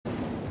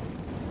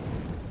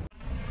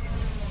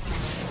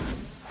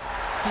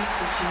Making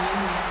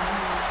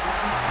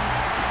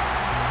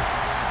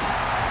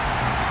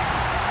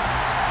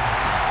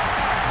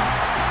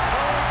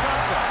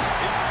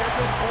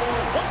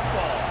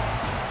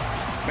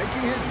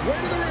his way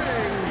to the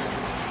ring,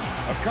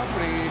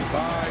 accompanied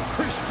by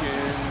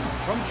Christian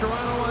from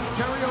Toronto,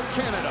 Ontario,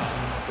 Canada,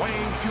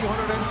 weighing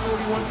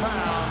 241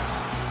 pounds,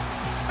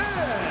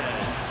 Edge.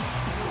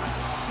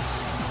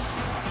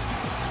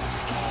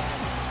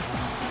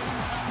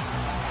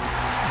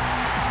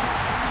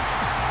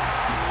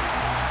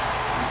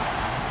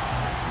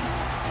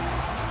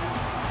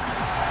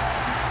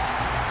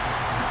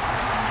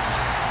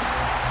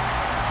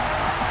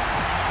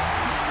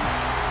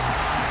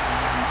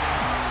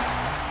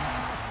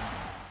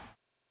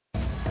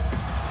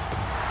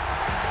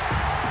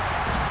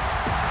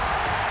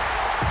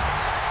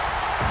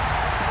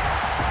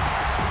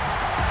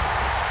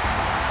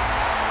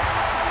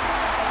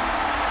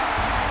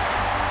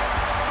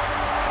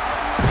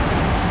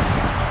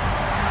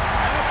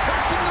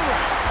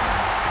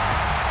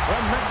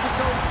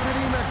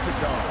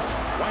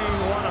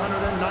 Weighing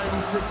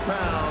 196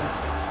 pounds,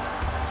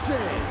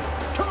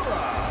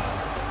 Cara.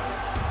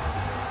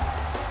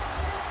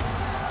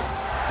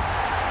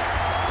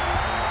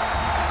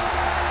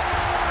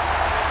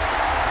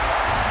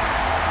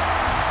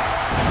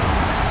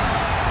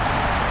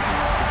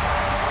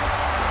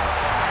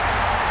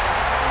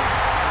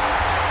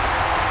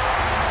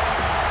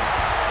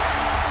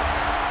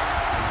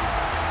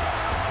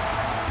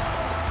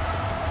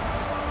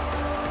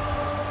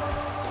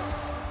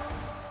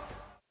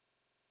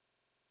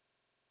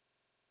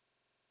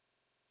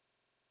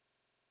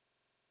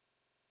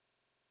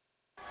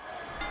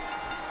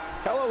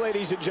 Hello,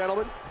 ladies and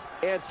gentlemen,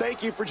 and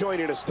thank you for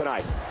joining us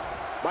tonight.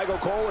 Michael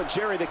Cole and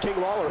Jerry the King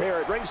Lawler here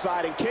at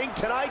ringside, and King,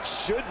 tonight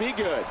should be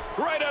good.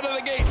 Right out of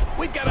the gate,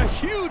 we've got a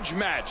huge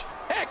match.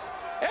 Heck,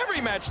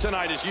 every match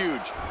tonight is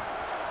huge.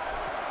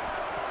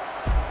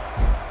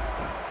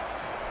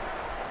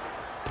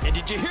 And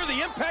did you hear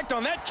the impact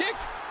on that kick?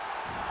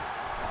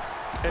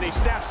 And he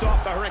snaps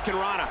off the Hurricane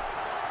Rana.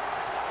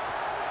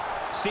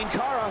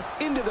 Cara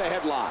into the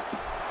headlock.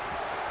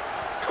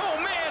 Oh,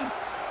 man!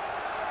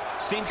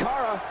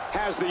 Cara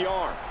has the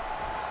arm.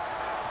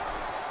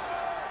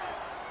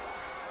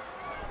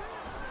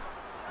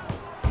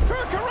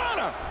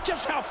 Hurricanrana!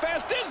 Just how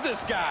fast is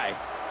this guy?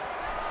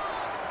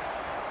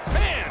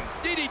 Man,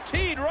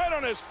 DDT'd right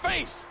on his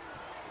face.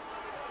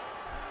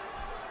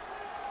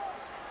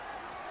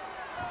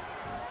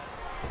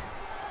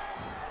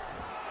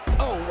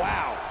 Oh,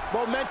 wow.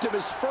 Momentum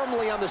is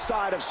firmly on the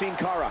side of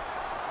Cara.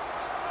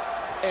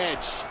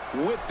 Edge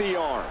with the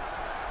arm.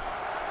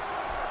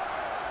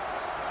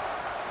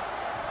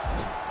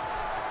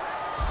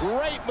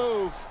 Great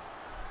move.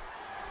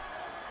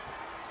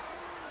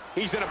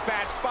 He's in a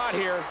bad spot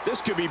here.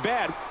 This could be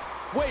bad.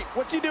 Wait,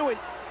 what's he doing?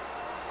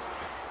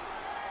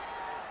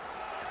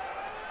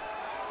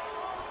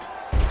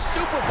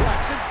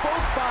 Superplex, and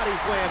both bodies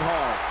land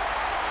hard.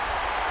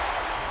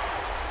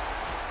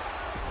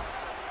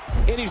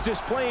 And he's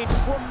displaying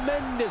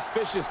tremendous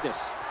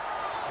viciousness.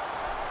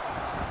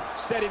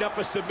 Setting up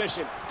a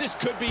submission. This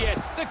could be it.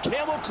 The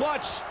camel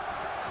clutch.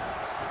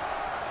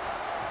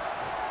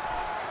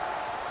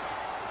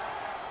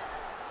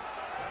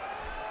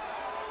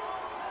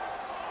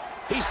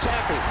 He's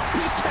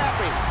tapping. He's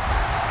tapping.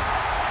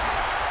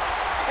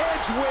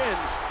 Edge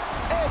wins.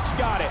 Edge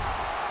got it.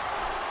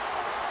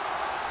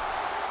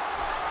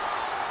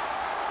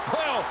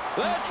 Well,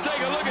 let's take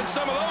a look at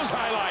some of those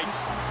highlights.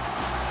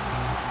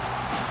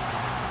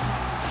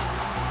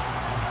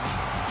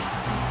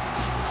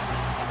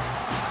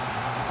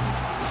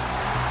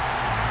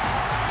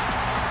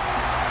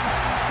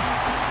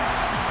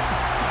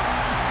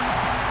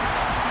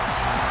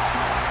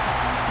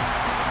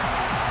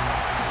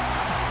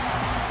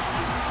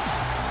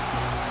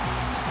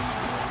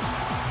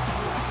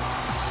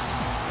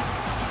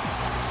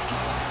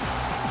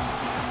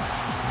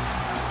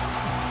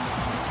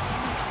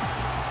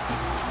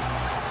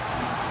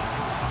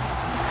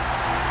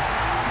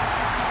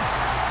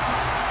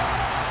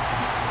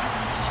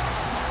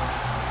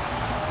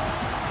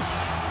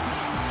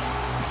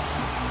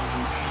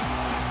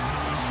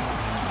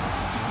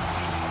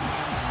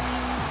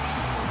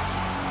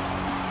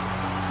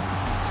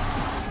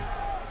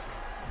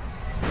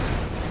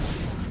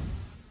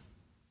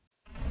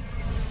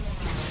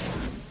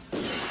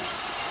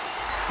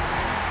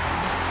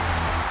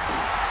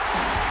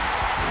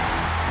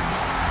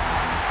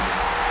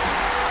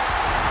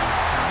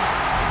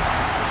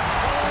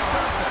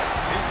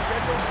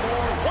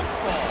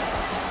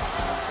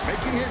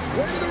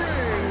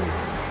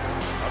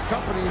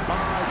 Accompanied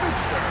by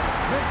Mr.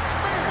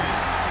 McMahon,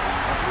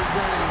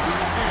 representing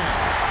the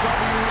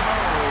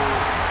NWO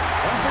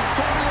from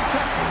Victoria,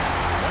 Texas,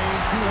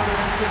 weighing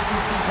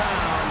 252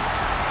 pounds,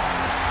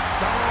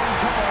 Stone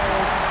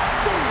Cold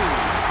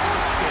Steve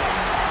Austin.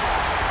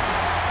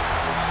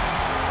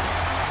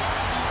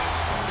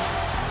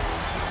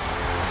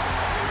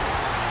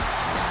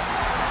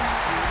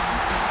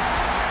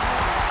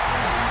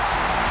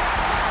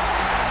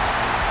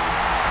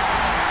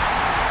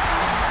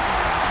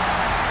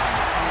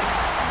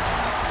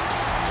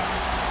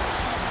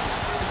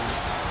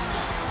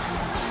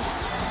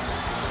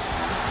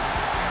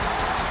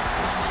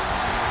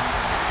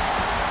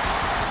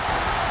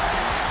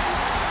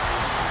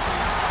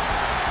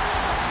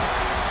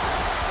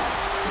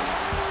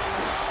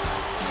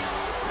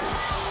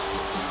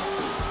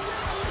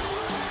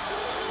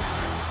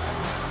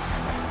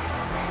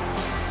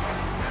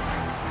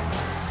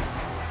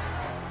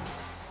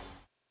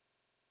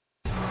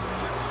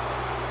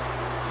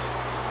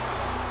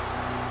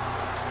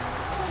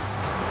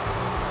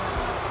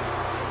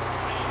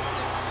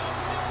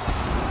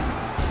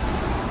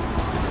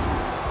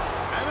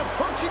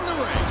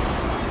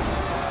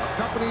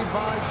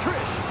 by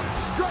Trish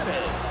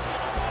Stratus.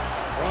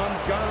 From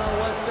Ghana,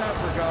 West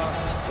Africa,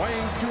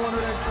 weighing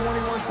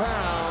 221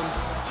 pounds,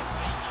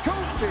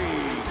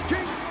 Kofi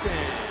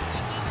Kingston.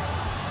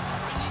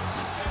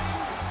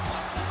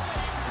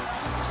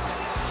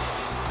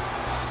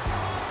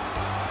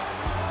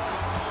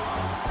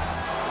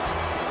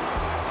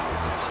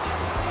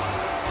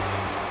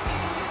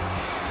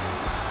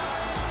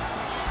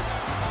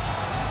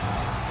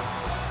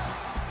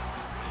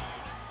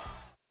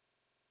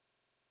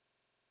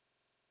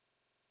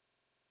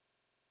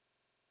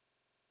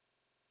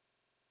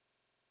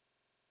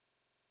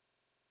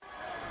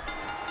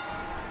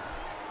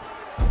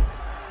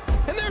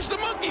 And there's the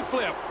monkey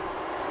flip.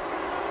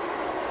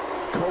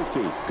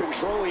 Kofi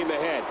controlling the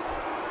head.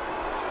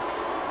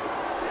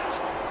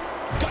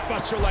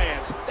 Gutbuster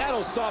lands.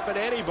 That'll soften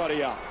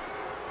anybody up.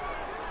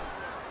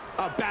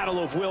 A battle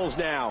of wills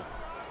now.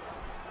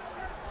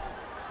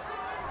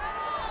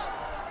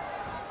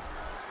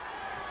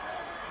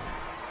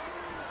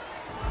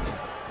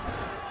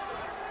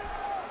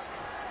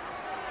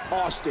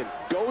 Austin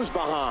goes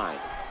behind.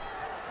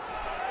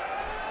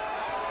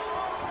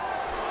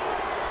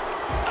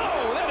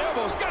 Oh, that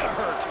elbow's gotta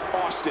hurt.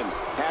 Austin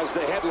has the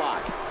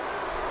headlock.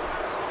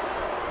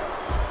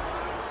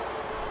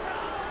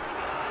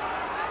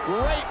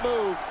 Great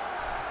move.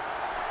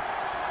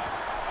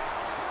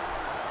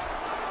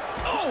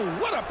 Oh,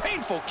 what a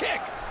painful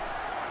kick.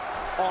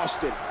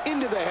 Austin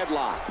into the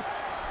headlock.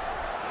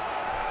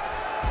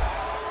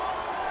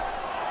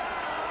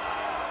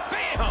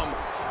 Bam!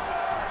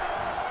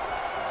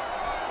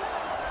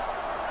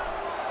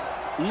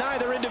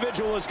 Neither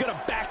individual is going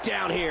to back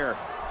down here.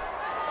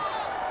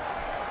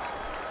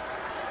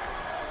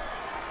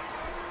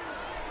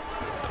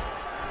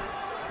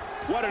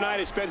 What a night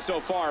it's been so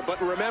far, but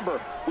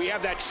remember, we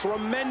have that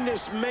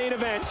tremendous main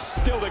event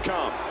still to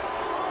come.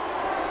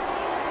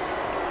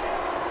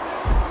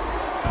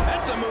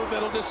 That's a move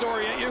that'll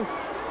disorient you.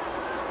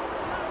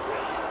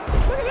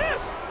 Look at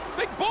this!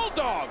 Big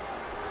bulldog!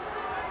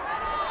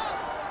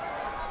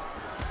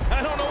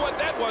 I don't know what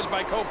that was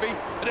by Kofi,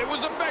 but it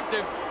was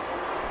effective.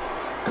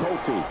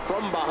 Kofi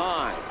from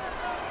behind.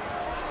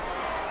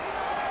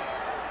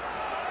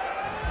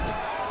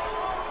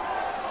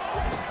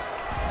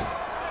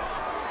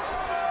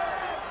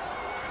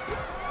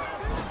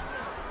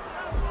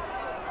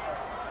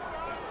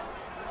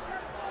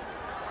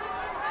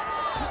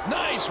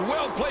 Nice,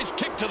 well-placed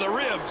kick to the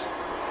ribs.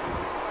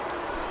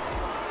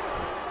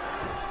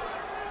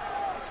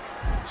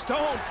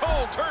 Stone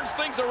Cold turns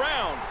things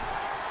around.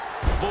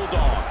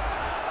 Bulldog.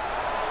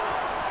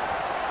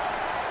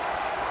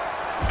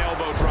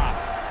 Elbow drop.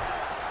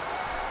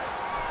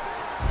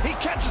 He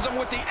catches him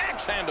with the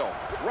axe handle.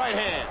 Right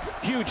hand.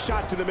 Huge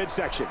shot to the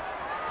midsection.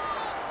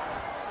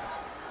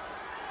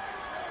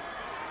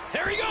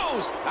 There he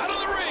goes, out of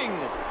the ring.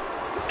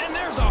 And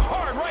there's a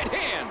hard right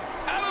hand,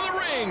 out of the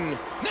ring.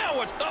 Now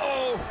what's,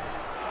 uh-oh.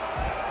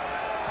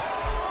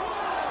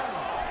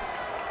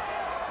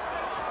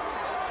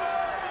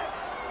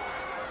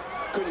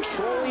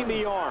 Controlling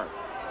the arm.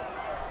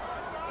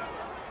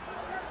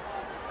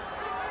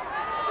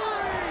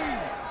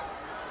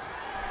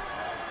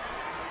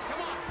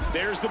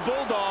 There's the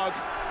Bulldog.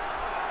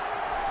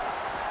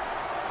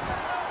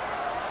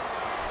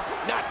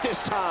 Not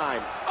this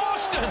time.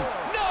 Austin,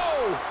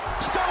 no!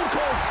 Stone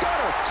Cold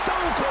Stunner.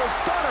 Stone Cold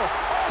Stunner.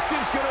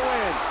 Austin's going to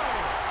win.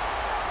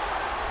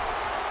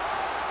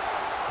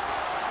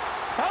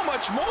 How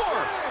much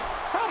more?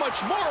 How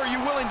much more are you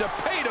willing to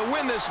pay to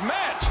win this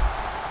match?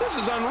 This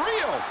is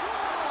unreal.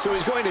 So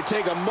he's going to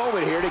take a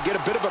moment here to get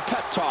a bit of a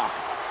pep talk.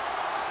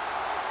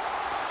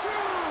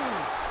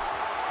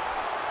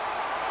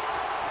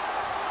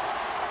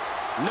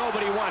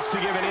 Nobody wants to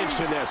give an inch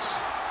in this.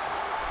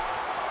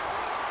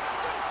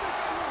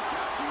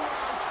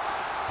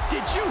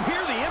 Did you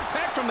hear the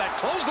impact from that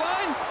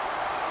clothesline?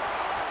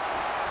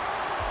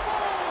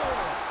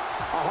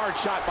 A hard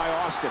shot by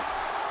Austin.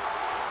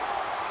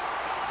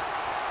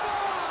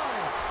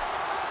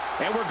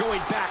 And we're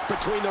going back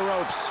between the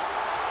ropes.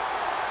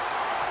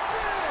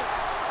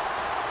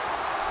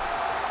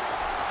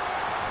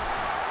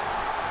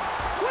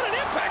 What an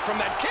impact from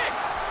that kick.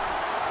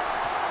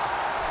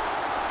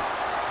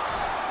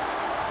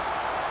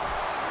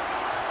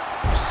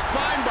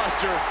 Spine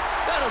buster.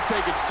 That'll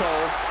take its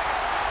toll.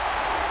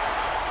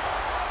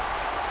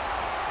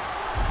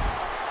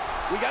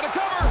 We got a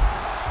cover.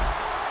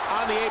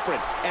 On the apron.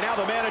 And now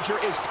the manager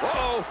is...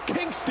 Uh-oh.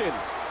 Kingston.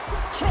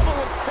 Trouble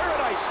in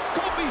paradise.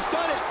 Kofi's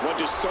done it. What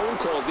does Stone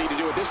Cold need to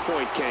do at this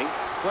point, King?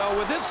 Well,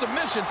 with his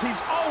submissions, he's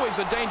always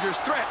a dangerous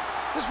threat.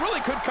 This really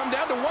could come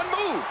down to one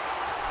move.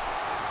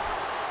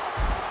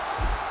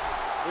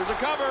 Here's a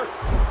cover.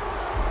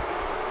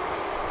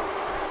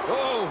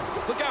 Oh,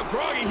 look how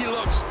groggy he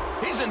looks.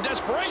 He's in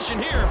desperation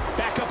here.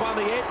 Back up on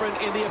the apron,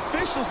 and the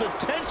officials'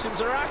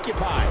 attentions are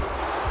occupied.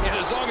 And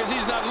as long as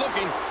he's not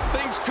looking,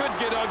 things could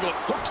get ugly.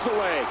 Hooks the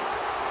leg.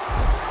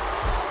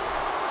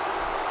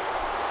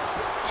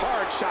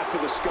 Hard shot to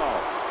the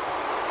skull.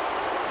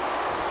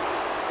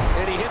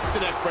 And he hits the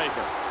neck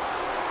breaker.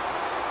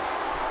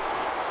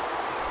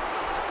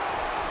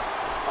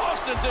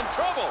 Austin's in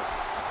trouble.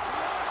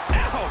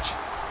 Ouch.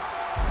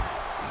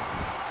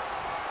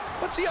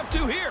 What's he up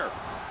to here?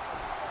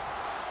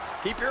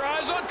 Keep your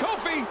eyes on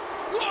Kofi.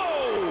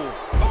 Whoa!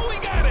 Oh, he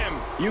got him!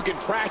 You can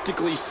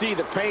practically see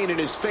the pain in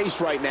his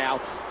face right now,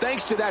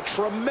 thanks to that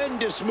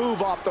tremendous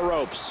move off the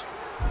ropes.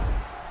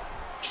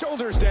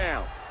 Shoulders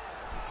down.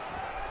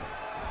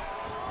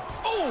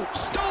 Oh,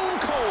 stone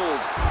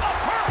cold. A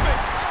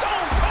perfect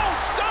stone cold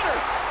stunner.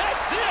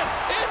 That's it.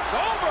 It's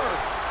over.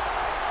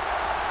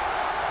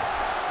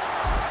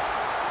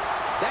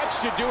 That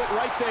should do it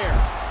right there.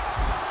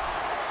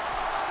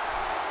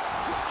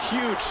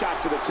 Huge shot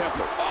to the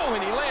temple. Oh,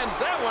 and he lands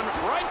that one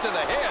right to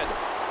the head.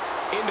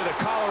 Into the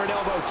collar and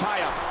elbow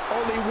tie-up.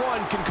 Only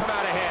one can come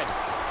out ahead.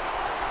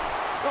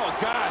 Oh,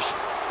 gosh.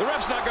 The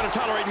ref's not going to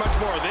tolerate much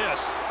more of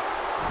this.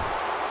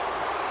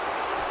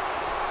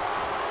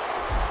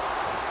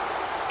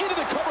 Into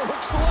the cover,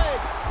 hooks the leg.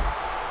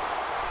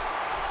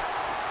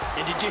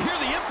 And did you hear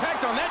the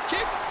impact on that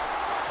kick?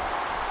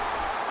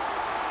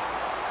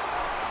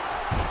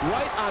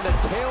 Right on the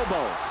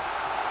tailbone.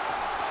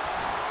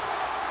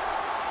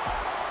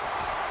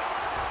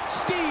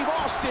 Steve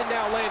Austin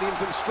now landing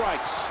some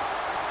strikes.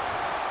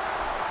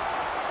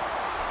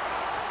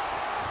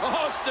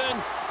 Austin,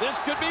 this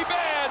could be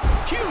bad.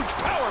 Huge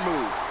power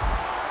move.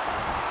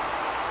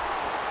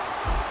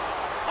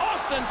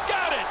 Austin's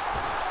got it.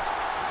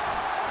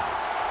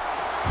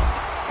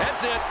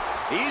 That's it.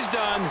 He's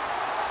done.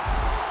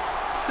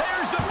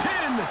 There's the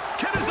pin.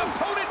 Can his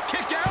opponent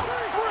kick out?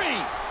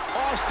 3.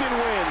 Austin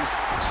wins.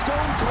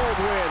 Stone Cold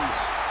wins.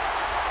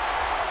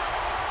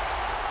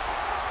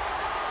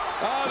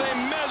 Oh, they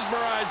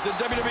mesmerized the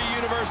WWE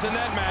Universe in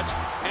that match.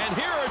 And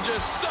here are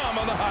just some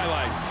of the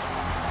highlights.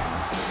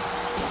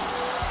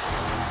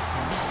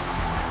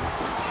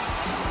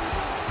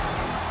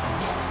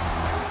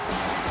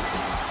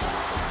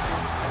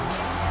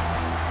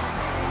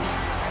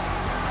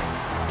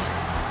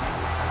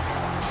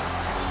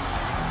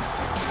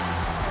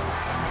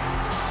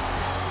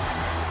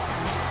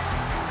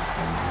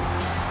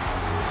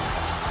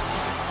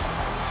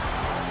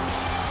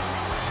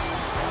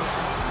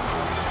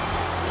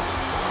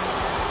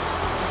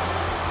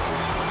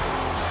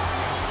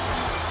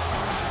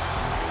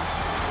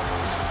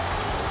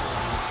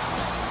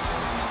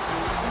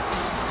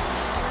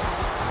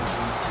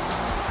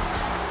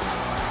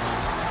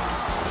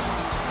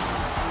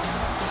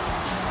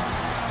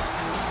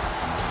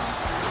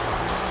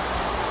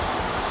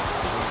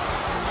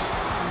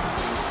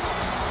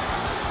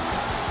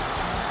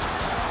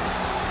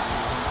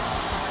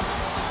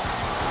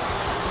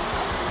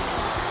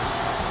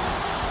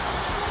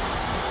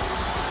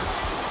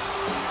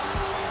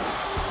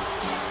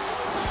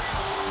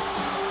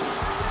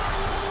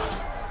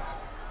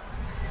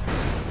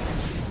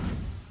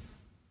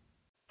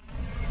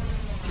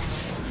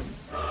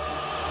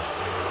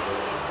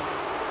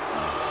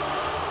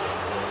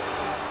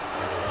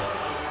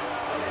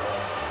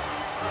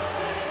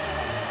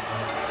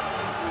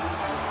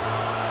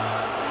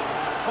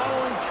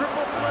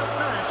 Triple threat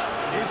match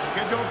is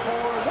scheduled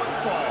for one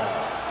fall.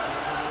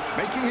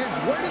 Making his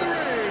way to the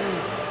ring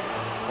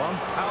from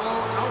Palo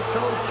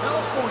Alto,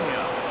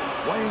 California,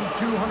 weighing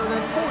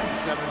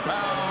 247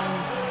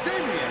 pounds,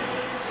 Damien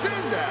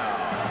Sandow.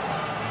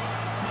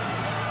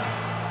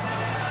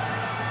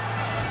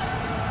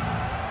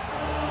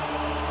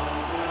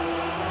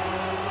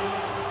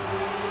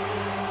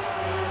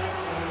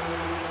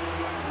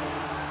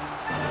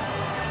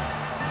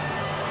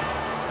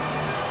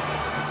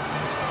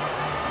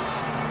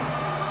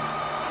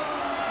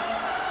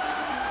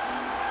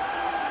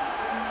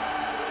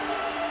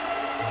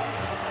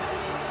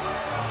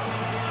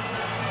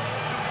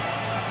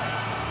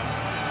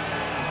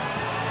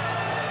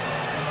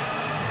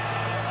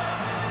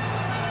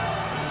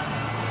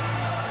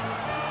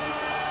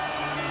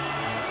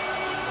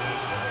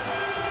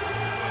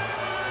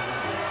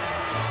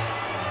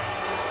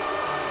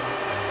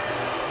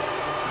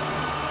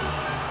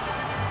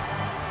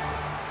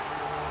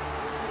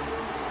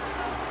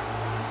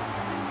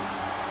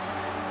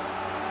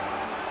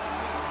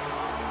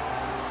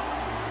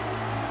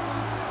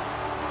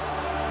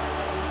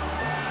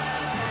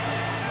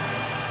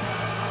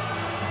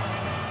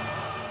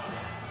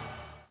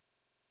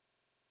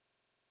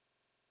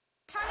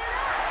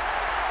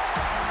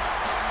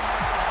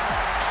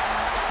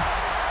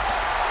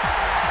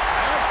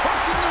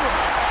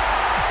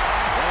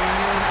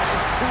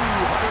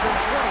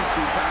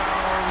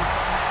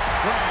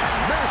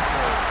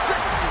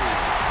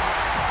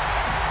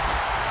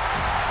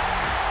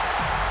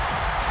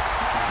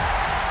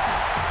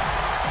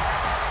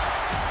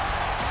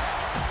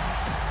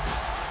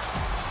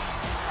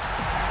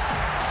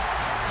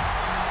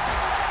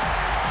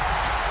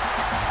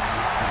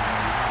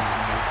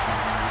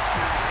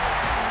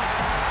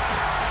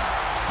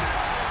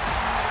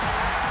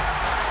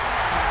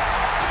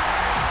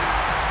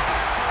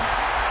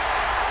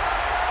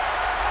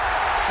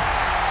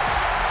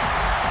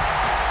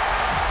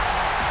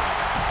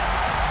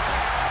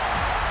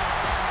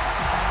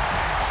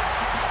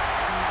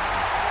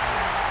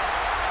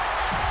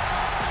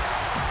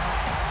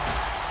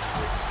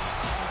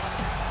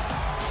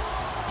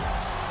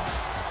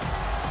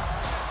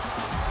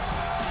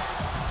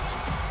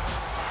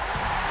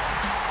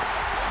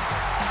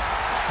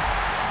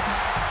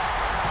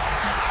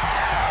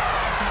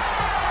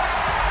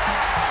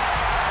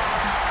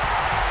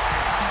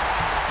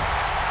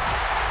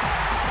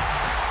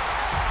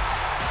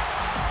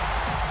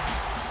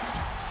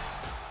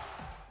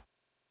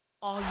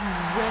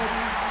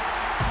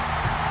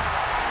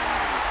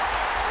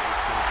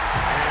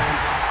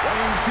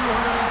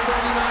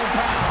 239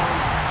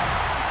 pounds,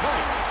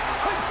 Mike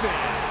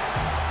Tyson.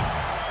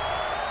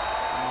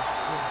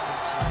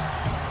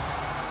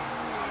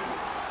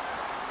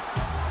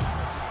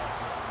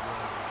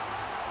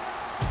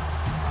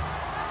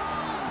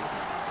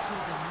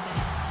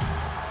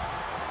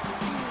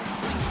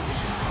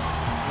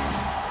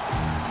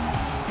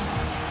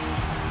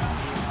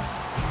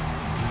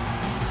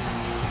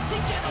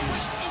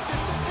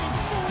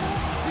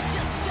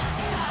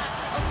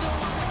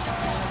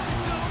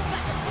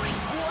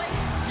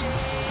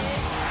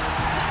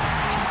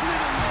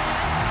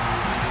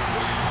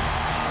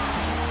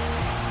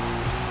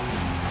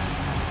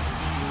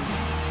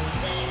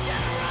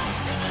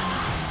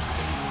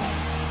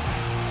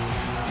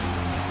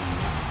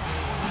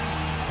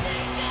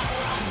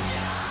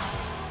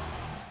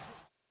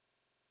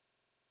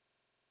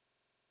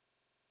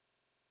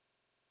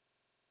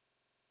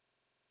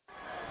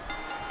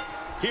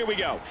 Here we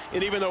go.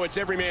 And even though it's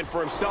every man for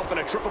himself in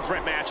a triple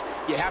threat match,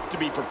 you have to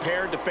be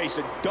prepared to face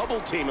a double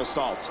team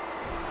assault.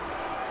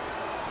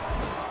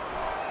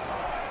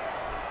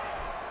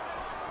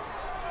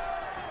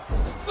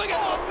 Look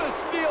at the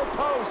steel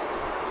post.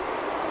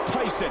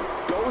 Tyson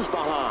goes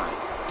behind.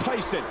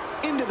 Tyson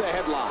into the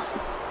headlock.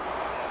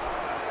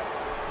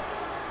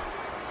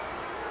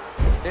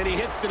 And he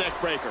hits the neck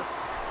breaker.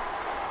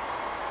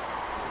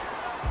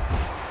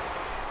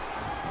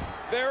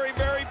 very,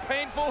 very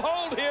painful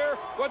hold here.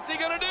 What's he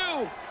gonna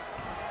do?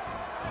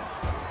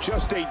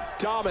 Just a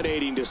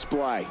dominating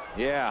display.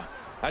 Yeah,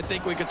 I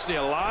think we could see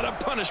a lot of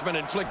punishment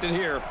inflicted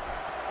here.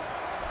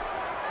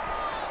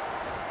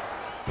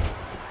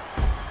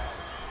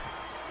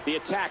 The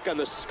attack on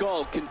the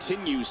skull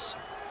continues.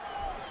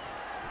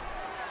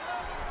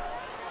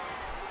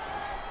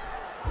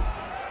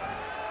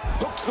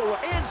 Hooks the way,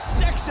 and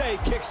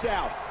Sexay kicks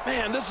out.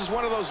 Man, this is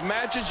one of those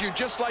matches you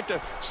just like to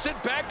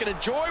sit back and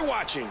enjoy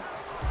watching.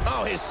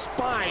 Oh, his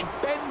spine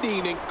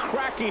bending and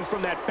cracking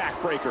from that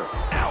backbreaker.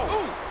 Ow!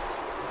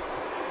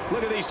 Ooh.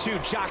 Look at these two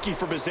jockey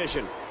for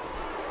position.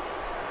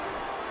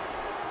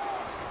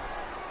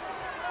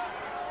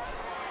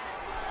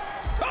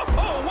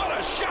 Oh, what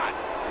a shot!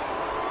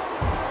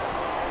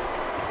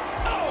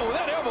 Oh,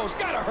 that elbow's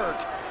gotta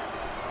hurt.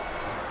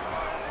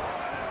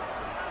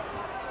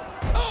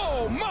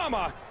 Oh,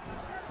 mama!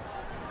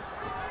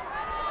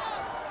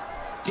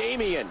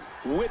 Damien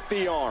with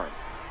the arm.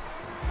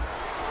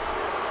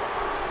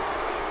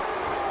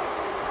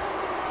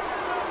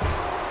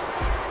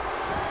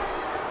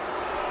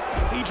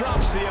 He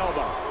drops the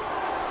elbow.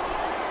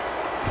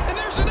 And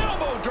there's an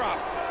elbow drop.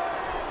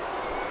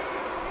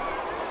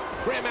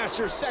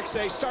 Grandmaster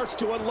Sexay starts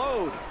to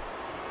unload.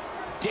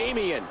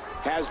 Damien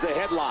has the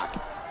headlock.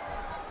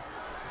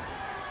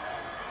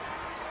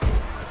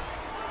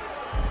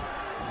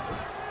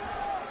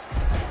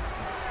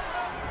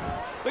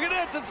 Look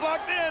at this, it's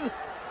locked in.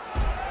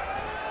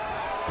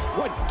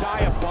 What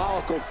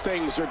diabolical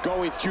things are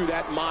going through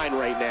that mind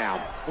right now?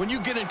 When you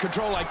get in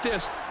control like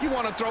this, you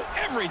want to throw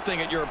everything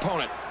at your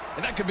opponent.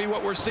 And that could be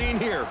what we're seeing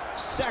here.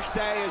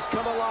 Sexay has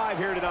come alive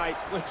here tonight.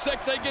 When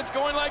Sexay gets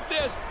going like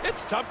this,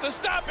 it's tough to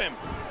stop him.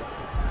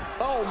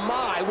 Oh,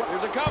 my.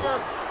 Here's a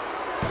cover.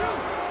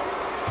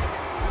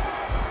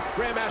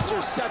 Grandmaster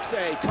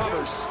Sexay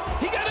covers.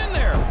 He got in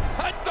there.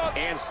 I thought.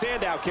 And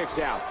Sandow kicks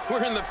out.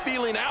 We're in the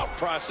feeling out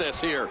process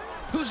here.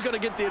 Who's going to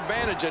get the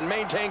advantage and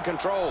maintain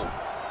control?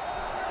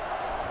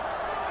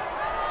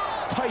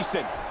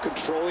 Tyson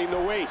controlling the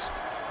waist.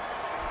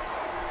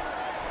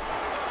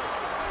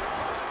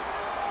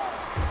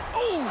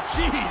 Oh,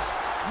 jeez.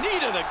 Knee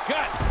to the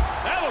gut.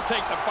 That'll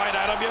take the fight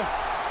out of you.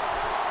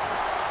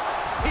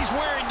 He's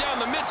wearing down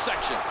the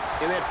midsection.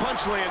 And that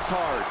punch lands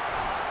hard.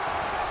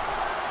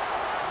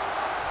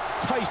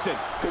 Tyson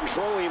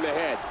controlling the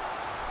head.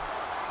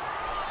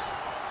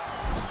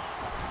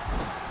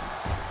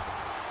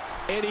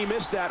 And he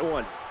missed that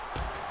one.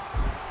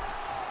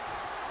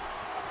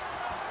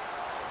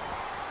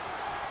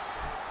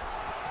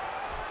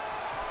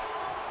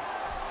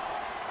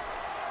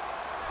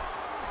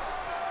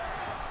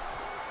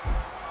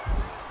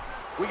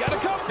 We got a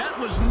count. That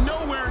was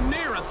nowhere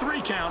near a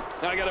 3 count.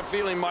 I got a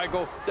feeling,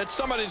 Michael, that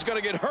somebody's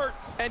going to get hurt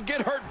and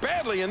get hurt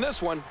badly in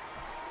this one.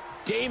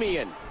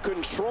 Damien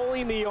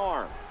controlling the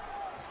arm.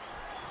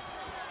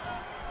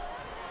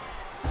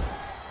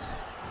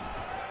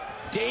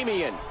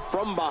 Damien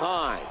from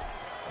behind.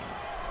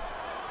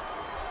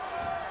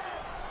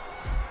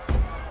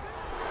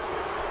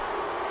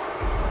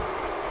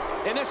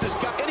 And this is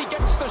and he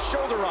gets the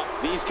shoulder up.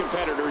 These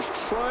competitors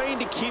trying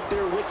to keep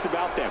their wits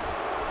about them.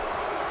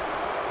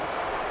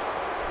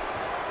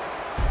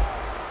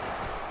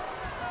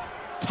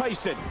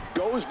 Tyson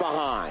goes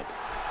behind.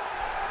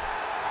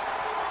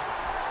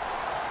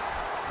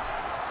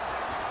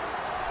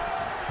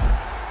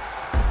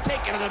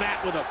 Taken to the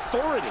mat with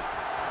authority.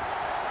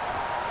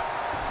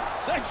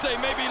 Sexay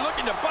may be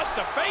looking to bust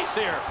a face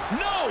here.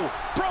 No!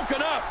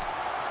 Broken up.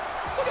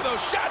 Look at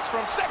those shots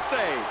from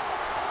Sexay.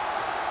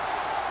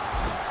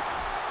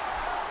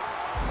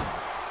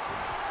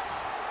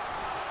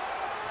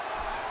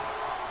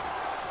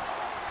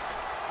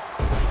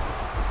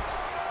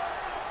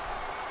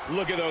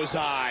 Look at those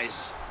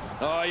eyes.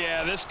 Oh,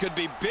 yeah, this could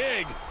be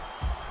big.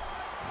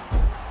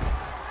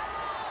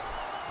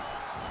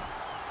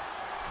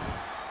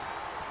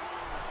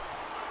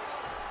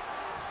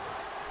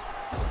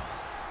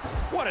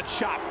 What a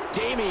chop,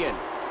 Damien.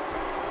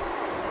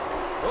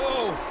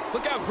 Oh,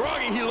 look how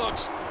groggy he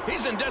looks.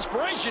 He's in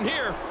desperation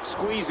here.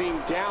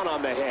 Squeezing down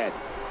on the head.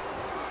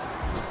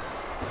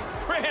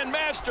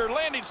 Grandmaster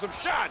landing some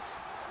shots.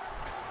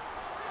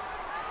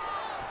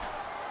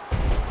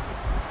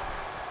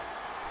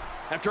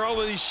 After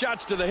all of these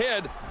shots to the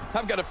head,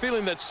 I've got a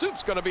feeling that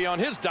Soup's going to be on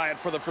his diet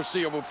for the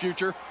foreseeable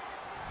future.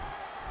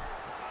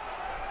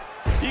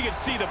 You can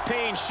see the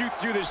pain shoot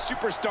through this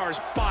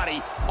superstar's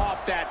body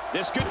off that.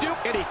 This could do,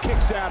 and he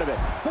kicks out of it.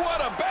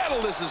 What a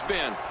battle this has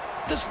been.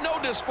 There's no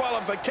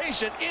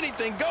disqualification,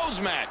 anything goes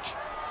match.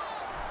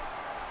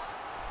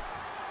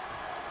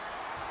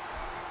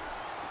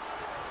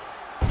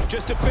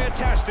 Just a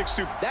fantastic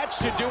Soup. That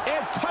should do.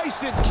 And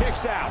Tyson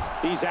kicks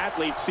out. These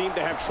athletes seem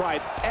to have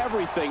tried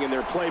everything in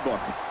their playbook.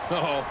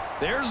 Oh,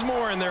 there's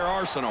more in their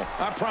arsenal.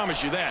 I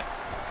promise you that.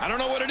 I don't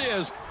know what it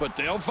is, but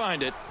they'll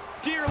find it.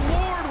 Dear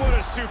Lord, what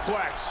a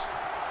suplex.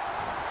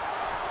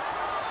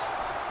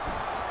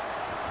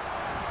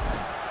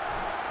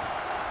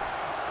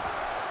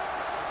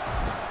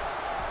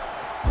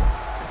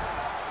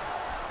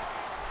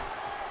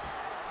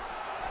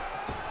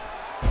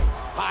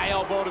 High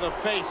elbow to the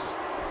face.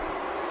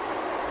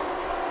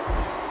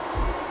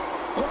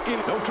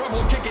 No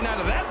trouble kicking out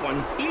of that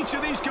one. Each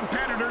of these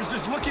competitors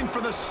is looking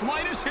for the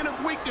slightest hint of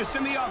weakness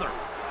in the other.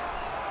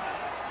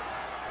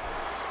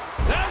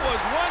 That was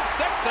one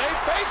Sexay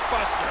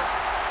facebuster.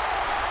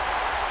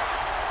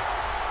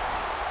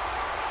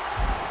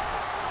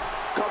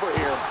 Cover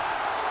here.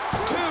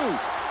 2,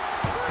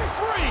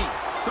 3.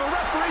 The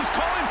referee's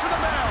calling for the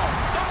bell.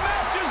 The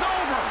match is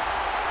over.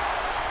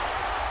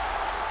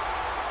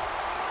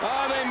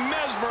 Oh, they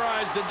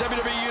mesmerized the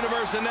WWE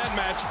Universe in that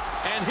match.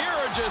 And here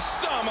are just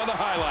some of the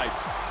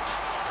highlights.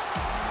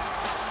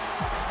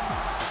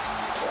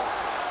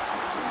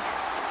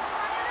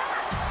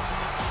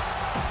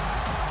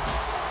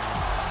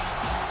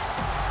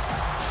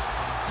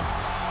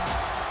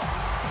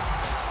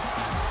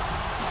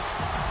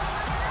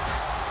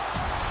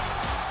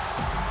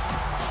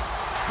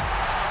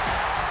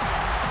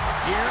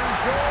 Here's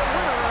your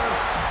winner,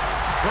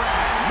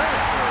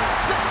 Grandmaster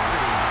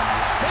Sexay.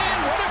 Man,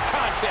 what a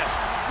contest.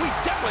 We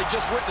definitely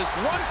just witnessed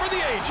one for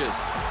the ages.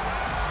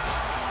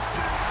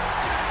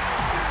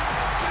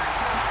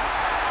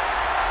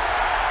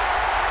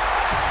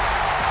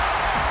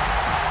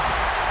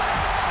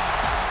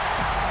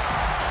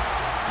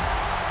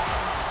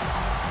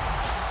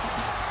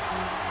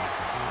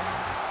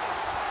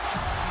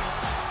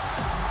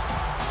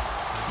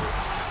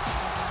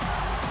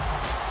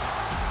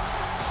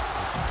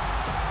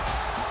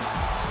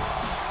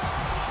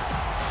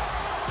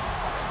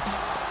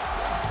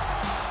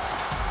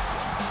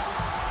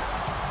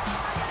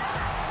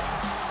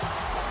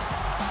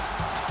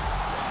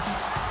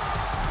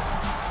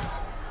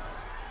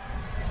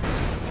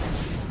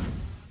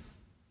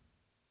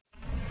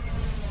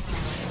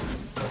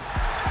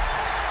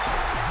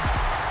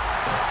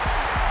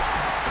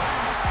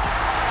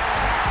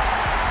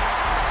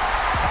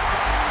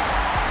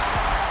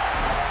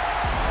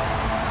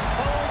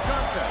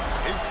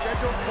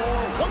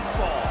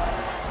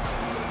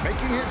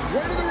 Making his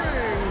way to the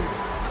ring,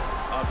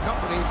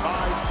 accompanied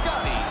by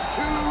Scotty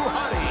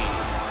Hotty.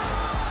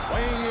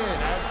 Weighing in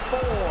at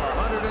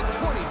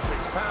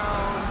 426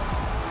 pounds,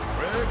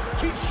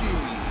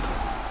 Rikishi.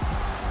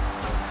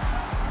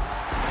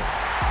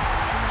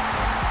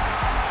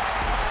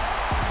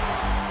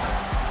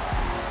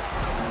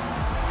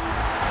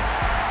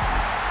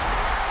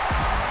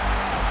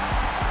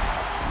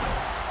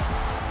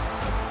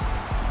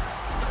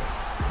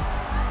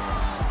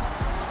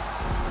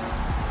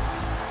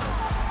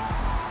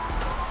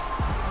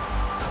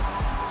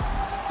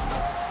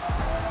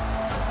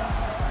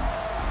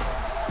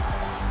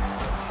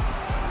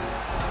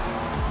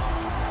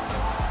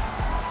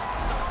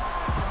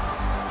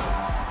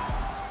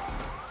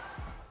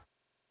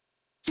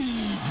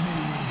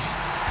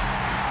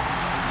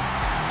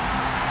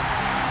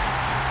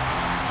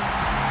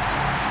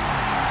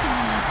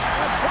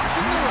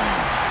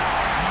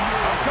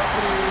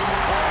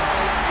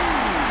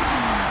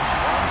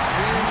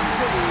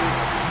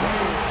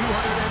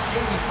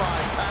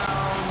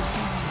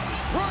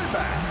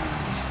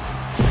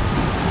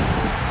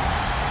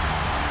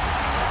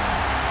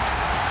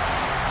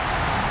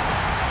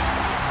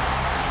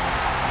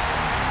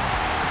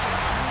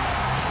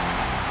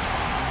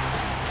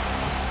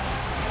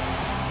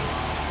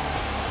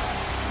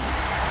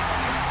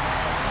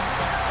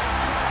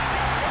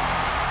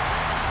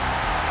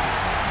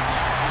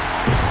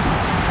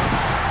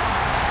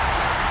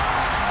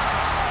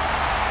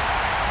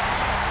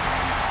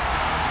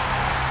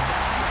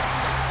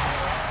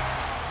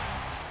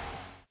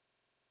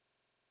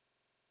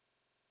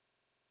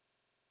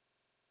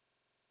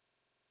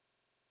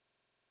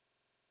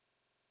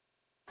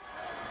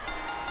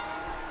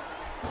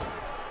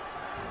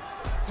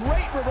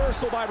 Great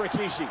reversal by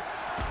Rikishi.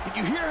 Did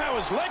you hear how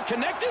his leg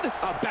connected?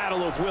 A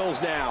battle of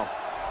wills now.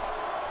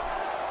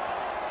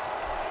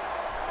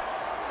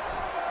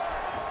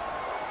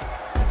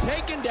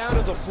 Taken down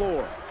to the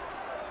floor.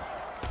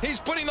 He's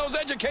putting those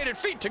educated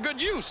feet to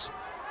good use.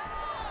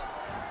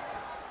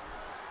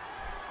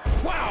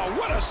 Wow,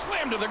 what a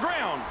slam to the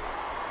ground.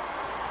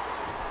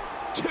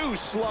 Too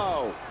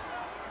slow.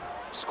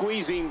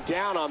 Squeezing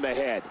down on the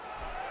head.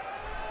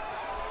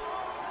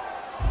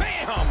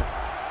 Bam!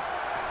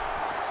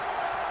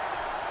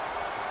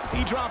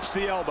 He drops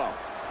the elbow.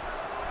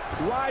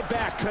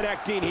 Ryback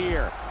connecting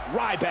here.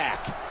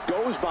 Ryback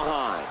goes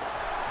behind.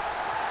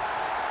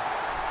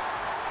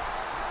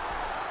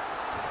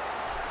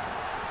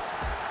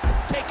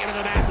 Taken to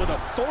the mat with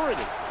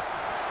authority.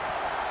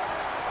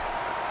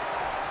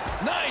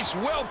 Nice,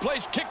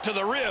 well-placed kick to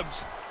the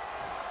ribs.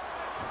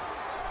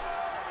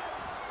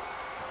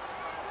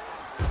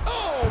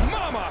 Oh,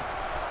 mama!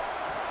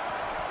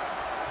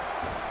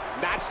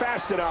 Not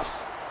fast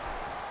enough.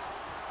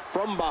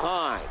 From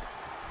behind.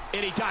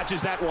 And he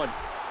dodges that one.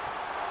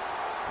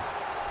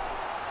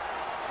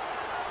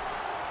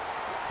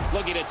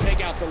 Looking to take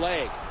out the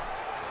leg.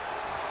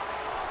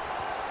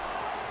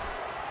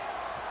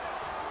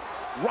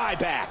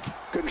 Ryback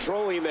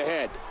controlling the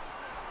head.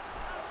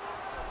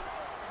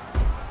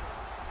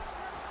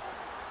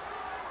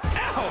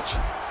 Ouch!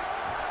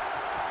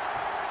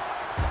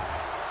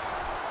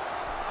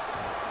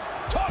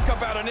 Talk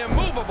about an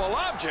immovable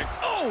object.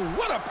 Oh,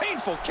 what a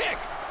painful kick.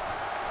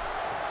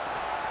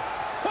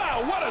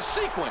 Wow, what a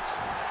sequence.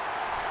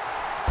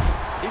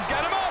 He's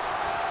got him up.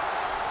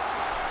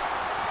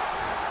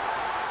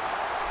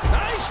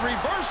 Nice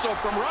reversal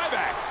from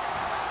Ryback.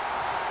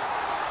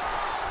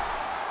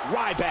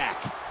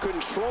 Ryback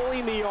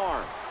controlling the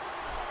arm.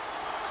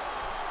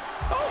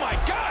 Oh my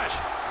gosh!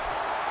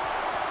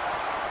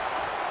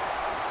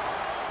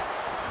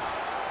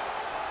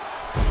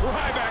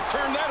 Ryback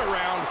turned that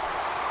around.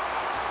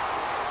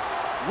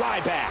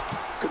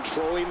 Ryback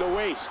controlling the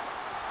waist.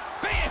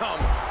 Bam!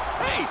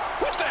 Hey,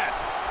 what's that?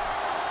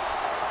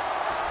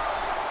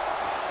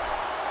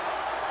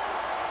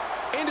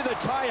 Into the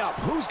tie-up.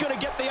 Who's going to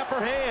get the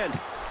upper hand?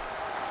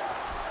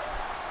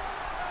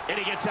 And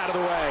he gets out of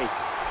the way.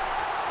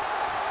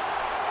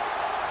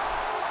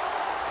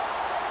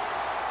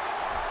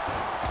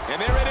 And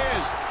there it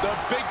is. The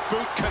big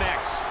boot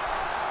connects.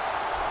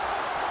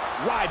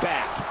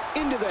 Ryback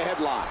into the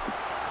headlock.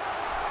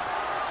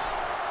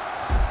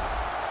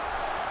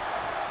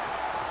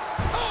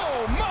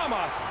 Oh,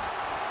 mama!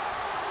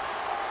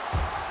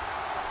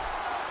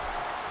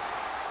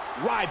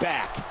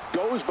 Ryback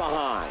goes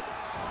behind.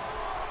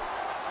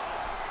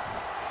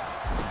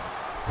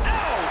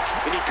 Ouch!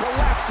 And he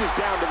collapses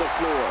down to the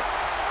floor.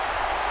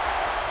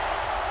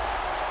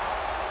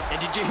 And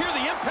did you hear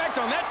the impact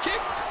on that kick?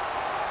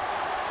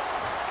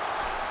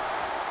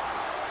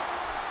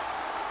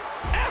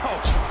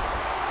 Ouch!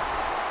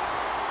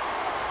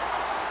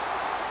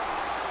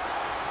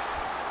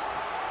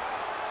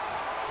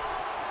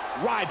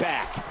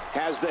 Ryback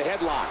has the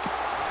headlock.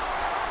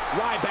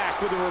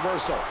 Ryback with a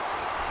reversal.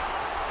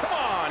 Come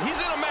on, he's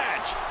in a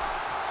match.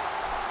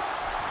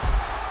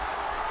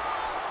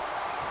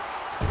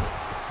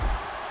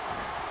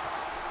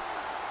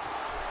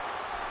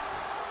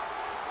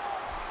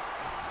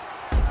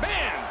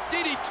 Man,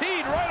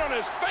 DDT'd right on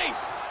his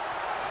face.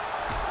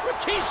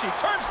 Rikishi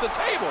turns the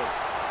table.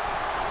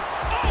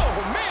 Oh,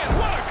 man,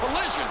 what a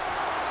collision.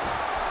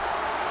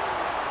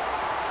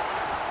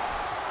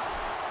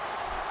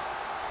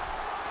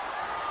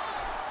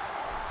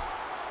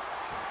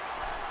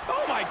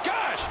 Oh, my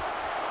gosh.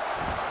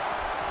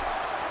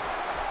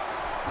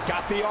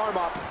 Got the arm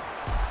up.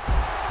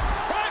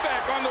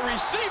 Ryback on the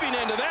receiving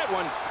end of that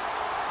one.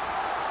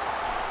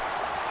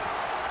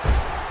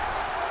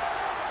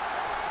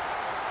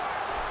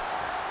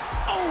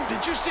 Oh,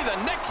 did you see the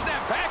neck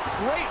snap back?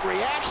 Great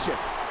reaction.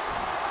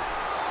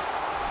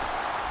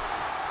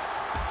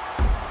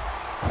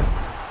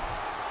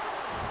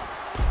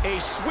 A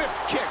swift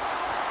kick.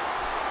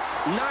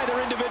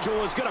 Neither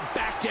individual is going to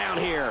back down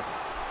here.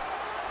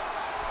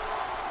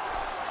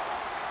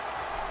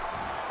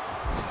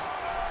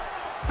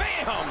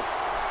 Bam!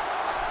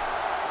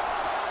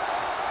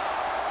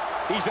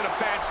 He's in a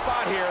bad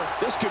spot here.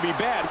 This could be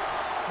bad.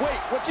 Wait,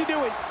 what's he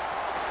doing?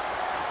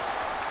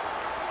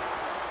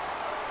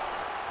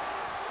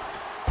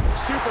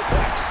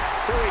 Superplex,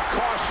 throwing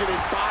caution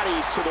and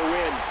bodies to the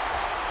wind.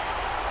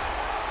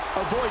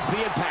 Avoids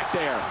the impact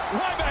there.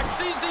 Ryback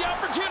sees the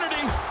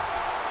opportunity.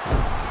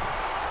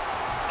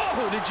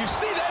 Oh, did you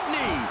see that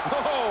knee?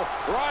 Oh,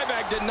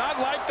 Ryback did not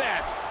like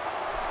that.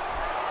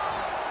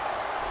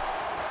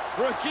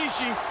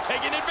 Rikishi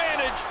taking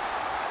advantage.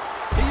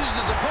 He used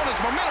his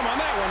opponent's momentum on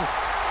that one.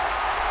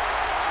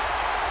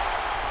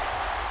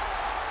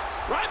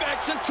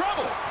 Ryback's in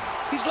trouble.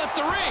 He's left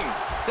the ring.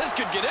 This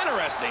could get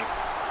interesting.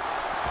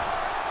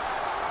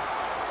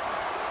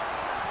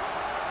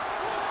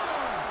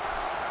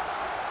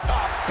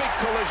 Big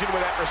collision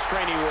with that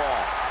restraining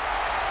wall.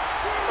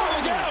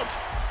 Look out!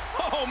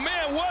 Oh,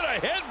 man, what a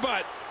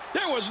headbutt.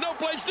 There was no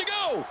place to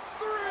go.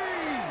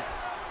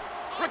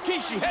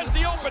 Rikishi has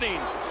the opening.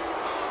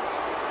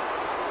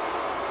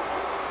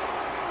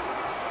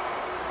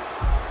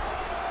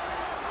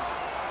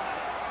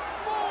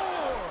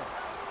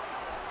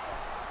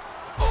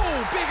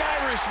 Oh, big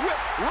Irish whip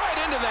right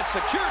into that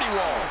security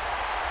wall.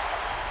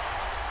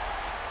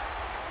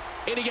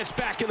 And he gets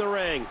back in the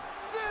ring.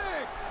 6.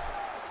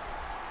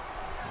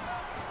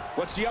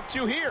 What's he up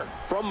to here?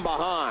 From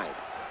behind.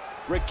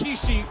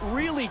 Rikishi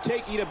really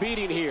taking a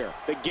beating here.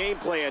 The game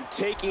plan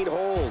taking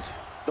hold.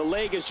 The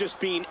leg is just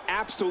being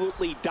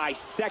absolutely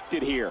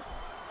dissected here.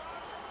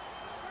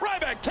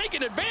 Ryback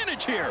taking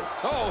advantage here.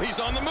 Oh, he's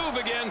on the move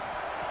again.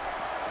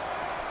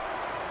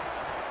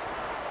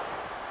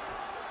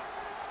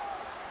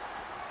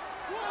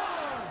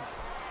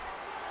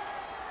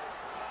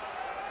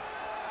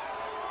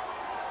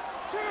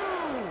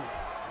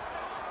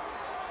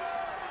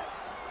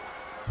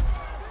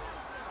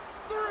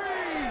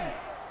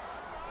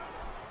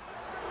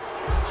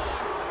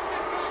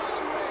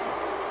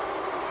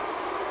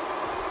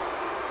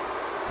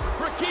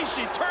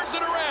 Rikishi turns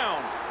it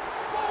around.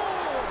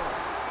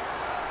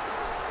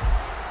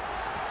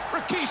 4.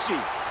 Rikishi.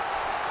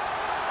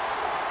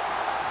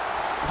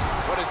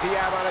 What does he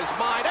have on his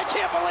mind? I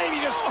can't believe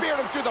he just speared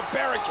him through the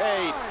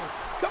barricade.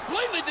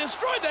 Completely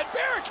destroyed that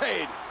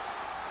barricade.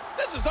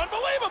 This is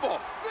unbelievable.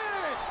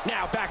 6.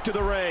 Now back to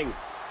the ring.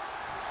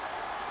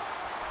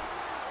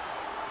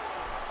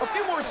 A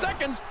few more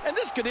seconds, and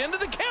this could end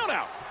the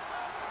countout.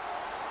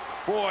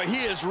 Boy,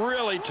 he is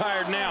really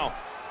tired now.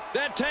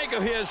 That tank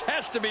of his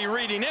has to be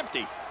reading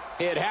empty.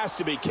 It has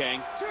to be,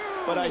 King.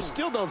 But I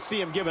still don't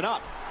see him giving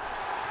up. 3.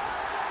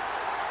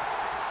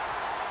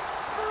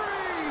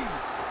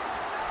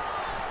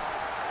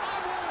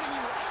 I'm warning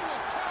you, I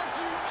will count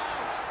you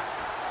out.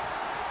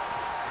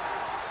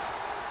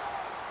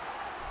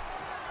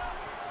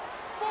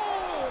 4.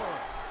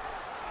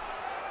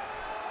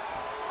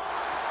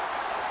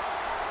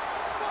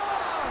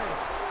 5.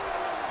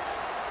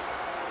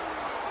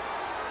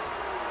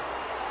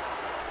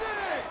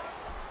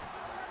 6.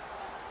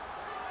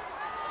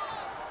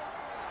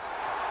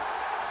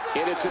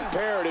 And it's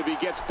imperative he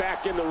gets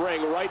back in the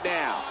ring right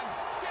now.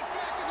 Get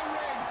back in the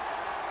ring.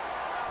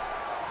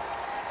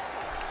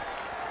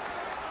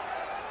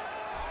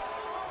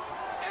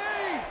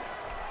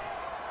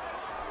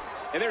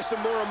 8. And there's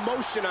some more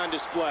emotion on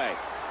display. 9.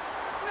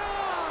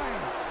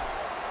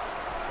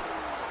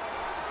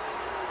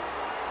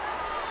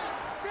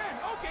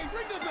 Okay,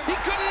 ring the bell. He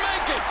couldn't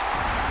make it.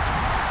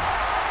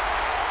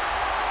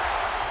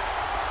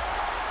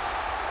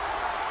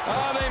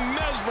 Oh, they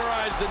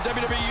mesmerized the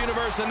WWE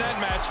Universe in that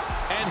match.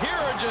 And here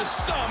are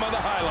just some of the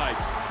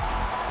highlights.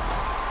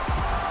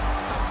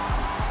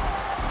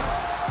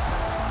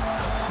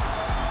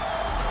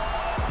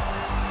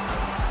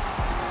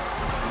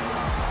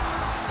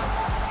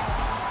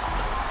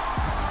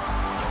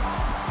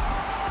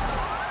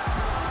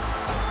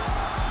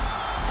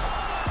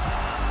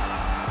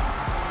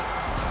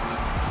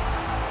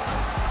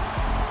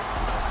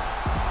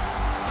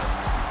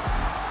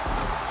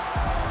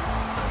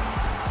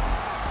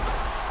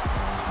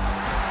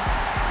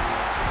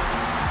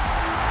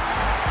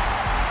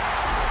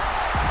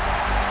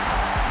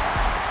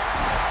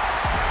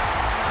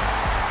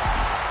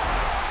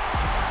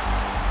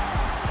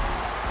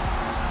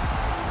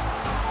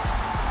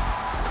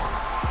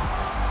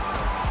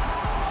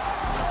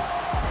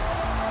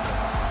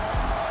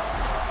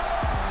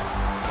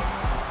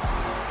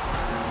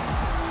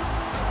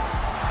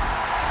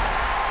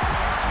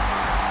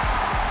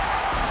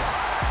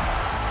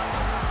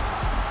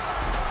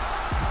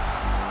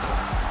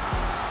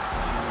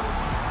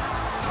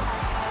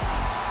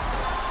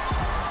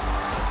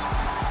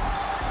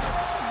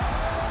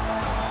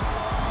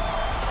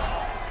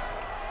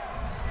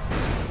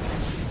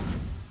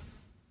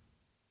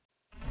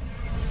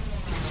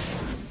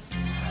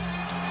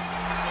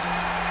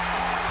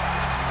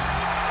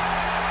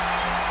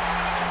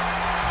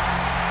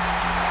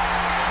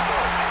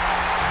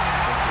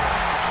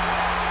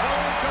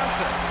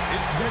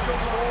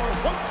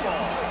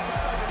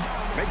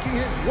 Making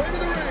his way to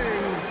the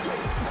ring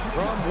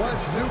from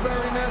West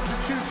Newbury,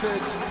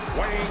 Massachusetts,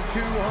 weighing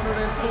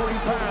 240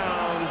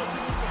 pounds,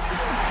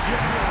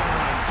 Cena.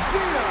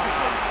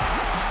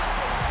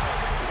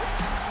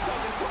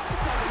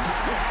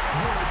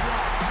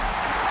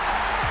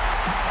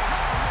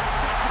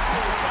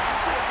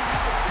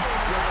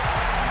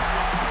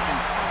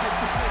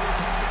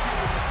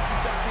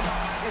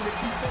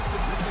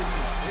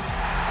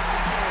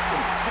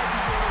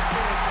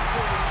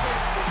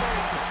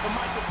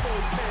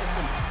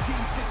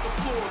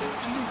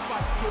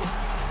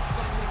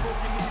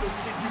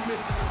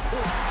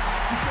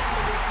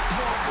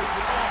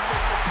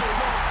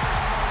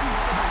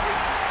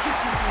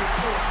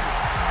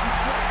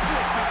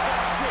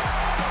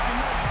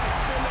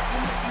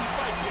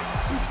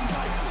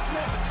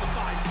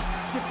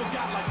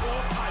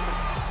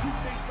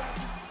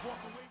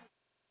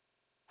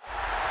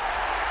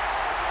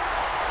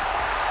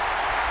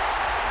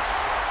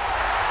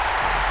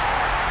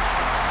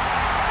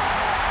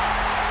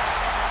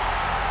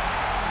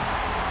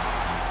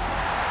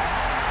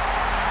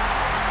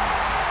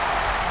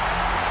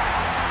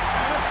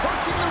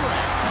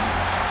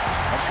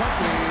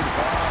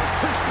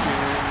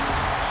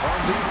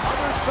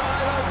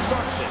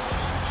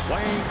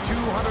 weighing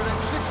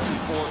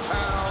 264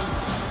 pounds,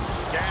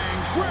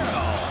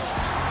 Gangrel.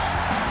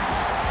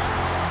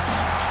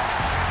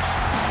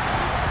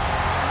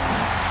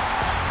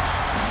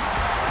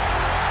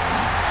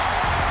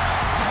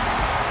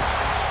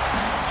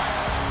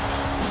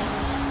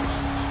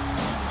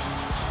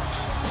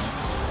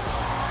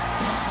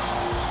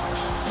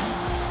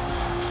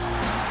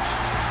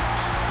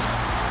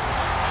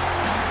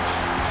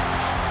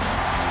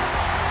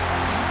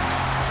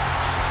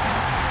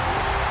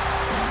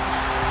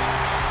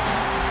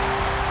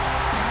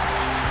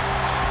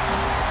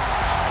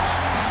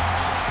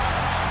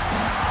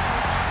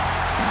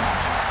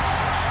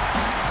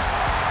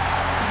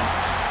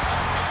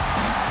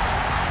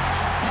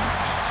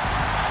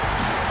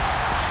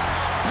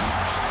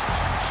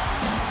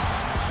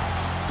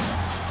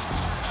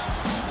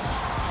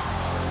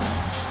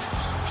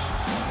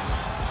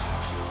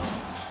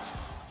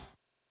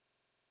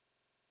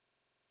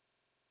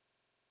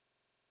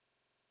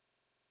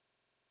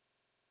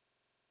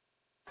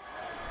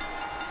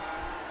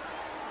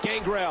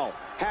 Gangrel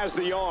has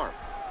the arm.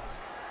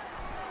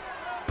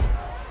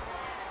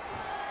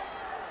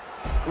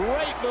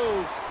 Great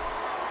move.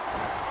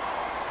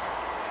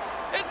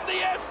 It's the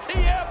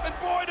STF, and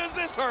boy, does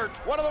this hurt.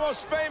 One of the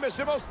most famous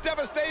and most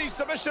devastating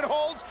submission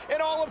holds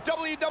in all of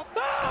WWE.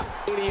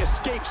 And he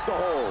escapes the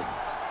hold.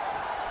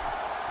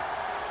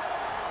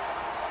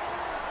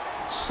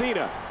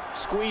 Cena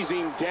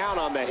squeezing down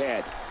on the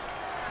head.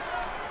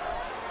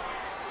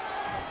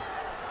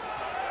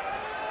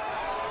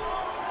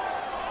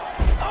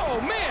 Oh,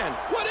 man,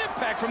 what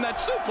impact from that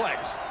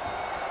suplex.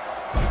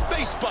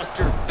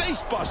 Facebuster,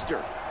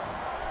 facebuster.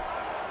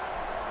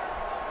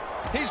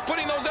 He's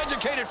putting those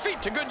educated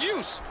feet to good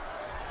use.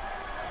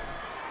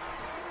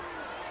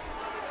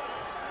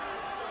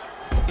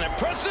 An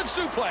impressive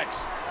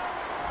suplex.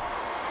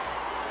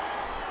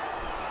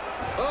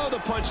 Oh, the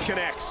punch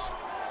connects.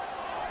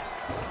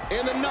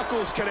 And the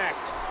knuckles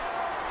connect.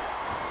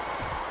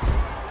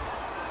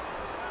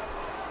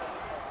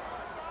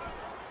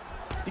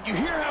 Did you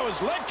hear how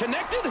his leg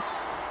connected?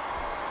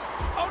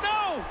 Oh,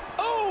 no!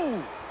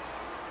 Oh!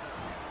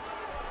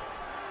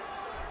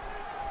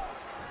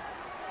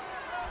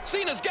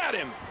 Cena's got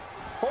him.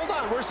 Hold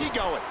on, where's he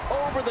going?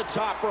 Over the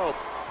top rope.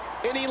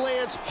 And he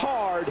lands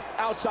hard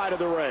outside of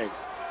the ring.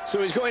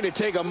 So he's going to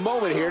take a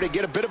moment here to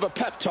get a bit of a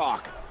pep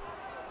talk.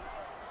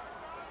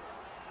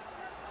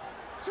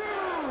 2, 3.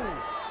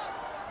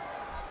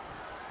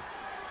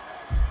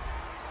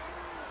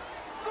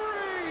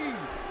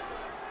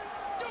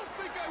 Don't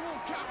think I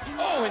won't count you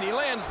Oh, out. and he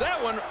lands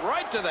that one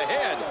right to the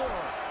head.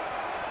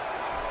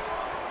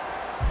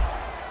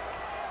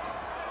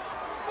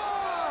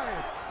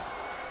 5,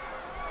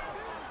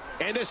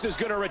 And this is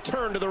going to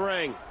return to the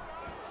ring.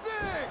 6,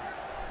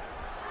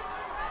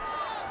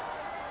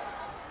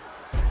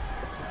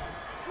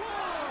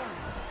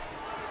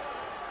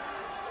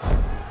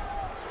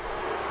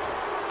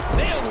 1.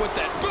 Nailed with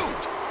that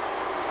boot.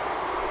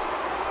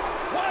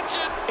 Watch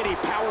it. And he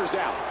powers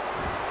out.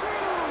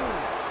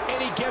 2,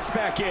 And he gets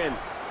back in. 1.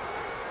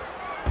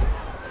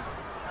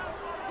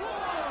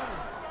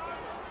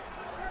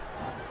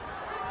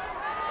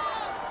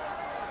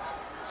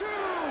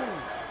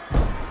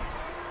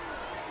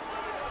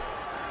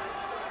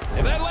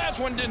 If that last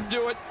one didn't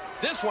do it,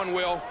 this one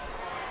will.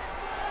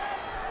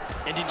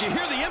 And did you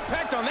hear the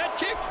impact on that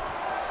kick?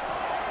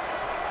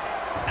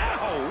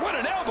 Ow, what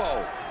an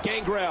elbow.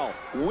 Gangrel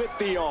with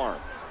the arm.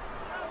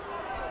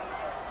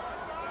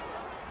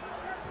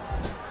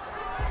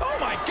 Oh,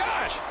 my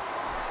gosh.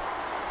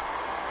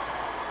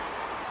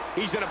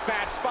 He's in a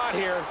bad spot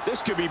here.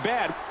 This could be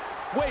bad.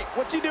 Wait,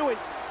 what's he doing?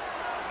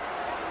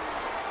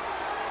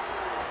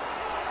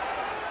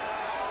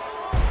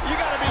 You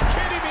gotta be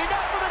kidding me.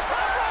 Not for the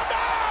top rope.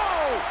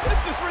 No!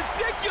 This is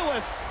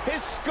ridiculous.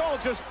 His skull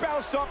just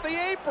bounced off the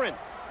apron.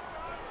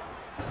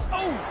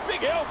 Oh,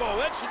 big elbow.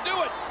 That should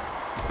do it.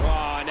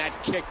 Oh, and that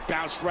kick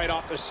bounced right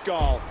off the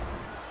skull.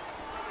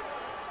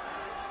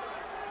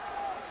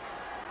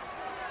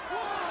 1.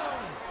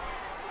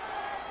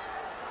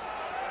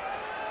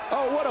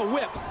 Oh, what a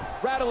whip.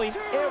 Rattling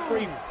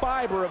every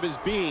fiber of his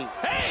being.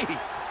 Hey!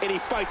 And he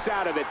fights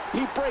out of it.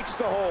 He breaks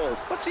the hold.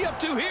 What's he up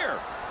to here?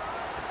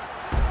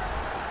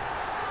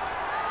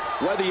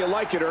 Whether you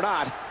like it or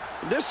not,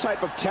 this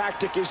type of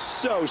tactic is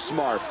so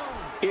smart.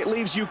 It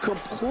leaves you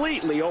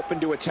completely open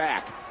to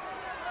attack.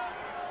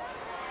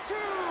 2,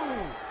 3.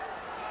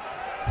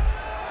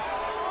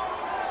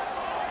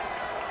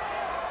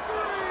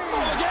 Oh,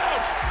 look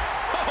out!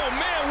 Oh,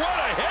 man, what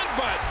a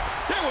headbutt.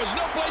 There was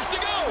no place to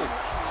go.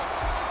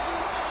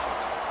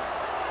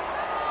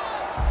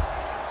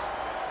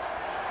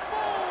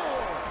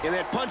 And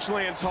that punch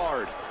lands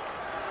hard.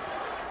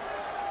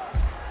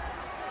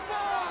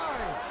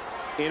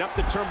 5, And up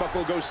the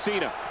turnbuckle goes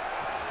Cena.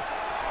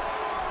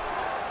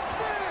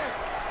 6.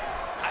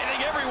 I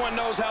think everyone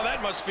knows how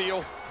that must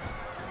feel.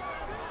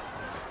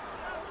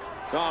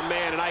 Oh,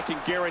 man, and I can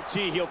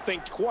guarantee he'll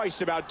think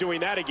twice about doing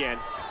that again.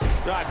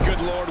 Ah,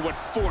 good Lord, what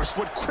force,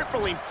 what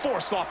crippling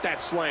force off that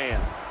slam.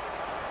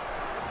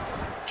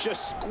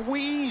 just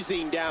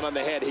squeezing down on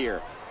the head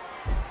here.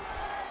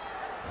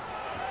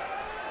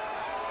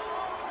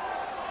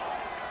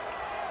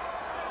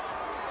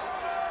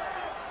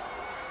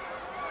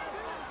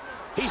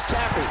 He's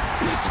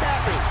tapping. He's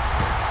tapping.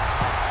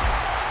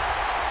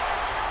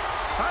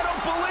 I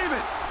don't believe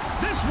it.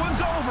 This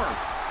one's over.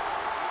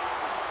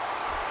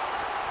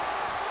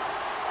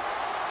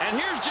 And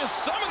here's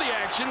just some of the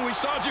action we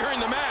saw during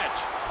the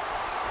match.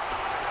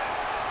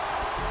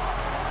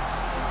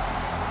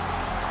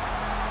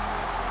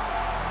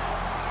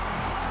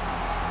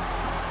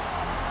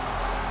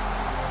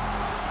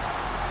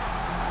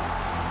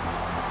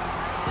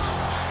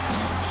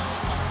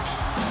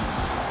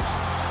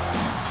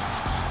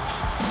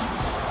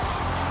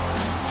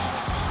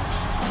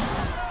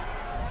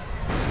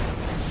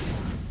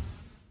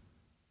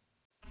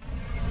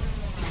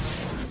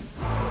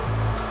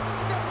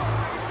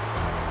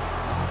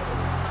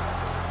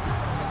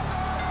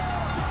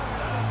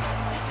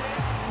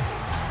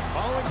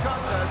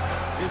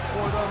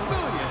 For the $1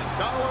 Million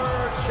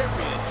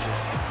Championship.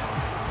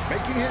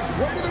 Making his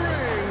way to the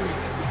ring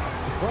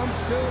from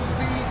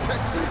Silsbee,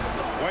 Texas,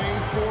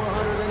 weighing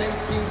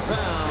 418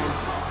 pounds.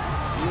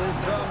 He is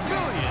the $1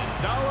 Million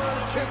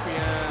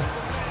Champion.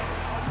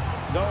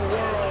 The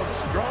world's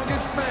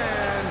strongest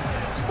man,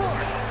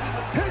 Mark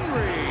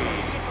Henry.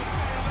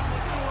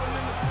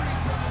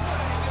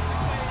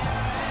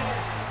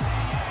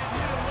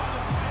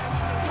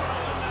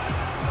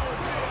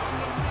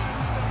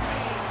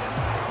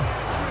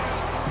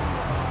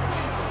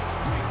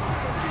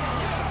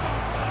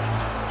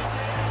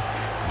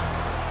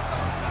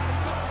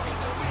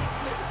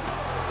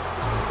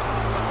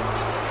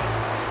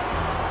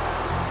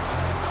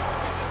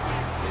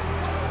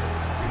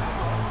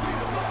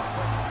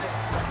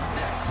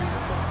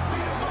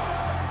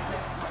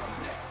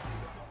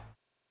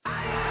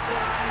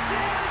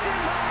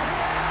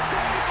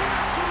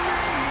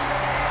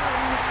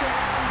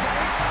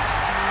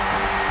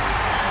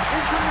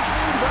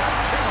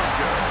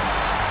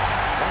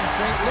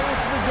 St.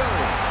 Louis,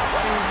 Missouri,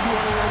 weighing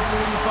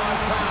 285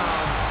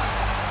 pounds,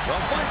 the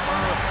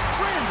Viper,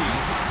 Randy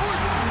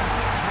Orton.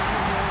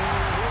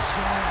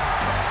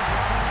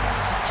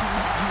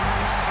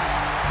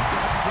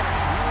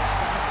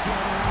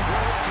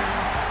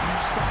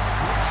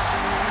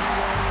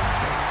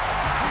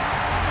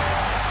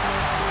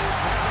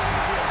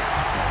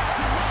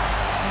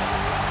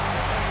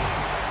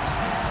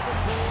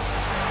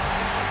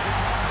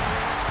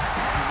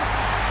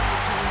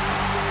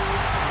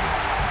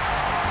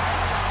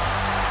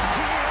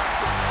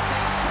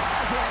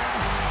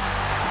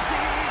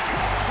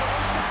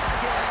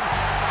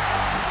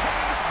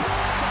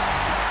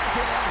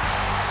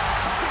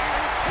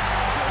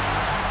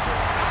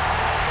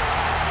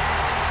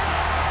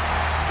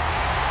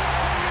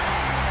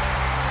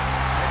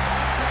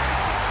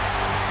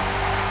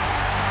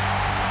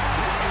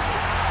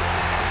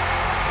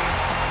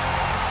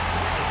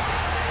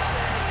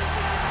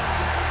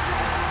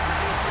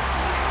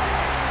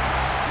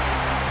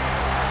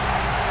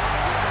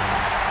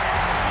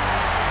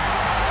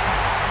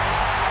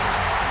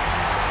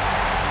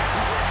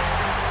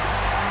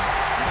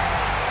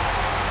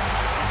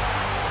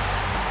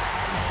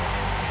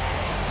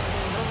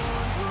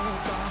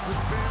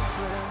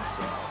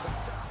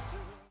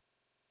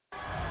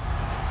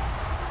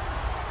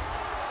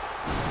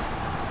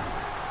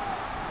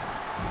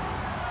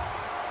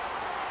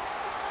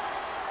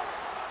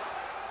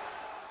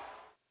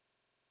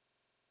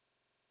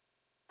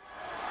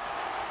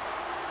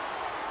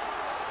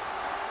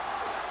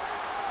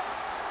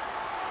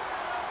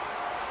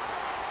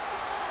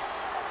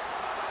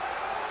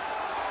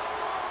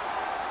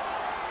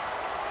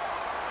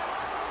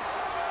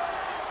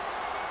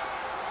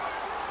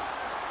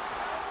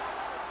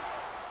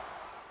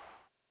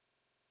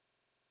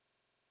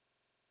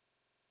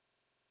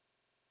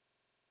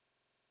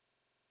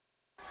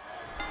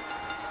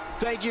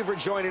 Thank you for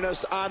joining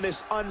us on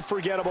this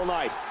unforgettable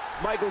night.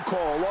 Michael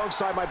Cole,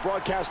 alongside my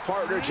broadcast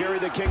partner, Jerry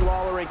the King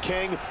Lawler and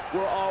King,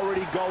 we're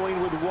already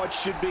going with what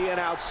should be an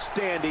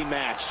outstanding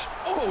match.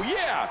 Oh,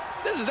 yeah.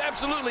 This is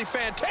absolutely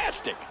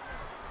fantastic.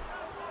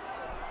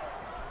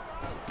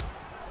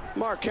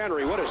 Mark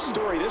Henry, what a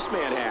story this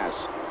man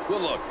has.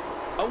 Well, look,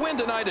 a win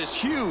tonight is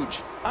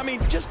huge. I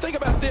mean, just think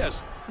about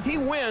this. He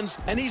wins,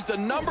 and he's the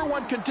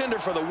 #1 contender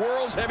for the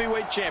World's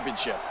Heavyweight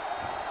Championship.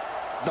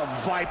 The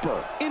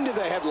Viper into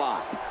the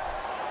headlock.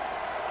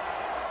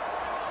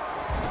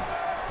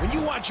 When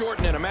you watch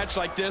Orton in a match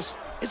like this,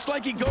 it's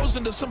like he goes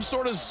into some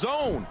sort of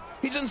zone.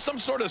 He's in some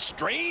sort of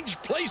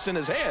strange place in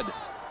his head.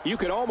 You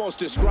could almost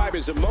describe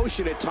his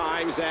emotion at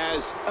times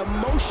as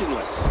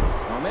emotionless.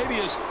 Well, maybe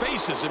his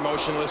face is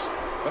emotionless,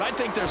 but I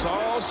think there's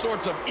all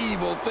sorts of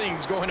evil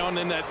things going on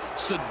in that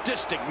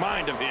sadistic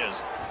mind of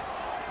his.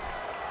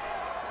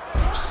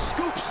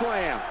 Scoop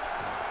slam.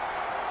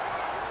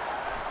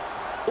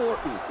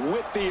 Orton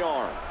with the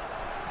arm.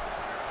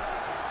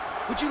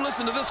 Would you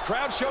listen to this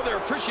crowd show their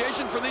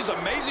appreciation for these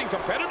amazing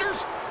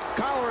competitors?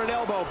 Collar and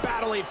elbow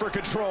battling for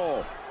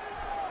control.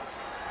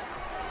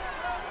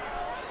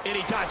 And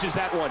he dodges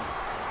that one.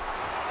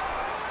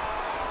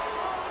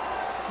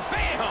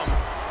 Bam!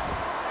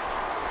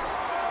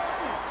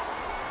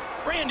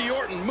 Randy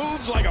Orton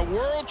moves like a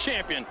world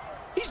champion.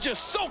 He's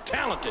just so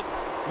talented.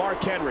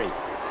 Mark Henry.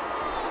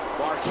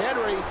 Mark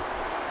Henry.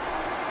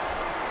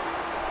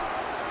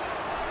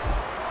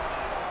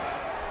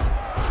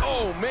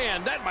 Oh,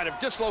 man, that might have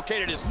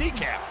dislocated his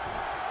kneecap.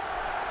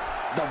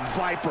 The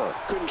Viper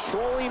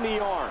controlling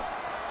the arm.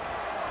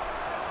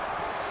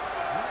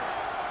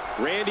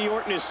 Randy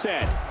Orton has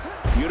said,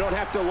 you don't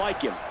have to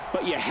like him,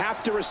 but you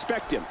have to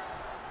respect him.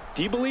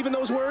 Do you believe in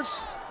those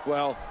words?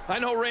 Well, I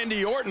know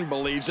Randy Orton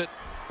believes it.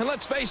 And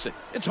let's face it,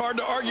 it's hard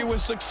to argue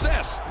with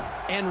success.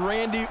 And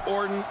Randy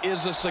Orton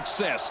is a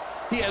success.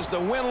 He has the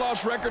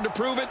win-loss record to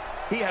prove it.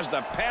 He has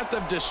the path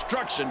of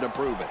destruction to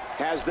prove it.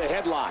 Has the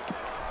headlock.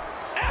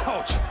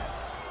 Ouch!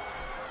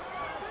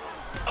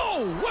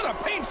 Oh, what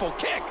a painful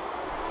kick!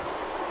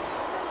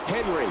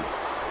 Henry.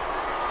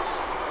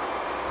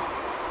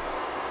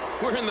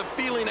 We're in the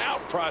feeling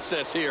out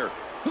process here.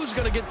 Who's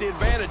going to get the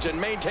advantage and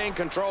maintain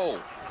control?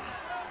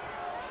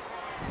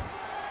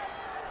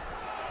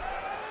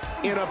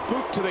 In a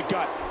boot to the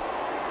gut.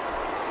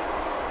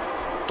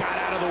 Got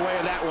out of the way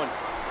of that one.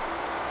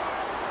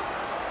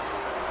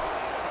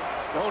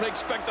 Don't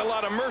expect a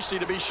lot of mercy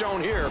to be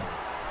shown here.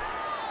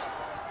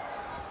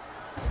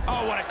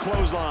 Oh, what a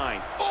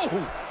clothesline. Oh,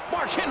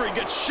 Mark Henry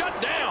gets shut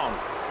down.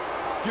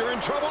 You're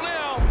in trouble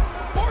now.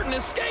 Orton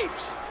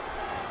escapes.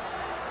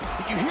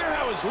 Did you hear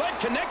how his leg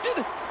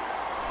connected?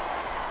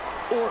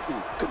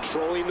 Orton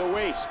controlling the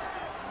waist.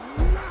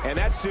 And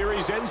that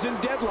series ends in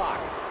deadlock.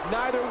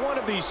 Neither one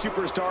of these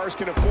superstars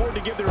can afford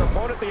to give their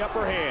opponent the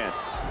upper hand.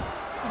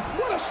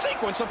 What a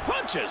sequence of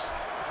punches.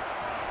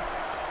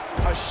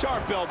 A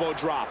sharp elbow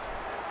drop.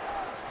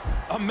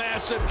 A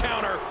massive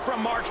counter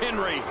from Mark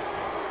Henry.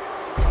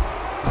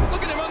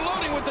 Look at him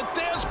unloading with the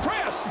Dez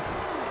press.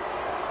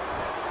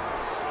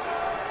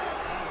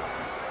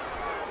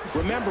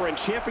 Remember, in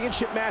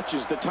championship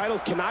matches, the title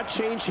cannot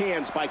change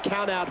hands by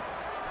countout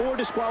or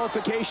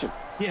disqualification.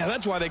 Yeah,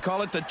 that's why they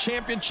call it the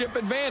championship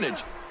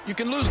advantage. You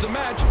can lose the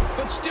match,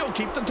 but still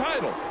keep the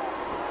title.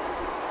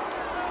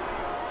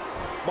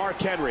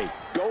 Mark Henry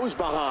goes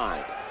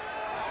behind.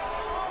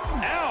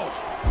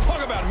 Ouch!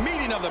 Talk about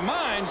meeting of the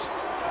minds.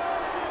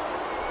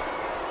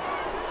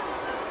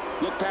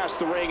 Look past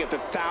the ring at the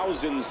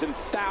thousands and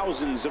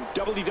thousands of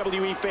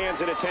WWE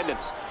fans in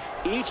attendance.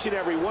 Each and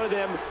every one of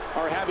them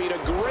are having a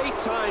great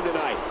time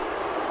tonight.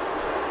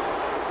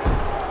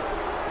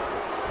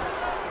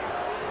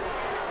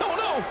 Oh,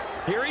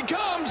 no! Here he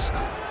comes!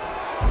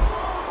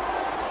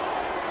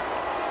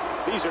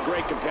 These are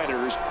great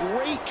competitors,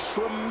 great,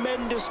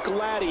 tremendous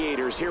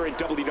gladiators here in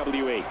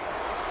WWE.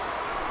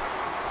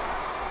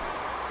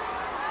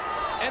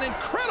 An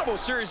incredible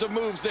series of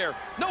moves there.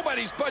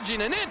 Nobody's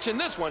budging an inch in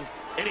this one.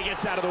 And he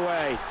gets out of the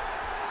way.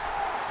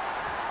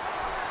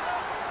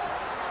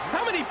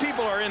 How many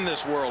people are in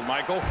this world,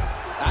 Michael?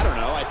 I don't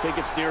know. I think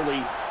it's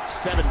nearly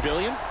 7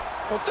 billion.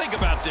 Well, think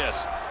about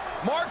this.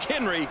 Mark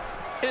Henry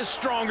is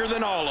stronger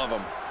than all of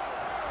them.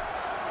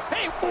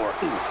 Hey,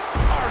 Orton.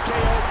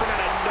 RKO from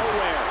out of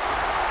nowhere.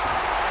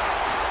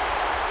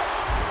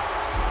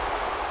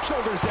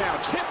 Shoulders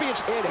down.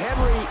 Championship. And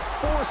Henry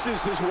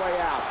forces his way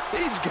out.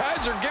 These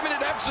guys are giving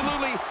it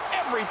absolutely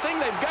everything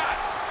they've got.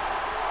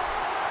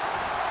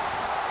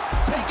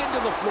 Taken to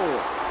the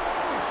floor.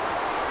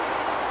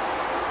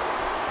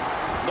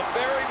 The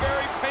very,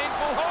 very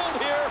painful hold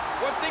here.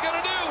 What's he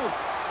gonna do?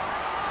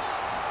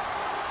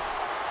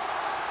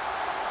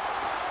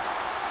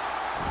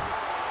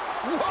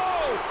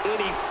 Whoa! And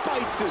he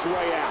fights his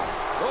way out.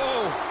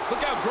 Oh,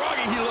 look how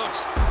groggy he looks.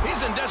 He's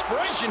in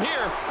desperation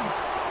here.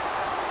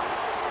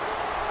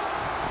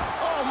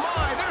 Oh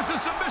my, there's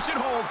the submission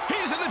hold.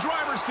 He's in the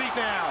driver's seat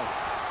now.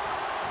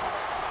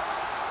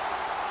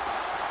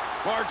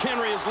 Mark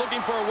Henry is looking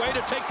for a way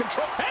to take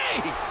control.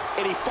 Hey!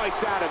 And he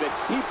fights out of it.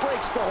 He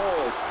breaks the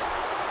hold.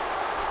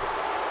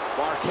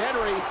 Mark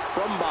Henry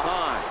from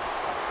behind.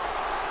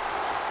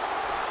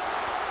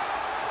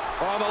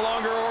 Oh, the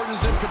longer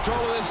Orton's in control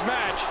of this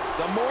match,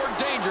 the more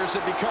dangerous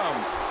it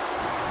becomes.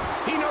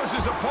 He knows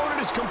his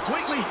opponent is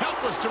completely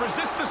helpless to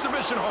resist the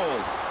submission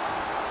hold.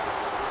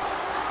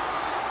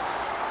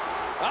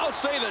 I'll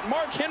say that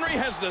Mark Henry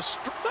has the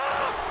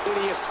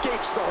And he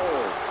escapes the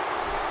hold.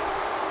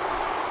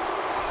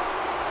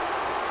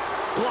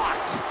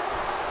 Blocked.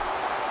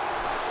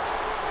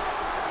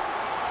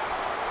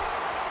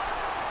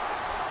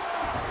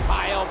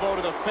 high elbow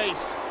to the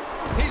face.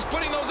 He's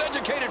putting those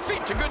educated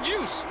feet to good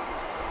use.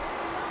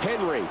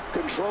 Henry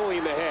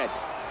controlling the head.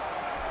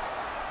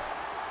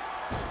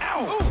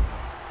 Ow! Ooh.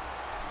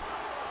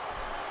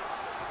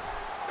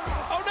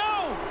 Oh,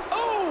 no!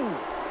 Oh!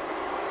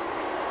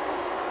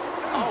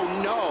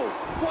 Oh, no.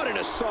 What an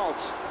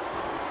assault.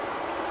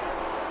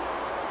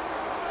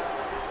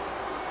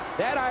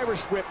 That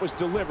Irish whip was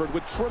delivered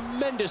with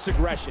tremendous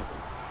aggression.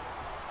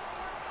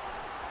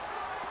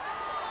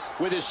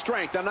 With his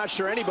strength, I'm not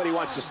sure anybody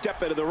wants to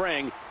step into the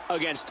ring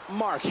against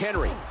Mark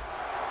Henry.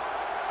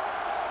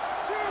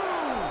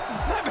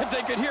 I bet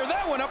they could hear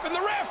that one up in the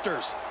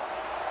rafters.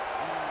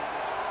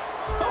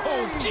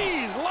 Oh,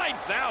 geez,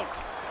 lights out.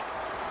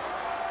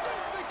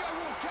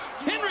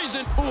 Henry's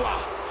in. Ooh, a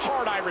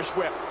hard Irish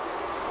whip.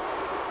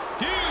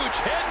 Huge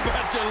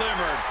headbutt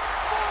delivered.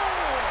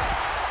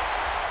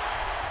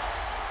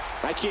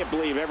 I can't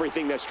believe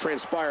everything that's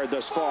transpired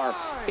thus far.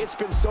 It's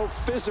been so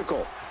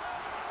physical.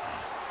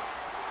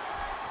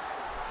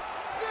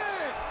 6.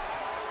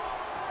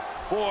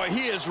 Boy,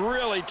 he is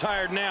really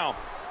tired now.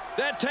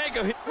 That tank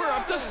of his, we're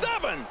up to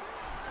 7.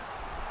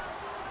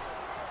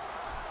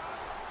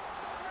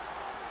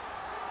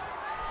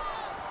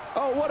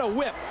 Oh, what a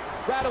whip.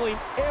 Rattling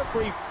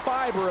every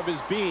fiber of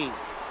his being.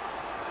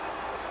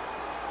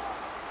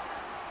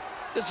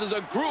 This is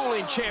a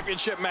grueling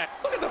championship match.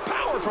 Look at the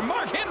power from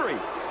Mark Henry.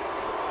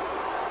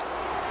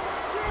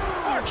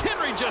 Mark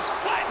Henry just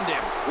flattened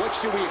him. What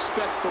should we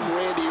expect from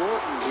Randy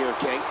Orton here,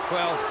 King?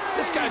 Well,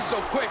 this guy's so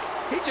quick,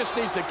 he just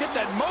needs to get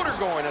that motor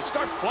going and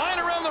start flying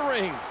around the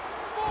ring.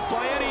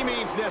 By any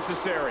means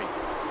necessary.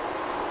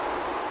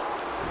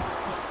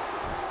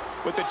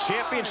 With the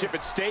championship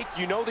at stake,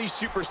 you know these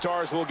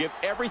superstars will give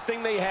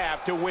everything they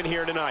have to win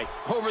here tonight.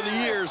 Over the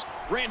years,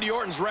 Randy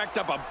Orton's racked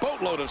up a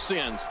boatload of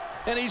sins,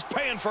 and he's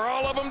paying for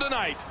all of them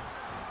tonight.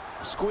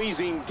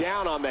 Squeezing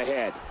down on the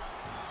head.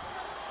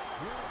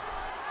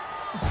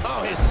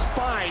 Oh, his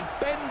spine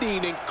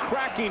bending and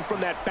cracking from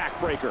that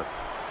backbreaker.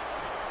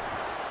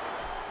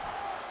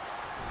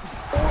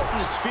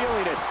 Orton's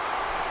feeling it.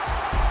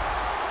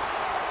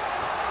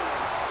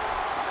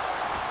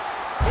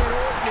 And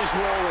Orton is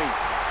rolling.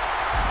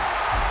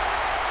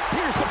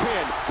 Here's the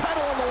pin.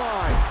 Title on the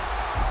line.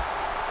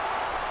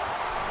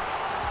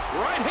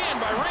 Right hand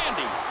by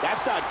Randy.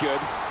 That's not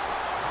good.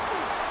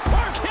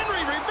 Mark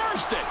Henry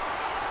reversed it.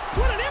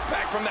 What an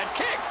impact from that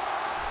kick.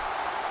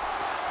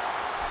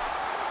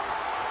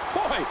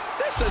 Boy,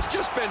 this has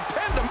just been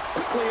pinned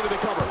Quickly into the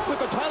cover with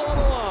the title on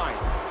the line.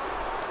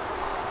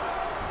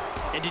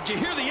 And did you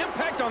hear the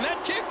impact on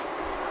that kick?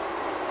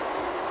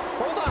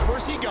 Hold on,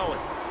 where's he going?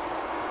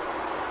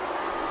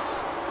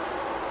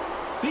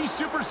 These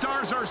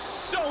superstars are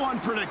so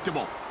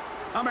unpredictable.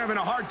 I'm having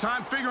a hard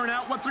time figuring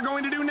out what they're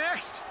going to do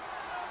next.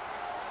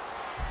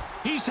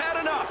 He's had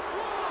enough.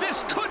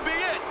 This could be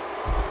it.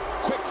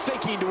 Quick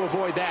thinking to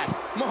avoid that.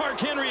 Mark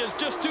Henry is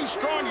just too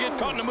strong to get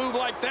caught in a move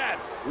like that.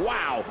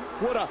 Wow,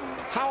 what a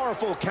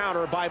powerful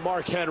counter by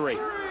Mark Henry.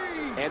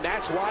 And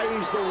that's why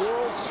he's the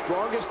world's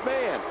strongest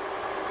man.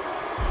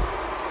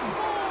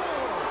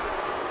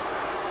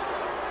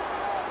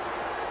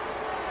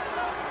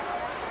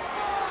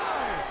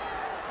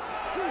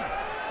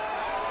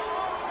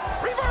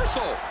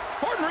 Reversal.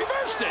 Orton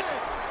reversed it.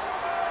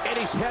 And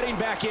he's heading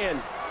back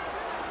in.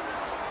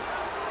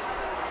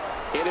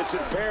 And it's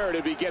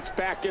imperative he gets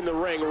back in the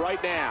ring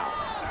right now.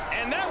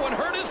 And that one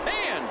hurt his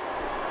hand.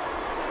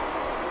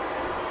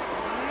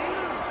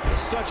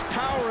 Such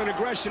power and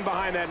aggression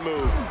behind that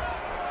move.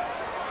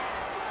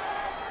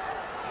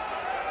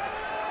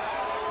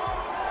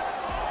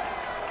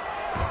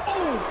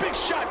 Oh, big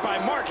shot by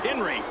Mark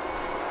Henry.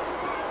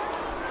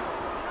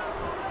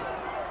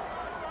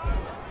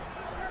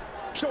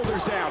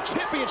 Shoulders down,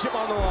 championship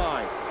on the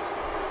line.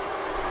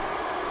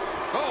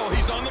 Oh,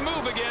 he's on the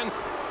move again.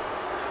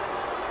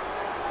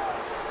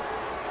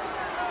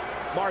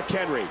 Mark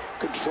Henry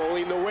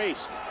controlling the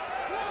waist.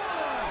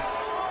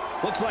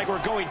 Looks like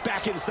we're going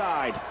back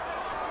inside.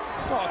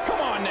 Oh, come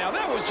on now.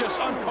 That was just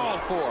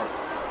uncalled for.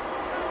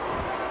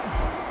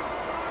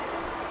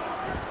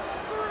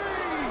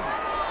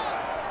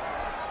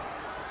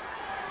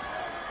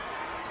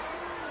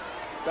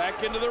 3.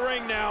 Back into the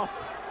ring now.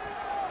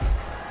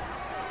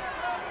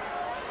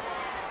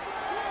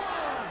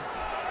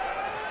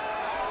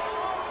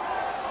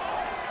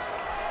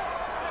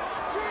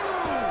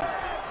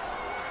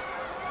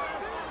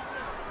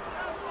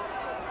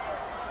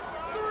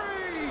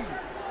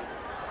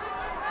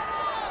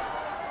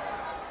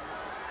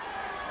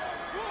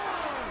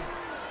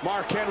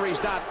 Mark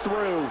Henry's not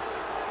through.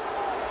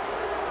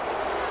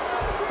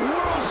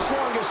 World's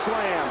strongest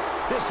slam.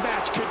 This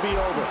match could be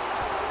over.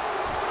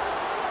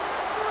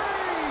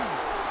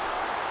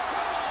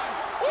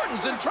 3.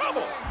 Orton's in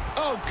trouble.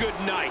 Oh, good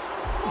night.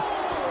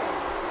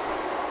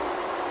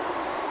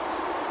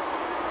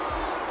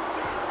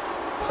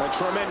 A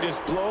tremendous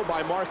blow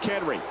by Mark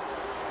Henry.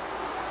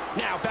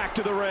 Now back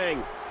to the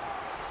ring.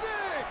 6.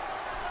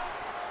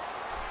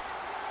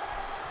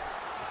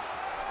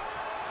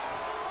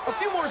 A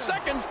few more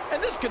seconds,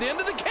 and this could end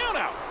in a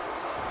countout.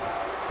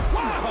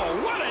 Wow,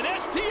 what an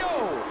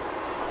STO!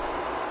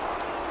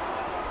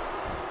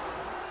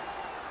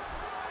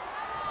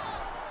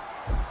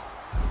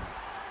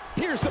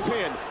 Here's the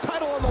pin.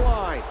 Title on the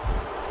line.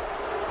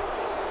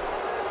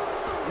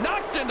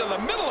 Knocked into the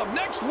middle of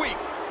next week.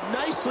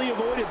 Nicely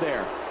avoided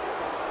there.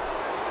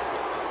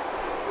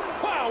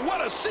 Wow,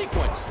 what a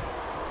sequence.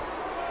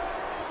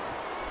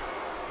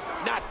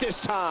 Not this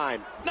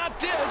time. Not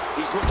this.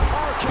 He's looked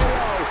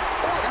RKO.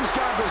 Orton's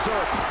gone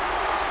berserk.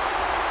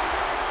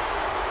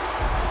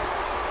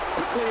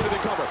 Quickly into the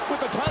cover with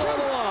the title on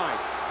the line.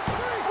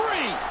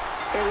 3.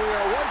 And we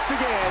are once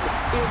again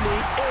in the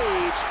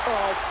age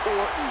of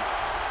Orton.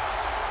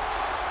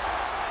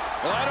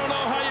 Well, I don't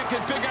know how you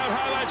can pick out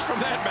highlights from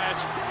that match.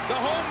 The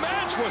whole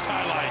match was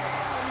highlights.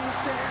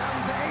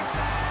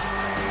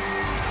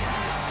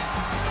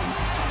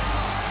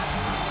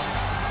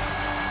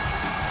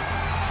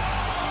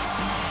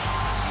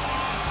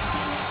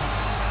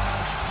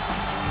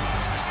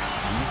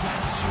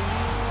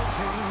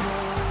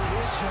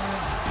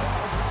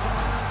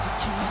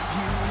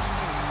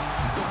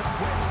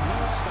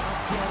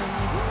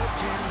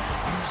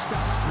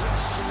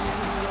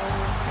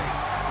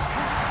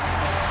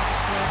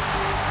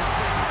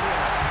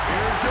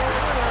 Here's your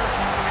winner,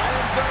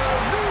 and the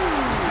new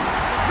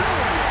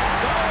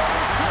million-dollar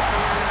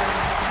champion,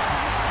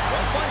 the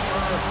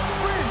fighter,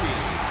 Randy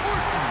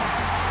Orton.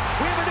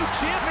 We have a new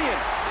champion.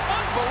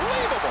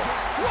 Unbelievable.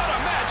 What a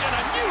match and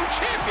a new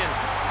champion.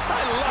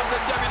 I love the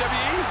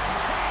WWE.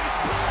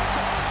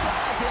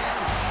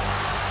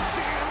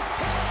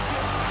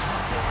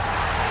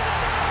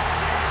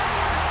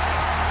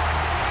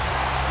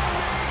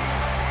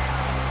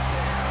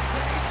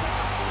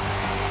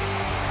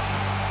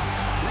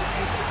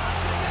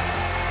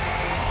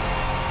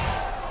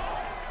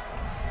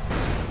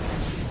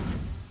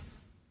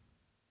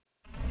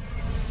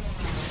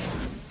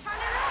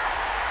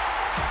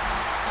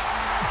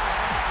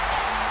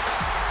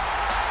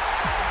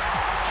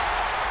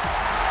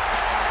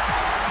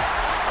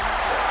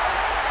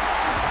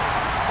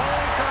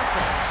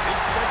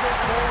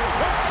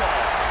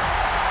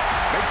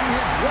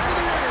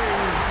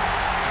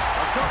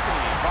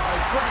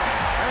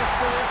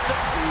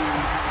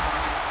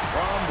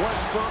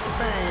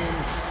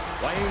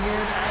 Weighing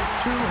in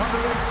at 214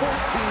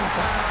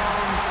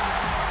 pounds,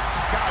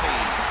 Scotty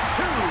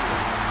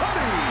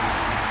Hotty.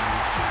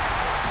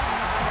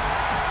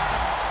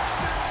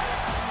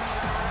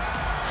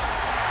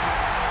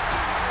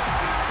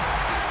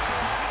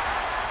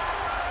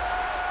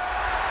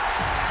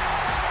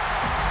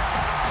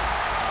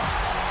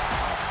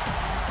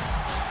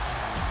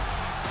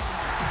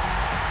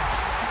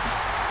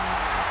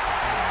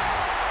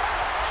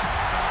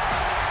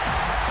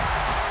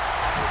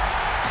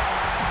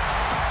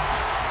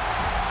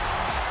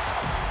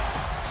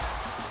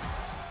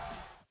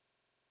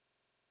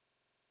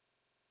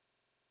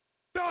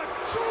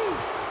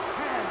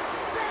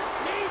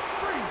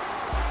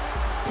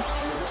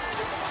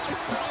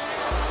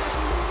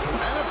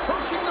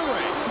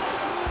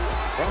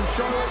 From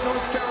Charlotte,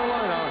 North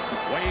Carolina,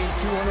 weighing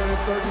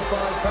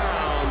 235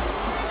 pounds,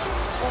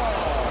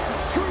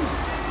 R-Truth.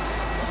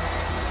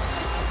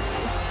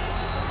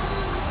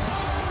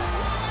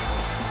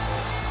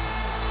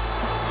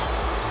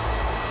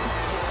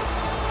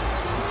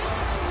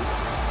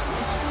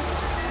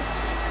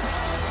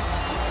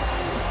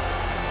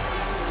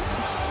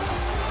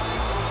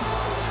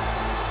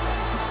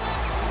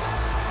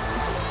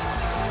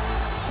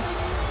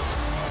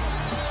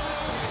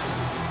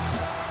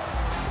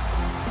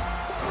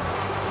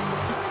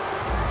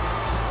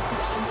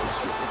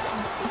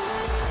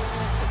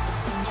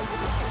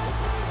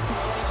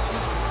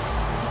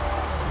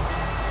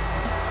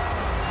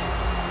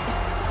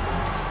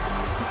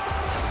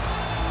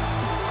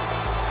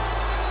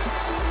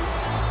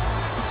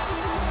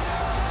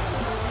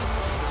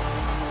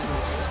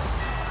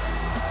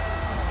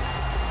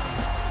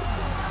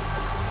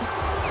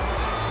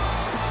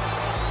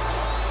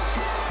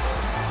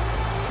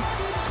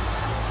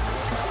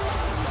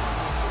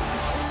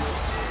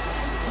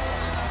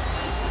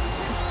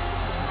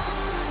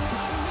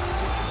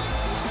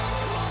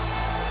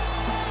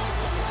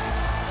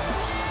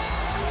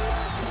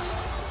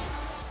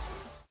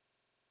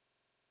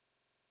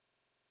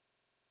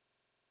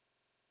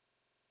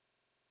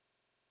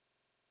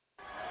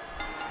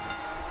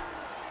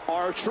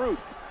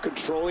 R-Truth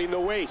controlling the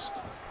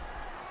waist.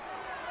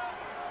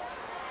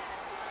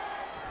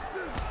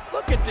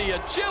 Look at the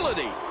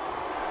agility.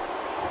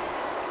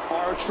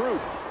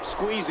 R-Truth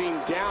squeezing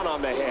down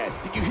on the head.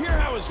 Did you hear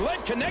how his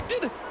leg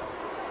connected?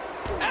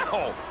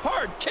 Ow!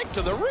 Hard kick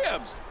to the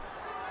ribs.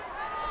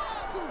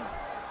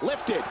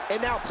 Lifted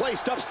and now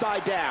placed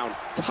upside down.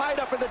 Tied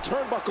up in the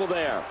turnbuckle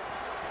there.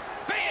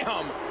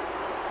 Bam!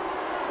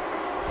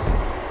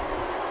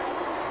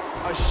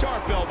 A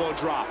sharp elbow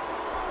drop.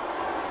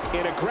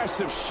 An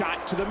aggressive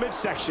shot to the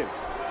midsection.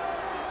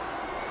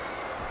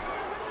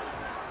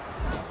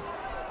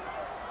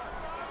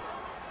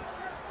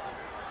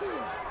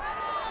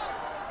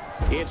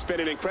 It's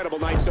been an incredible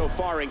night so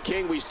far, and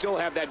King, we still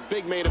have that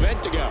big main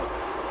event to go.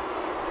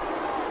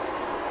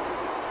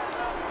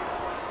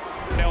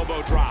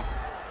 Elbow drop.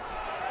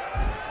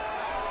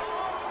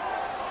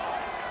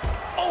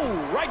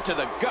 Oh, right to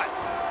the gut.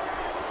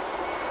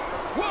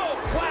 Whoa,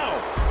 wow.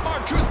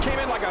 R-Truth came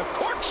in like a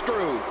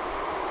corkscrew.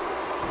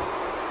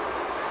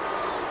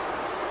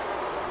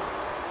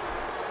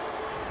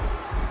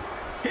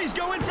 He's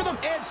going for them.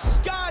 And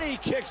Scotty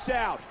kicks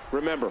out.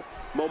 Remember,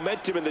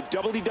 momentum in the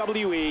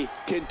WWE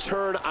can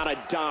turn on a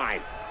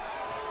dime.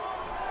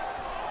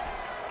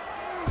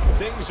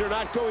 Things are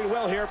not going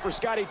well here for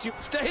Scotty too.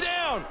 Stay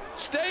down.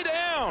 Stay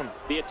down.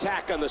 The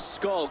attack on the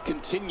skull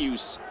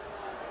continues.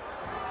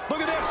 Look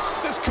at this.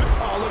 This could,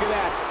 oh, look at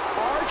that.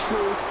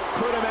 R-Truth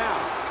put him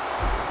out.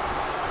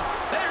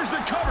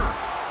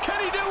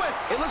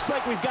 It looks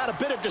like we've got a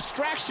bit of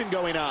distraction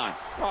going on.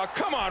 Oh,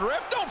 come on,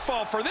 ref. Don't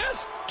fall for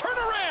this. Turn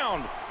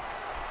around.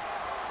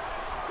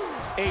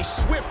 A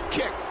swift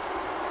kick.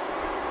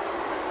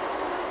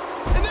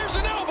 And there's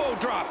an elbow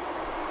drop.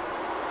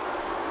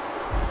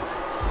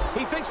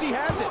 He thinks he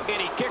has it,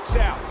 and he kicks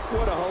out.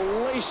 What a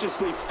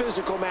hellaciously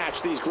physical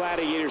match these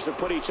gladiators have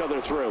put each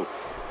other through.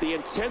 The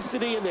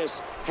intensity in this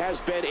has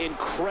been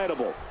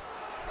incredible.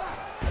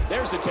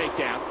 There's the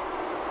takedown.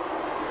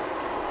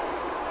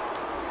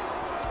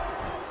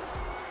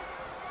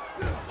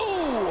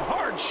 Ooh,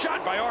 hard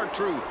shot by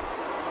R-Truth.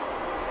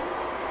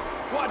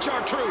 Watch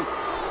R-Truth.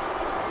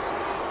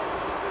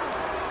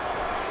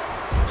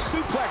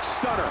 Suplex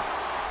stunner.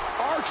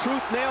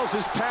 R-Truth nails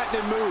his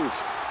patented move.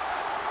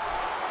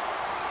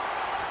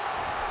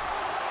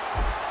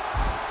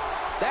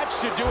 That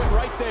should do it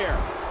right there.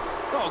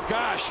 Oh,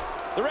 gosh.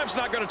 The ref's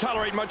not going to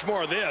tolerate much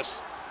more of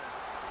this.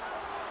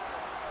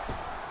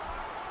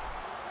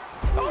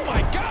 Oh,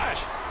 my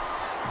gosh.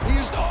 He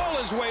used all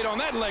his weight on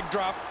that leg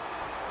drop.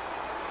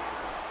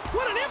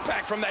 What an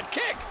impact from that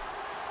kick.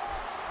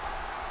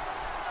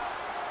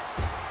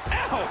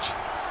 Ouch.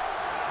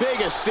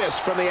 Big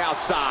assist from the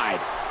outside.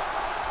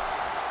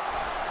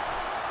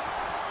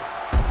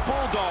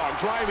 Bulldog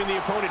driving the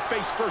opponent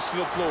face first to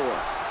the floor.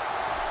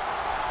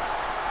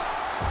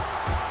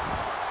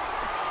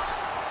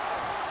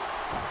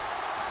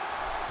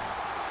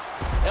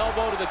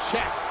 Elbow to the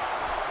chest.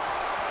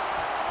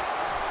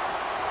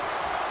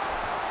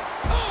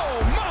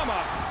 Oh,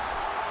 mama!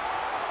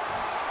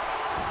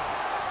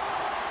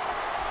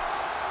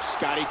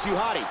 Scotty to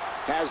Hotty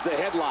has the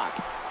headlock.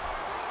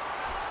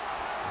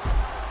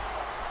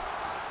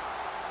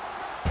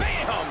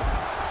 Bam!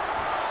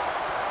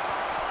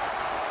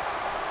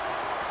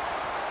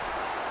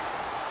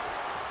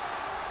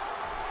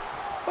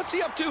 What's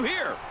he up to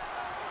here?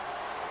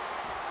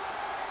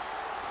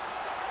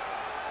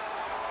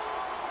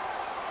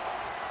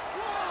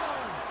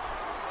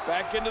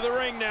 Back into the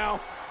ring now.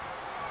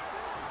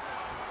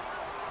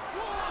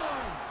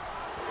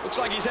 Looks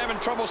like he's having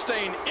trouble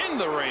staying in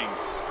the ring.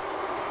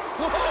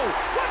 Whoa,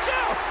 watch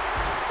out!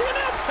 The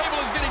announce table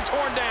is getting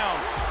torn down.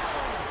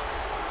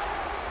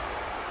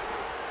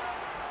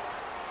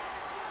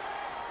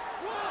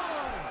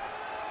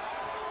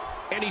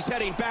 And he's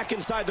heading back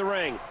inside the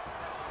ring.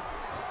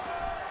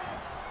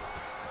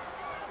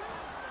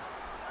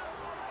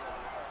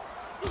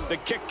 The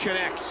kick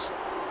connects.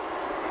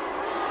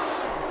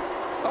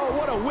 Oh,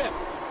 what a whip,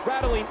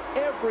 rattling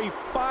every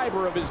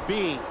fiber of his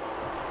being.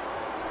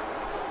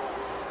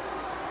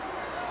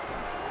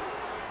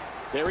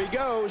 There he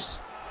goes.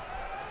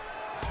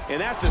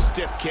 And that's a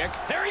stiff kick.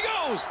 There he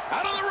goes,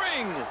 out of the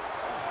ring.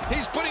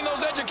 He's putting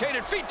those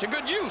educated feet to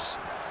good use.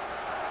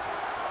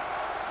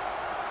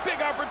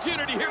 Big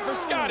opportunity here for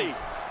Scotty.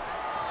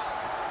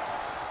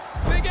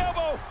 Big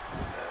elbow.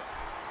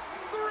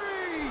 3.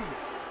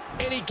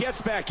 And he gets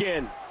back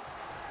in.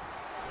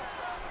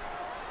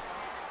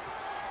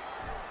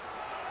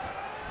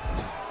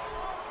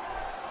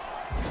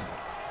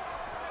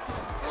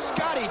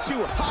 Scotty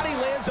too. Hotty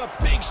lands a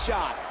big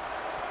shot.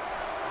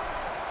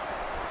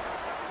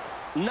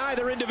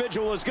 Neither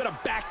individual is going to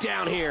back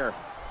down here.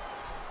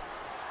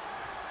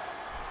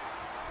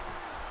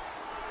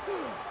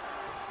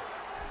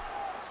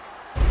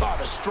 Oh,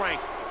 the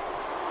strength.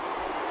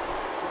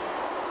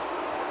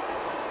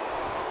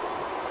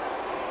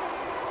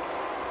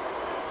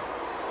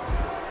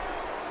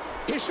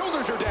 His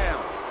shoulders are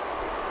down.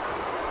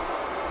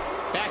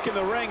 Back in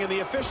the ring, and the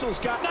officials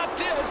got... Not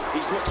this!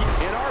 He's looking,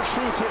 and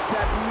R-Truth hits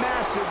that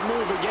massive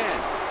move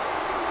again.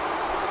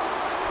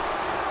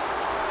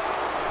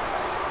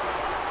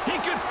 He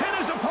could pin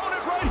his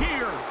opponent right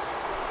here.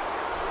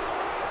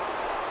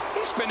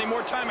 He's spending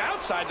more time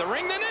outside the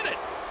ring than in it.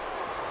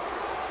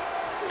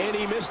 And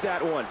he missed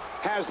that one.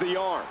 Has the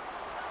arm.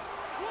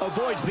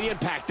 Avoids the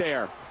impact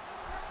there.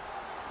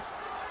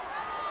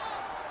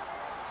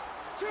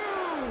 2.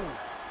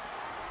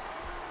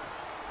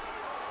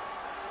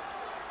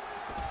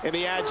 And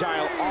the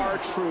agile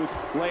R-Truth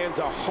lands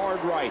a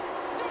hard right.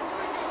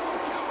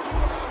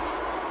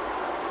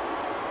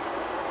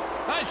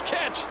 Nice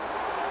catch.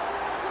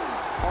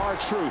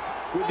 R-Truth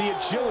with the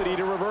agility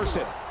to reverse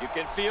it. You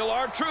can feel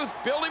R-Truth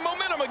building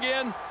momentum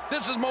again.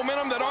 This is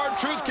momentum that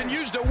R-Truth can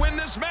use to win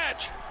this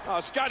match. Oh,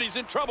 Scotty's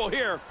in trouble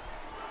here.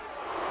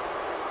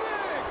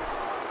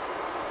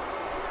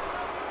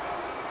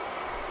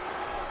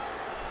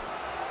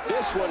 6.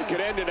 This one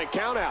could end in a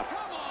countout.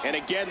 And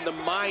again, the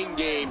mind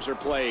games are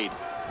played.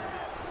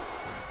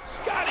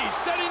 Scotty's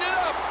setting it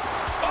up.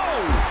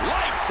 Oh,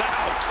 lights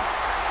out.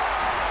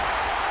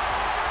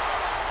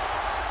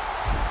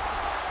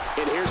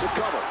 And here's a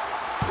cover.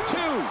 2, 3,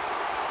 and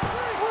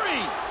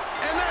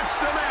that's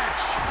the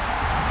match.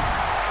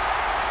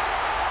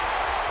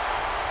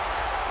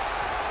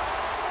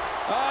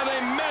 Oh,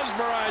 they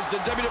mesmerized the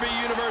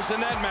WWE Universe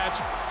in that match.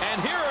 And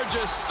here are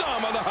just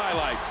some of the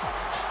highlights.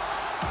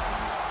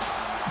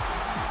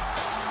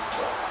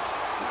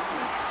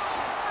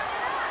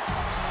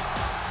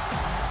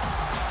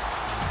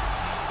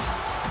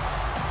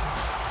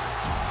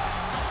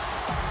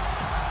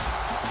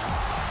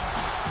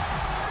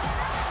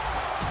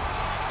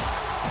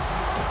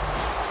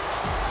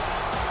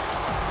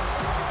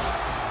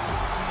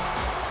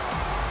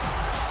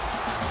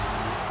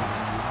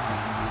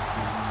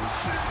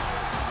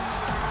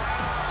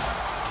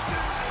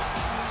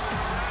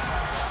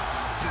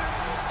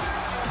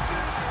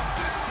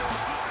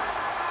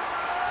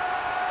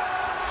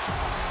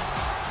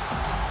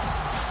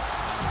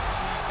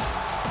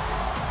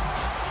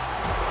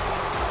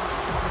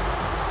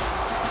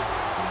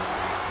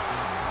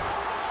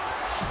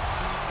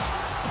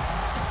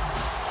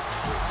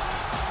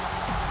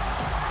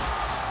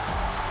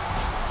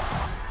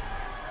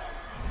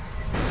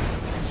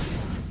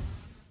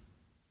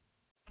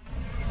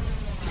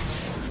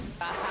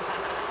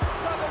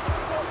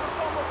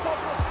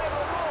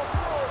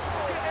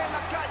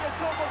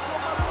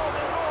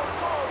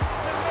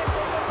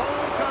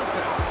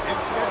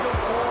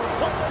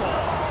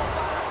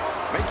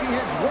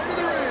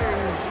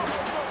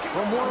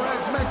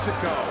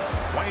 Mexico,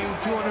 weighing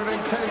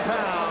 210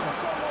 pounds,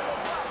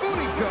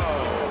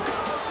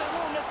 Hunico.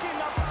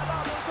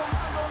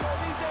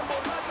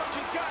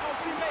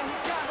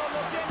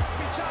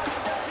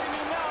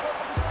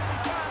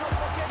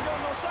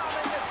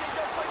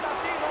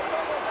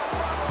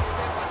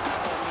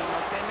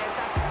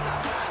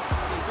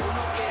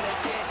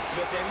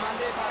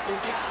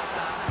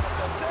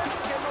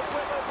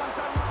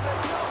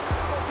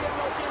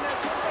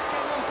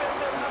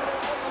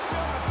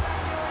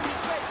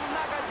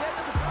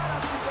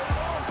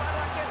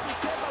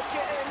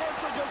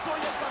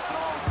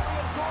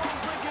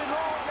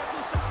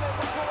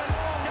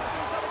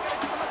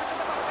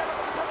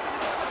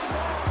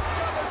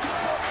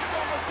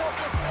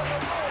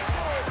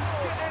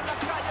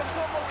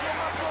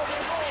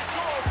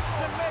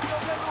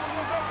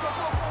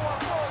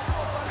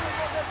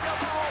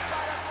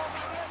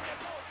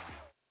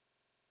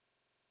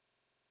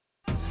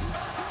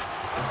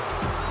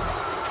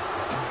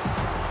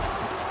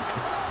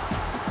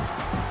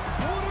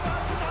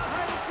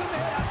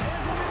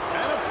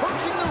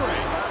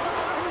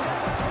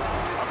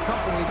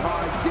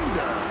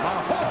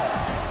 Mahal,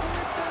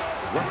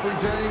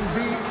 representing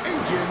the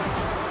Agents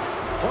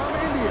from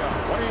India,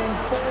 weighing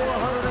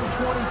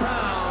 420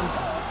 pounds,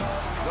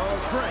 the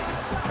Great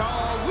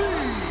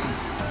Khali.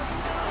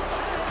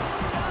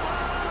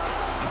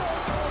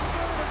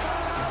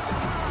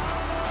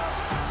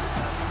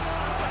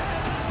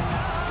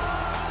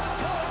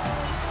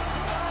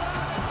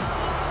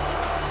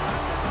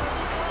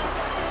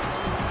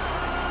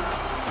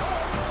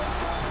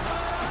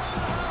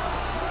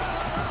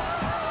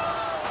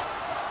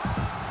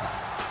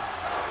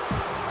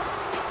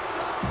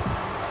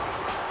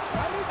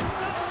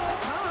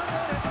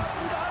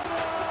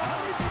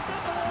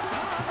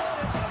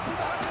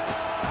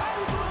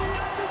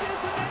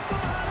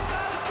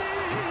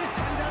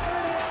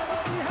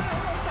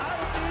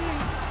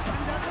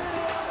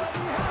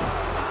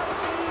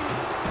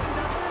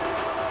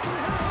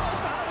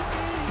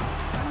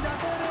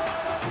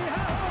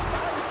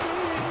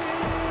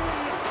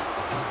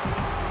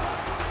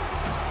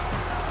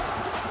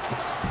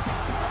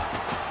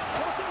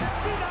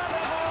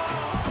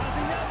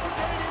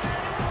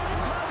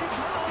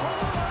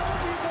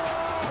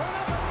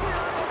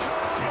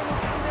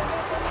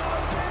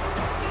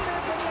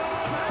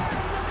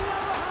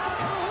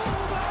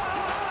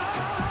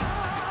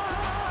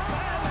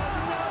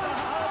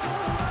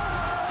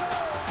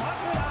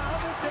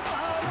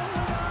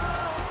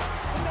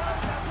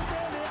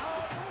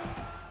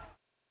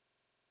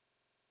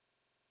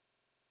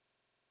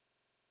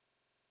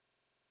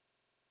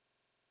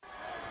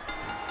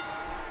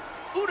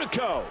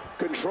 Hunico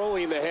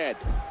controlling the head.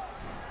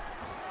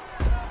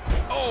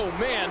 Oh,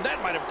 man,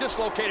 that might have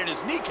dislocated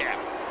his kneecap.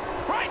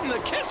 Right in the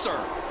kisser.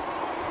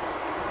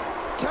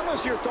 Tell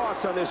us your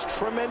thoughts on this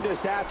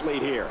tremendous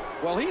athlete here.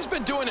 Well, he's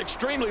been doing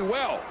extremely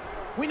well.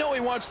 We know he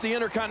wants the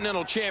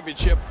Intercontinental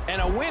Championship,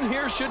 and a win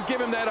here should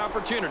give him that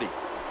opportunity.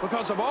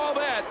 Because of all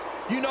that,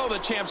 you know the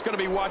champ's going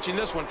to be watching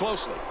this one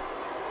closely.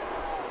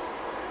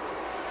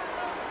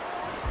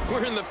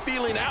 We're in the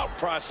feeling out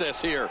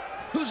process here.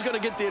 Who's going to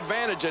get the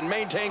advantage and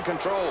maintain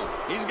control?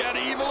 He's got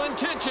evil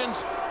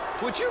intentions.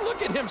 Would you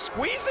look at him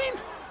squeezing?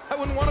 I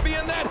wouldn't want to be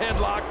in that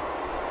headlock.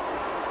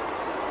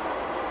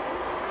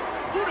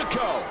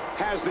 Hunico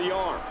has the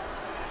arm.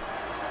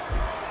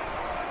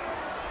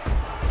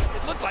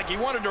 It looked like he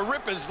wanted to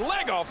rip his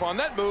leg off on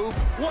that move.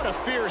 What a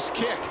fierce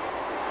kick.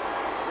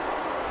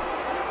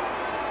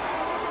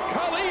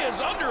 Khali is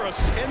under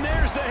us. And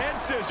there's the head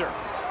scissor.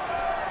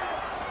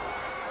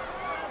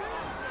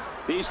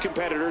 These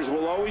competitors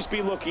will always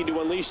be looking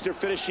to unleash their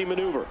finishing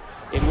maneuver.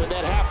 And when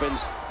that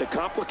happens, the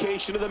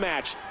complication of the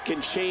match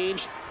can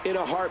change in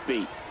a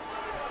heartbeat.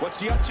 What's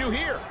he up to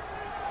here?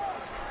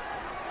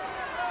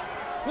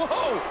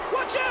 Whoa,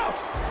 watch out!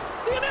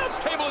 The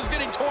announce table is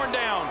getting torn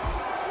down.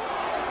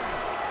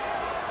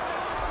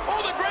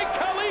 Oh, the great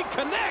Khali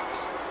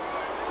connects.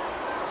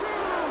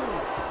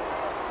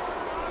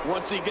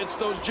 Once he gets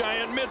those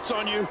giant mitts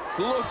on you,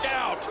 look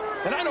out.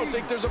 And I don't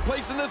think there's a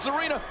place in this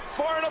arena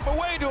far enough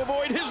away to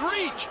avoid his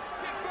reach.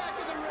 Get back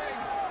in the ring.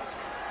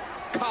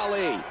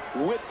 Khali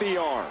with the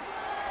arm.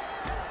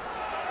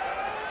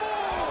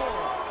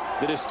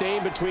 The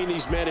disdain between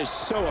these men is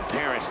so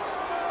apparent.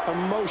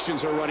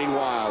 Emotions are running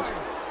wild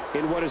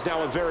in what is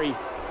now a very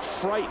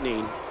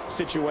frightening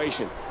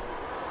situation.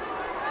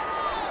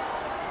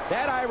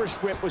 That Irish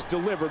whip was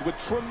delivered with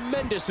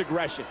tremendous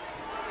aggression.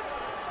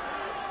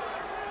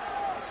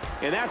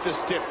 And that's a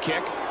stiff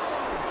kick.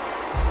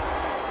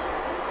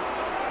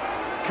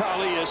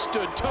 Khali has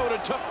stood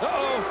toe-to-toe.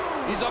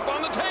 Uh-oh, he's up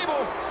on the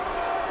table.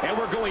 And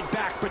we're going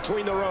back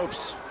between the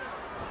ropes.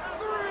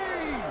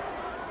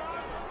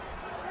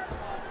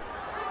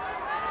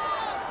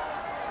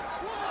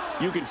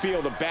 You can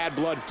feel the bad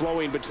blood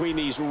flowing between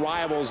these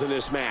rivals in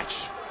this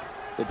match.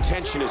 The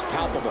tension is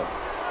palpable.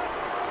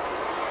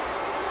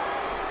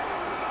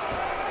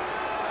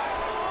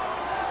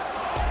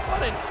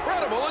 What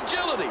incredible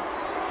agility.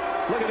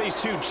 Look at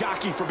these two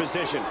jockey for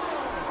position.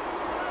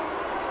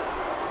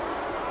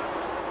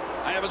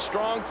 I have a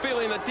strong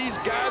feeling that these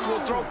guys will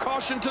throw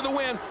caution to the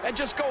wind and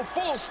just go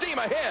full steam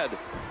ahead.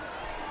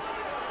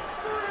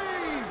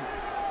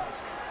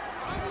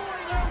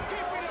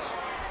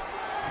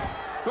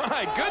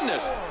 My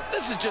goodness,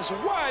 this is just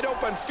wide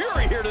open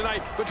fury here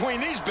tonight between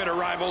these bitter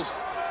rivals.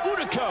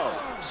 Hunico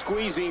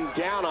squeezing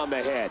down on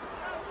the head.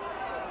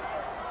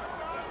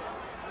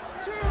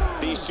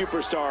 These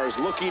superstars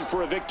looking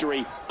for a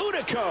victory.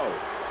 Hunico.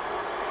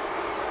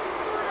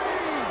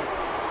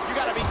 You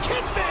gotta be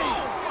kidding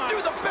me!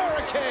 Through the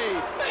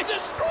barricade! They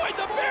destroyed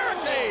the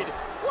barricade!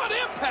 What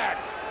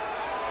impact!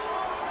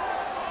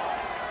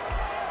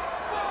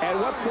 At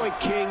what point,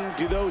 King,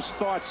 do those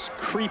thoughts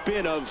creep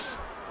in of,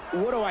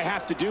 what do I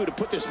have to do to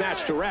put this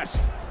match to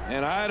rest?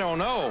 And I don't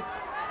know.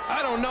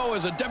 I don't know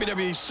as a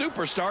WWE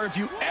superstar if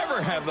you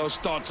ever have those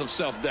thoughts of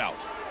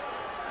self-doubt.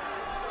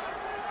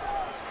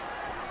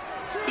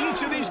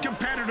 Each of these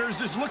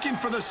competitors is looking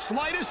for the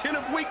slightest hint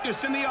of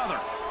weakness in the other.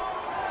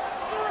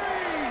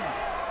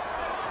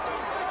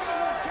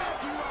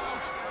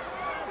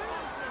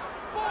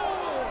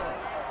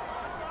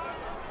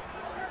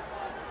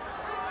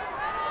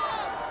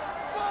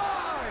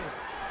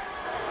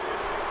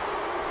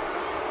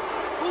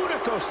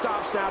 Hunico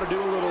stops now to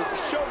do a little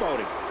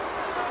showboating.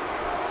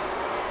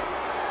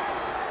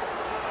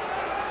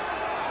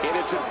 And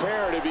it's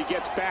imperative he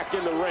gets back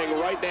in the ring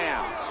right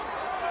now.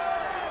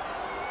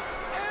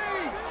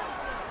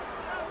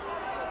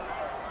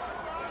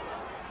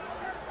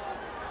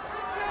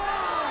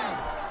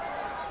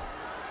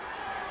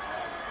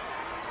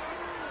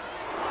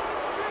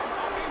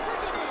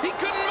 He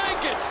couldn't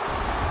make it!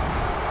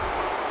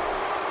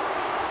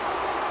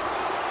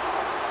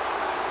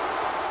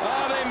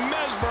 Oh, they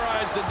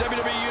mesmerized the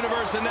WWE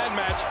Universe in that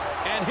match.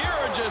 And here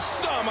are just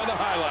some of the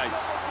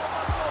highlights.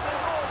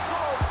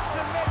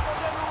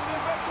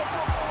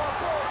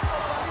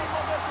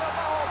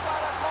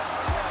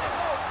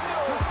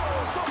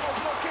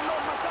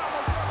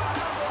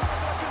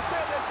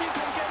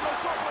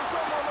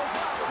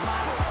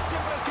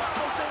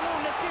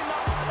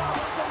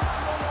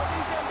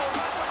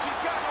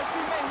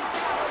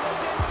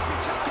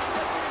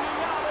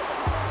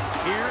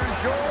 Here's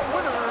your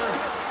winner,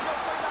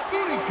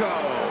 Hunico.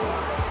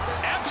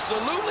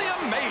 Absolutely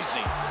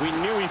amazing. We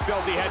knew he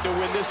felt he had to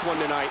win this one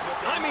tonight.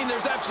 I mean,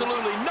 there's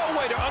absolutely no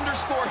way to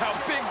underscore how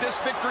big this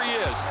victory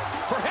is.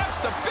 Perhaps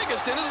the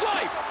biggest in his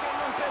life.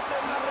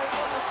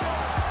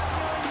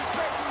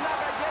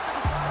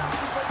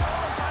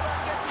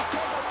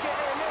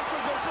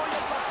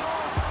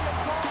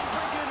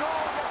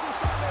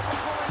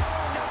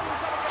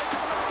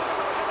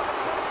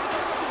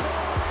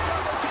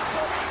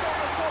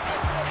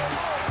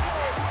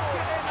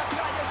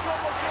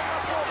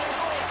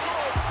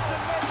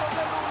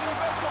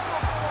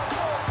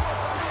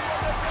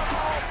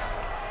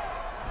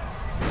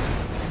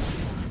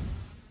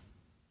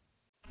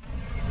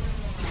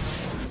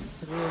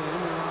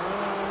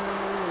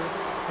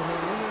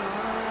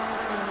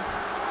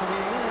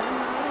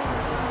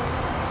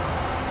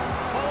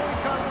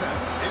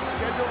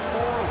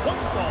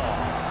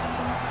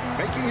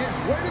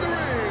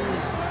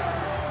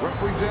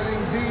 Representing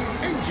the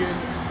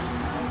Agents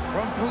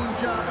from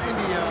Punjab,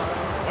 India,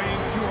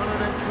 weighing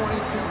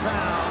 222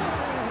 pounds,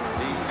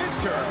 the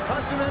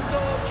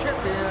Intercontinental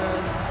Champion,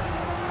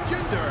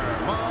 Jinder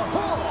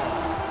Mahal.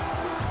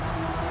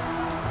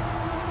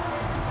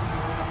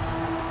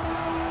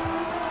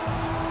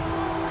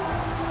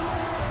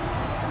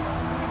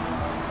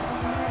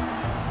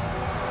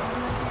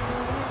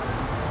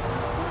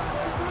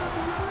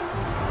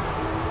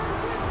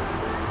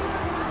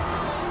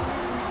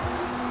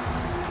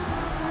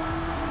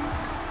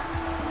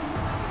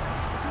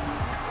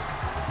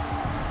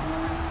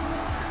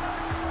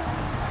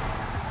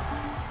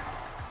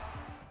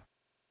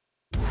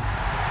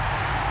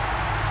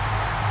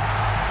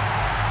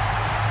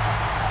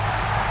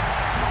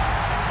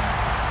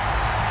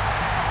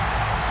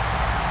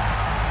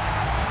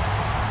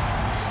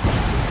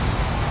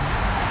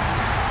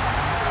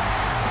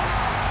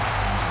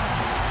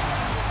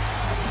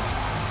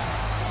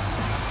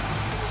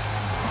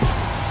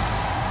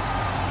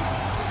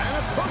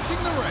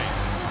 Approaching the ring,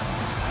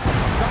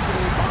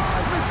 accompanied by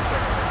Mr.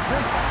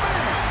 Hitman,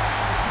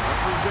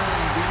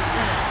 representing the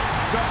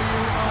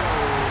NWO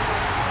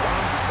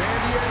from San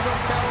Diego,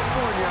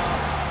 California,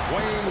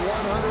 weighing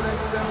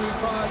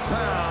 175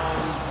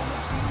 pounds,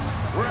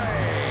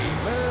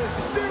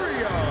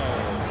 Mysterio.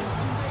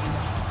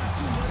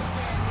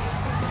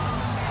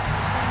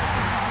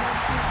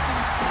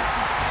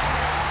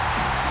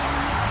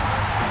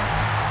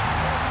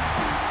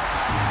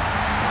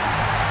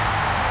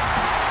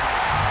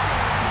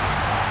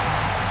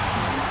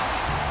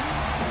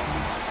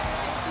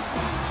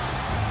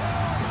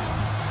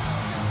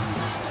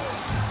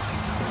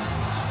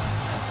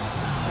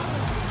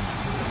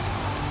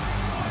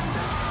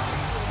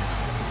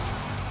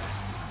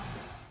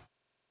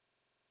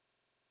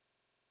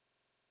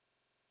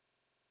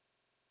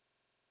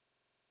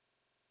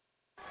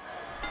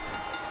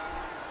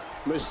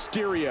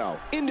 Mysterio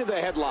into the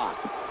headlock.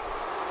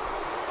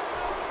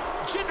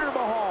 Jinder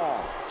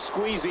Mahal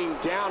Squeezing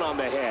down on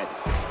the head.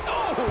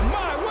 Oh,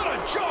 my, what a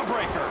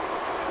jawbreaker.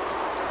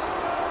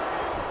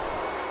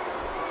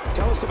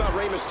 Tell us about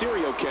Rey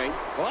Mysterio, King.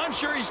 Well, I'm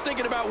sure he's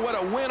thinking about what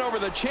a win over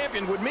the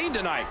champion would mean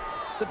tonight.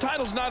 The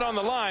title's not on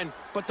the line,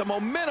 but the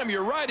momentum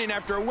you're riding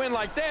after a win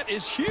like that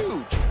is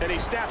huge. And he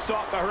snaps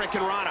off the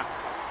Hurricane Rana.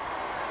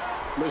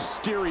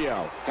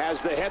 Mysterio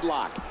has the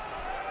headlock.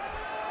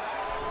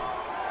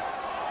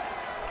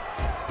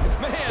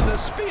 Man, the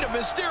speed of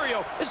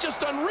Mysterio is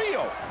just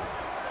unreal.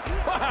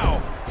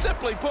 Wow,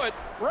 simply put,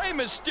 Rey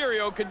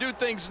Mysterio can do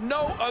things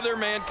no other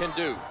man can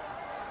do.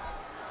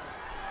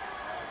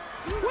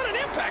 What an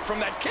impact from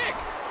that kick.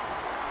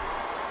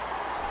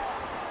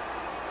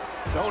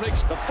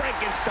 The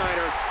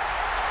Frankensteiner.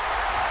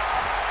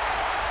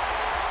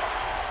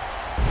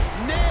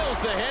 Nails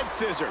the head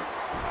scissor.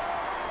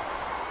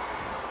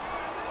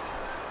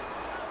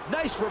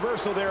 Nice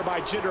reversal there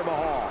by Jinder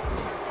Mahal.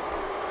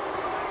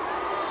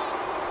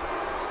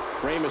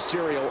 Rey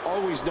Mysterio,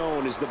 always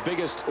known as the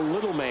biggest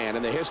little man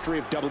in the history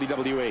of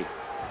WWE.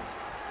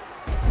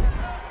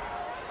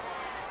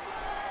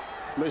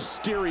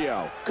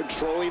 Mysterio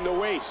controlling the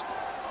waist.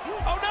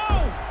 Oh,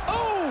 no!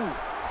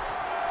 Oh!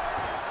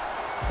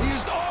 He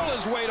used all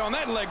his weight on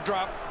that leg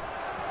drop.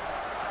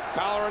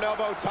 Collar and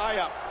elbow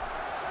tie-up.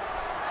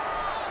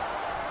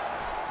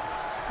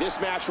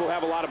 This match will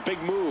have a lot of big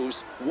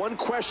moves. One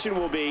question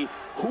will be,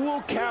 who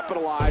will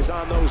capitalize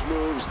on those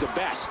moves the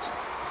best?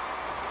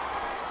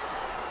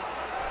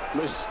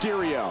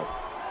 Mysterio.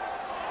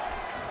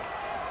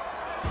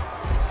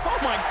 Oh,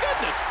 my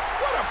goodness!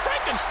 What a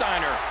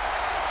Frankensteiner!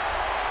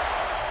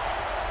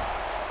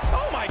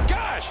 Oh, my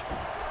gosh!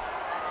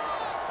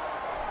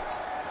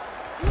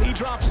 He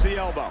drops the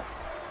elbow.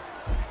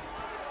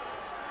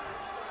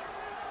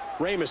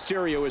 Rey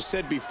Mysterio has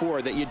said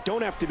before that you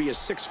don't have to be a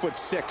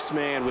 6'6"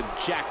 man with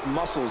jacked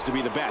muscles to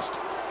be the best.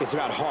 It's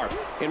about heart,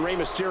 and Rey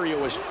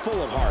Mysterio is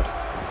full of heart.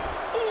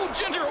 Ooh,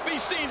 Jinder will be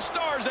seeing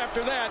stars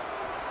after that.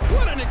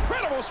 What an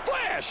incredible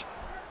splash!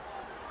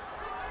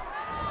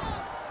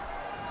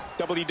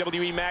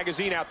 WWE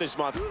Magazine out this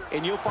month,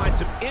 and you'll find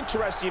some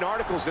interesting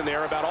articles in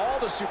there about all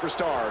the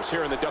superstars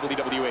here in the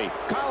WWE.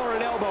 Collar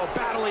and elbow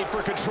battling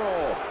for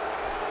control.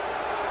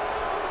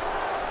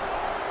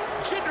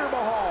 Jinder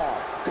Mahal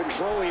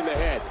controlling the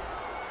head.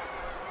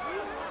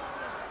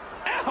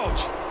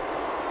 Ouch!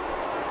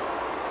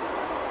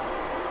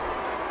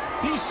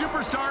 These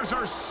superstars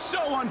are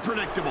so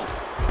unpredictable.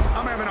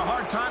 I'm having a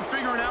hard time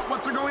figuring out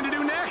what they're going to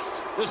do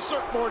next. The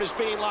surfboard is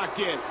being locked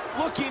in,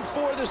 looking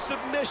for the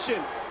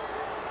submission.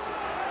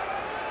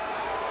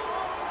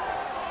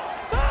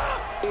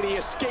 And he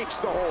escapes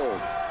the hold.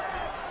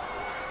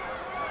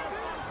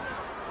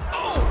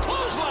 Oh,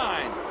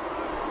 clothesline!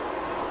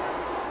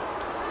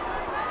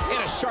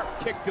 And a sharp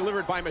kick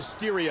delivered by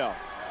Mysterio.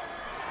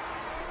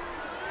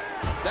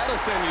 That'll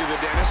send you to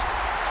the dentist.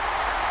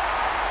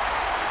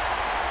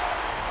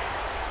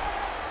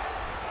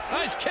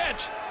 Nice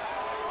catch.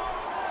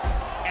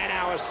 And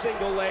now a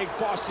single leg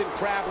Boston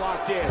Crab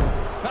locked in.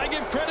 I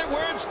give credit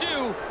where it's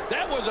due.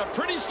 That was a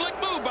pretty slick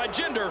move by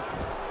Jinder.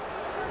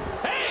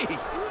 Hey!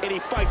 And he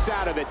fights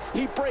out of it.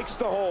 He breaks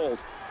the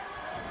hold.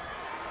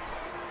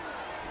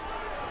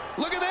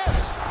 Look at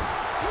this.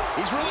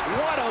 He's really...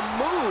 What a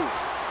move.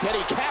 Can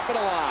he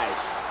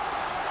capitalize?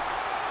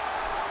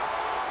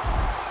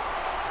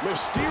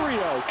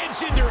 Mysterio and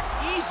Jinder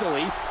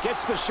easily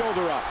gets the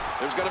shoulder up.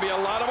 There's going to be a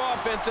lot of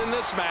offense in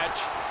this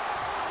match.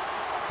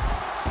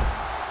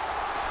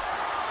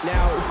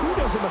 Now, who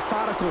does a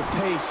methodical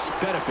pace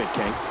benefit,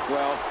 King?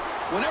 Well,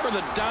 whenever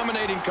the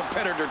dominating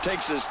competitor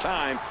takes his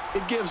time,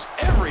 it gives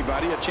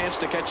everybody a chance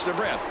to catch their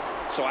breath.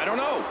 So I don't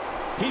know.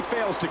 He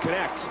fails to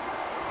connect.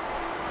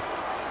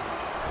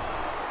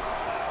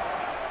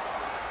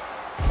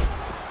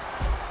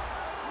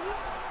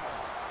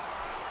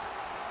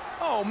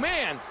 Oh,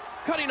 man.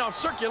 Cutting off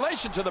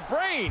circulation to the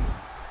brain.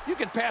 You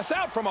can pass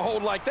out from a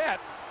hold like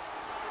that.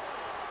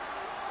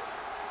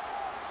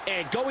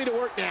 And going to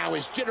work now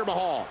is Jinder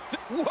Mahal.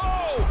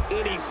 Whoa!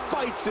 And he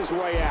fights his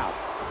way out.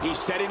 He's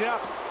setting it up.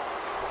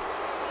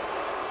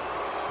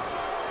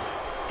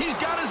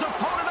 He's got his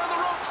opponent on the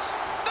ropes.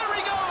 There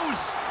he goes.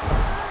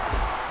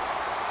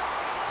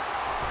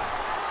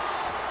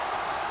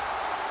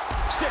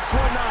 619.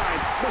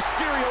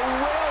 Mysterio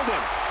railed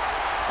him.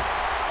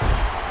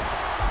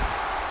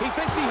 He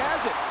thinks he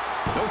has it.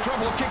 No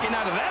trouble kicking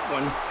out of that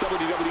one.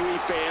 WWE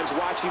fans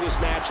watching this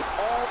match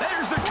all...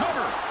 There's the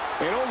cover.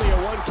 And only a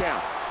 1 count.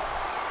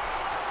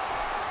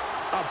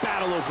 A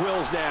battle of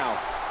wills now.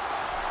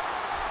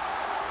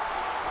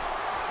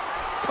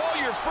 Call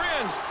your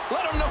friends.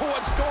 Let them know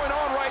what's going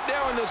on right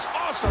now in this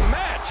awesome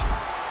match.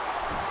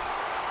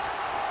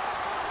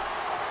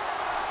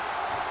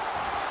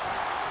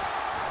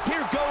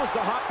 Here goes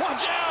the hot...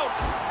 Watch out!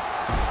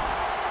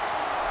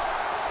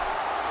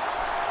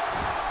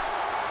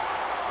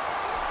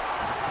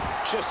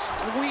 Just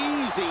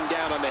squeezing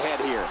down on the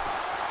head here.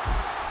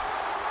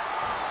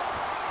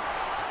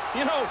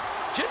 You know,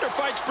 Jinder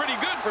fights pretty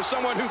good for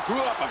someone who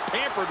grew up a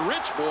pampered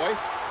rich boy.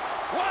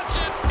 Watch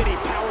it! And he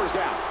powers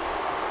out.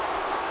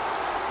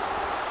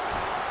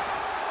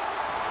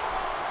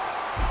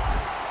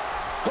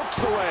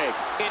 the leg,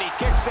 and he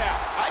kicks out.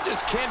 I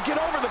just can't get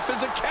over the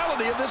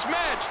physicality of this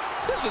match.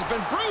 This has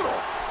been brutal.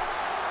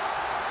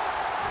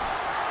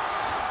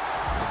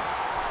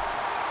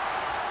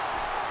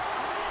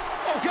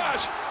 Oh,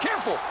 gosh.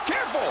 Careful,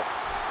 careful.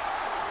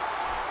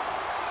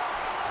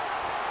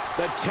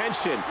 The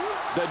tension,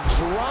 the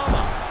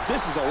drama.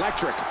 This is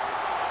electric.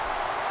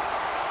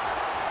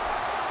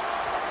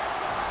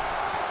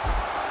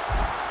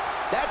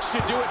 That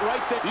should do it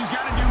right there. He's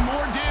got to do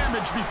more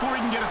damage before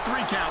he can get a 3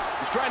 count.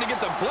 He's trying to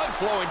get the blood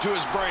flowing to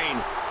his brain.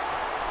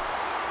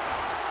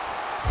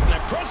 An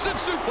impressive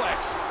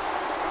suplex.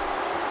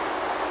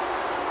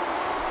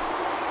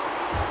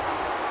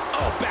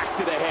 Oh, back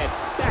to the head,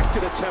 back to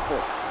the temple.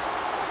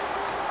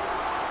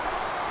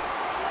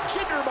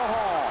 Jinder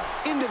Mahal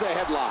into the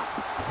headlock.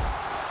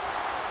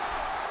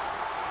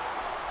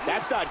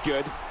 That's not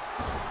good.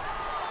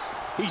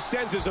 He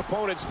sends his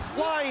opponents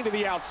flying to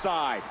the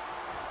outside.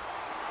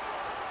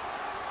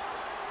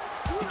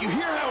 Did you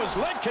hear how his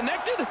leg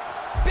connected?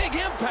 Big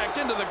impact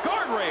into the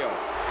guardrail.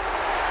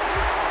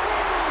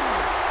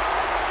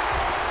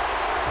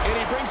 And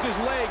he brings his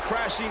leg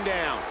crashing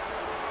down.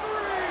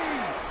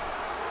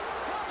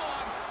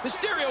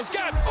 Mysterio's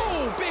got,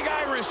 oh, big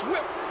Irish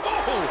whip.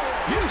 Oh,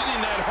 using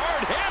that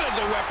hard head as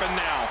a weapon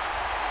now.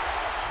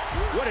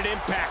 What an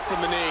impact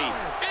from the knee.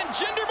 And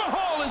Jinder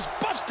Mahal is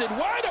busted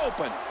wide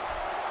open.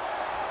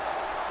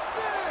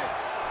 6.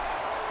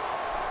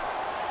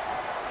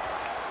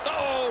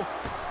 Uh-oh.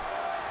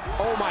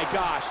 Oh, my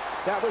gosh.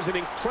 That was an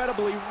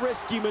incredibly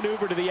risky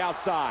maneuver to the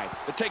outside.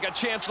 To take a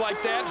chance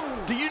like that,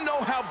 do you know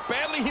how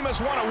badly he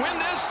must want to win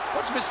this?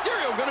 What's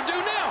Mysterio going to do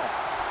now?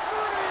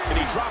 And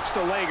he drops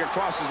the leg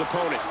across his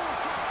opponent.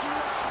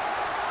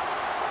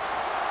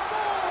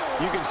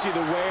 You can see the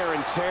wear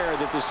and tear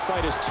that this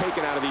fight has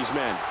taken out of these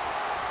men.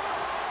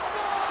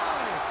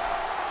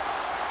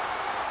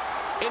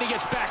 5. And he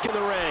gets back in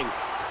the ring. 6.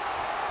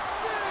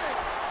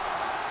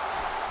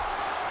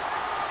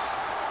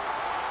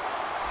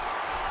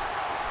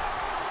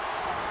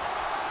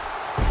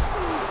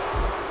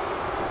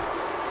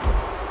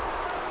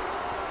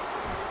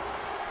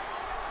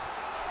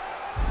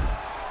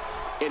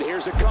 And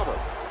here's a cover.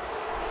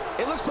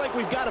 It looks like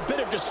we've got a bit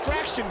of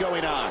distraction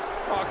going on.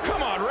 Oh,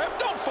 come on, ref.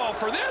 Don't fall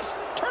for this.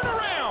 Turn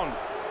around.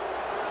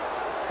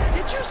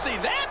 Did you see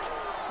that?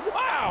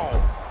 Wow.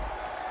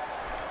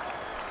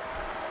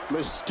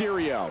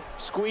 Mysterio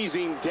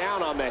squeezing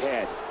down on the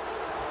head.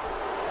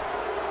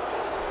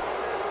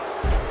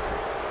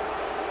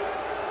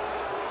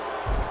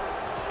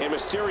 And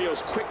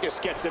Mysterio's quickness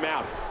gets him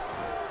out.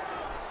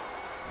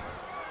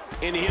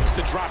 And he hits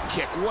the drop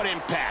kick. What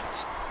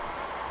impact.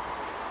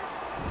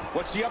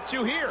 What's he up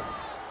to here?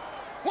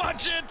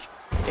 Watch it.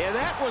 And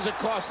that was a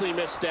costly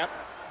misstep.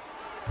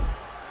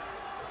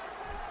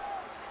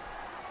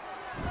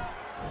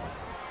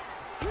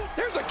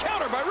 There's a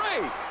counter by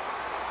Ray.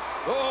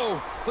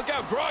 Oh, look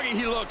how groggy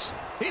he looks.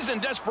 He's in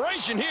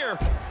desperation here.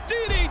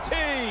 DDT.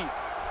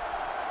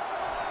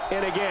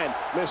 And again,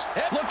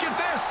 Look at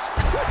this.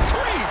 Good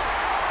grief.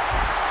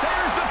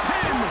 There's the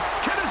pin.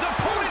 Can his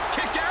opponent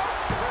kick out?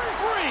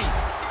 3.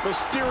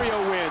 Mysterio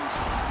wins.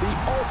 The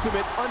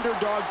ultimate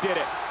underdog did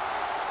it.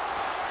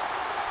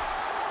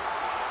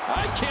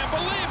 I can't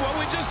believe what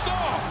we just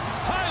saw.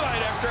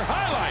 Highlight after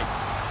highlight.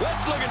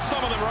 Let's look at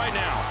some of them right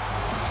now.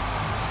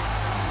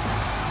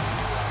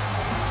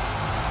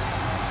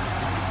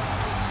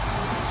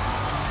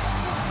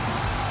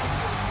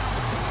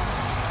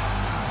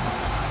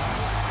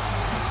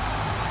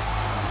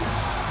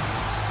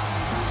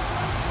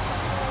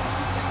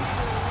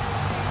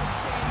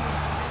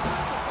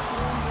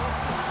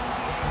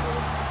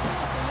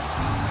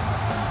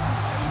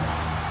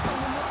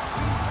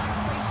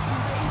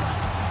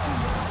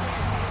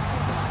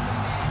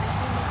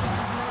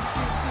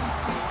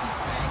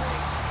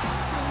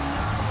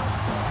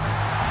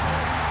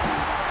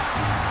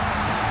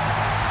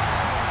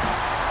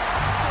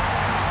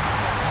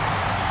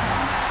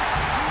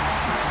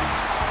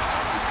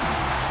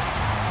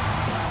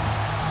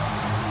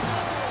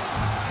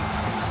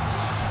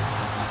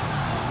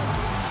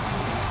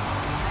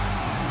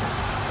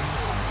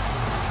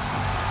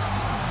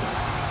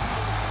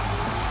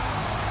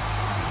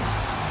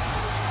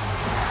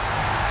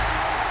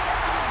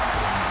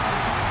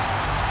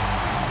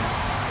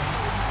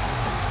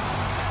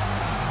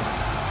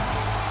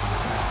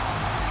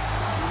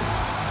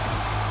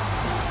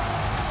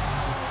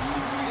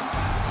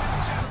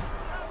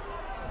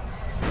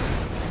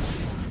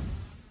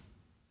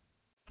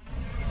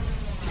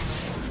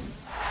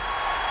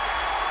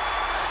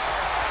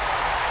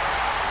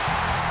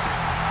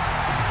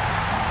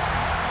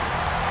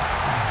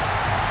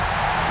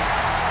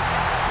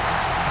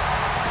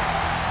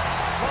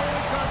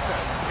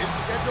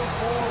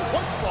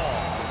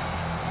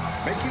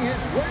 Making his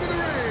way to the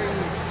ring,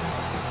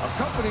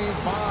 accompanied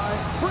by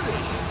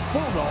British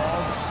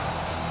Bulldog.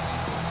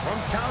 From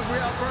Calgary,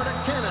 Alberta,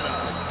 Canada,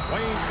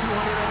 weighing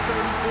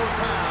 234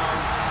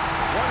 pounds,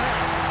 one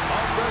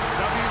half of the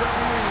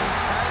WWE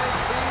Tag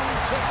Team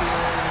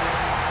Champion,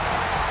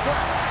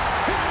 Bret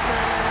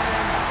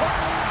Hitman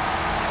Hart.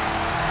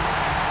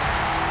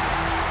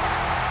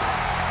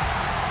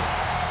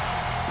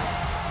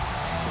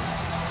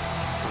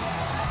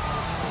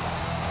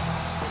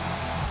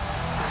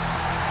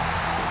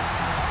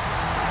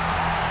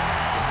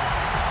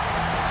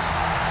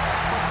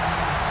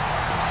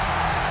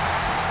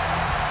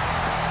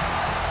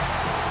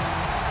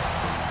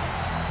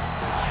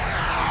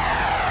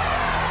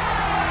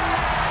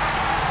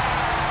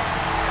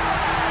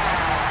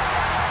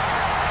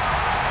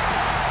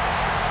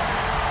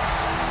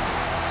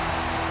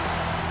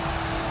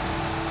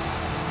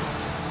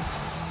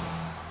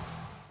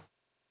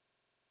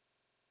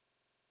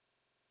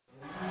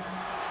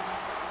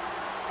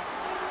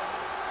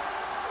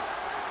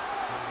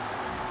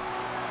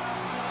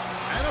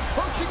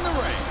 approaching the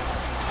ring,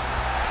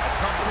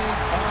 accompanied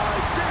by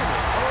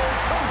Damien,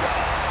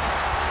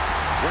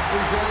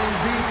 representing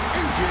the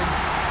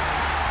Agents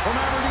from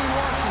Aberdeen,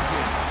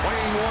 Washington,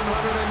 weighing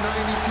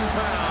 192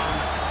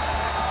 pounds,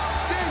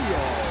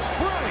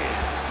 Bryan.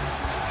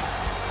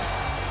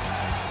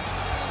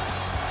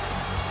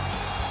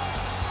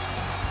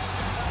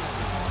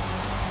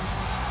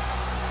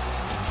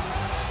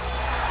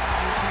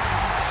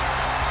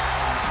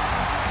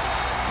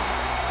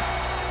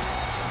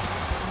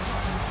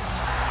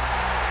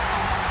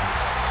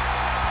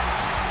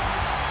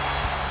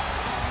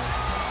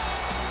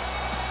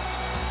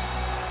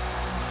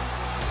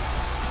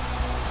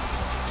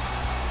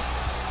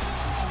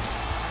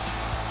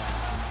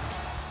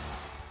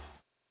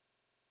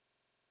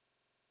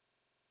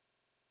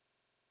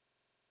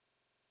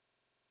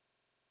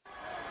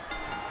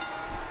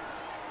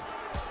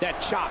 That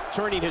chop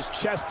turning his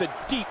chest to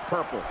deep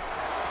purple.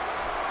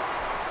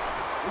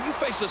 When you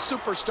face a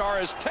superstar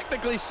as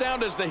technically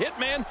sound as the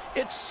Hitman,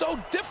 it's so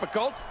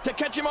difficult to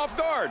catch him off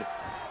guard.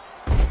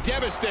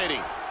 Devastating.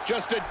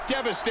 Just a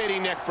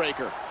devastating neck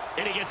breaker.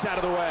 And he gets out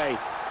of the way.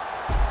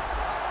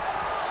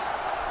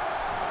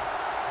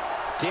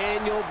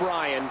 Daniel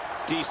Bryan,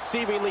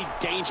 deceivingly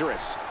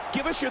dangerous.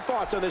 Give us your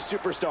thoughts on this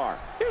superstar.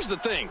 Here's the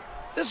thing.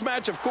 This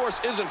match, of course,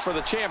 isn't for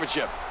the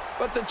championship,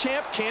 but the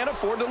champ can't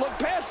afford to look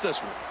past this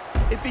one.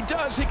 If he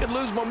does, he could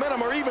lose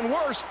momentum or, even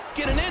worse,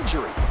 get an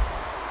injury.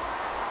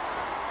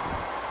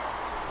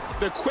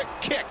 The quick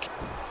kick.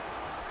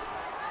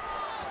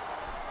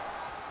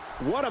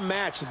 What a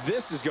match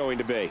this is going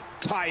to be.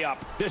 Tie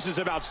up. This is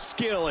about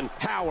skill and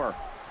power.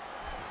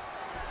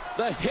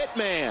 The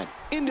Hitman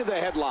into the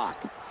headlock.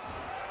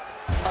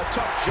 A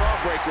tough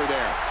jawbreaker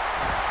there.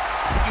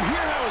 You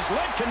hear how his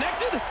leg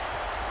connected?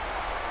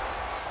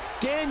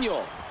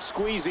 Daniel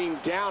squeezing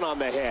down on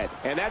the head.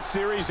 And that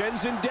series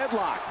ends in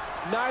deadlock.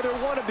 Neither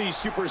one of these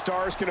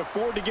superstars can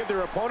afford to give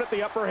their opponent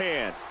the upper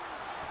hand.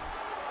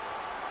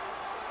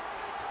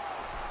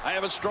 I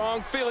have a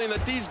strong feeling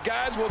that these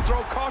guys will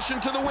throw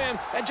caution to the wind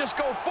and just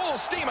go full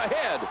steam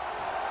ahead.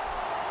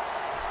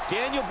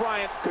 Daniel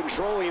Bryan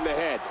controlling the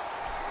head.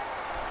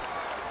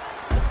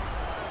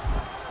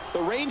 The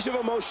range of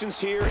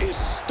emotions here is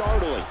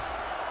startling.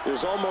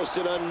 There's almost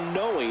an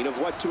unknowing of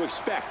what to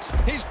expect.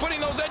 He's putting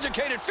those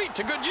educated feet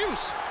to good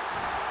use.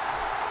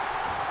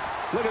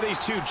 Look at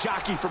these two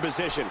jockey for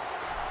position.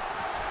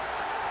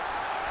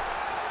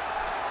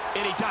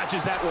 And he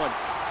dodges that one.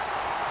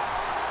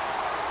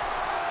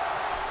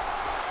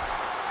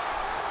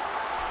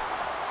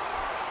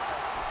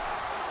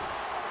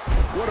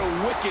 What a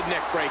wicked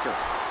neck breaker.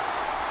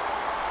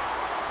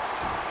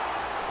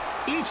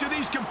 Each of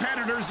these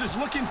competitors is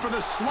looking for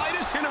the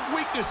slightest hint of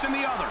weakness in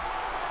the other.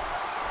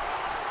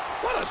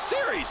 What a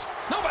series.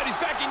 Nobody's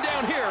backing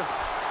down here.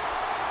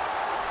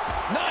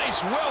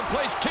 Nice,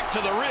 well-placed kick to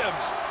the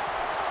ribs.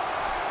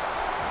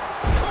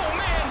 Oh,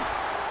 man.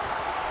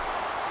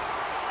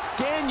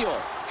 Daniel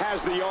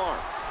has the arm.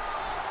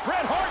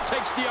 Bret Hart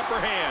takes the upper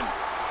hand.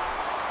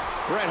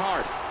 Bret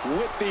Hart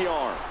with the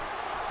arm.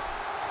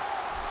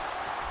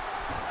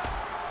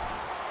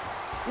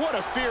 What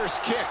a fierce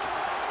kick.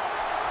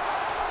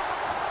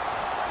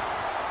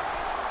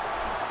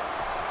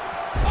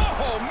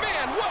 Oh,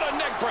 man, what a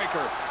neck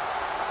breaker.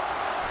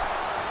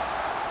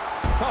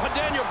 Oh,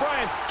 Daniel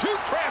Bryan, too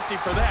crafty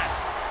for that.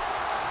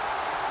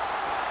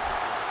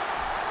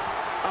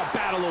 A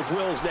battle of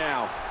wills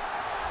now.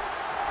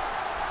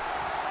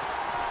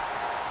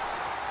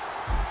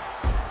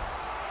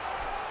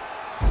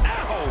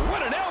 Ow,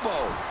 what an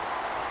elbow.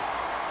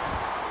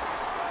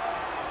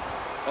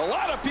 A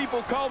lot of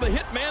people call the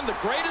Hitman the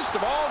greatest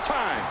of all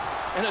time.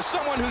 And as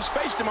someone who's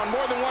faced him on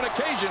more than one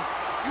occasion,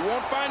 you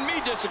won't find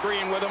me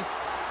disagreeing with him.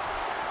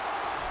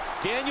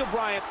 Daniel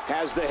Bryan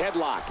has the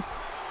headlock.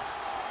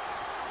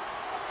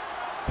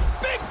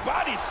 Big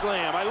body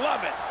slam. I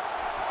love it.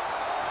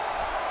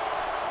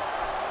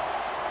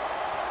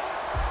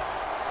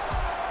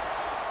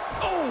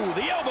 Oh,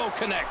 the elbow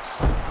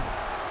connects.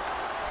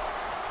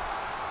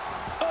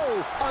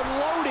 Oh,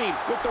 unloading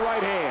with the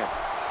right hand.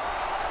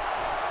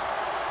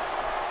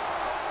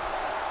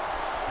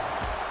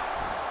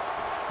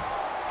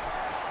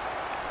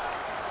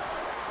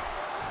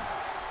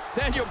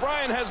 Daniel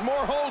Bryan has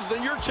more holes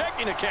than your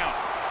checking account.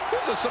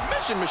 He's a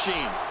submission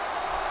machine.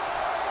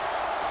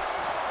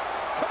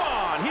 Come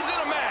on, he's in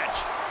a match.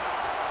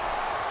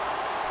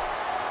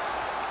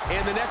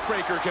 And the neck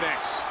breaker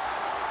connects.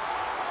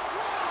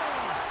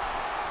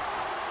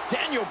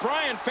 Daniel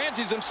Bryan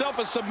fancies himself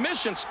a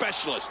submission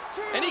specialist,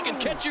 and he can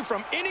catch you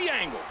from any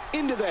angle.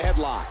 Into the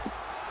headlock.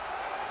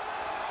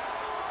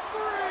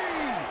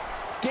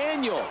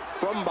 Daniel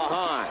from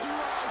behind.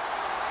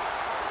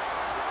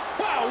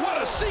 Wow,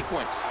 what a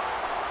sequence.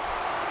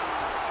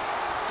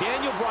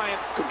 Daniel Bryan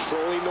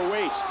controlling the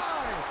waist.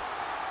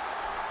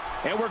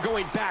 And we're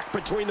going back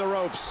between the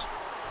ropes.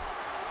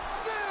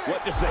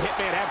 What does the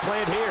Hitman have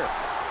planned here?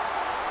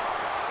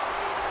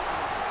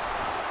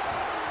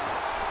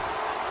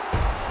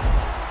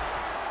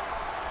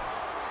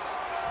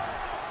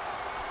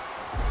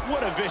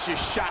 What a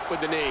vicious shot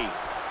with the knee.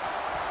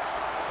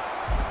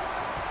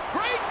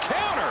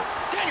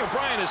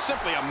 Bryan is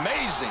simply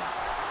amazing.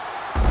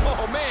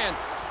 Oh, man,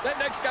 that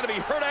neck's got to be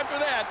hurt after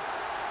that.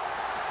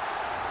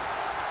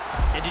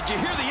 And did you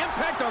hear the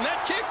impact on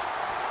that kick?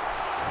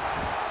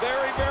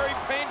 Very, very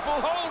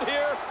painful hold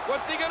here.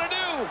 What's he going to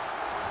do?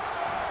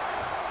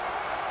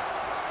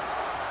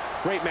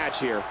 Great match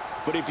here,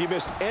 but if you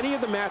missed any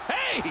of the match,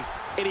 Hey!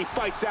 And he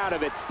fights out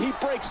of it, he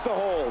breaks the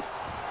hold.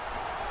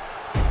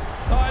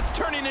 Oh, it's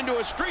turning into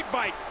a street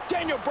fight.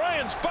 Daniel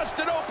Bryan's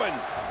busted open.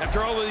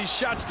 After all of these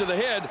shots to the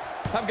head,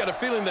 I've got a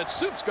feeling that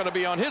soup's going to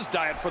be on his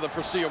diet for the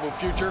foreseeable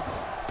future.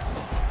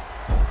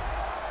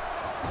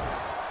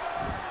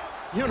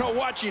 You know,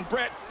 watching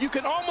Bret, you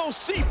can almost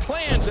see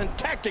plans and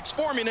tactics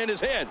forming in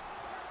his head.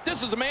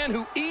 This is a man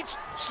who eats,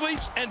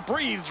 sleeps, and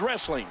breathes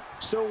wrestling.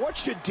 So what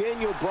should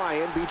Daniel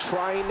Bryan be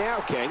trying now,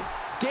 King?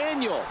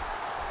 Daniel.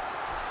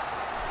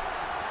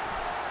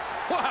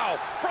 Wow,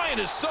 Bryan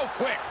is so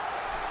quick.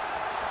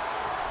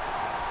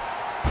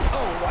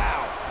 Oh,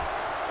 wow.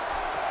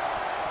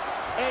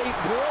 A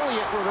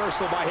brilliant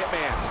reversal by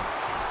Hitman.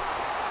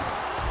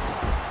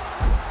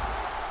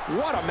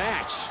 What a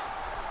match.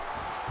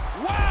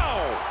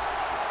 Wow.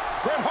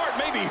 Bret Hart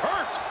may be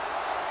hurt.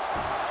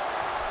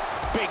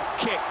 Big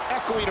kick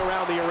echoing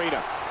around the arena.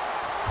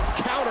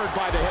 Countered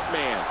by the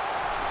Hitman.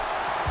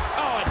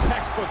 Oh, a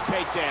textbook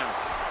takedown.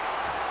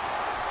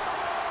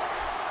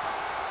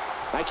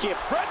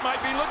 Bret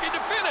might be looking to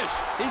finish.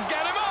 He's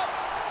got him up.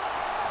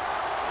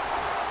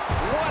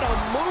 What a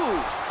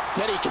move.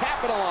 Can he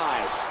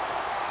capitalize?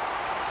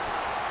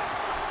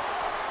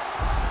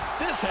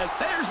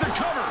 There's the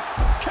cover.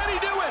 Can he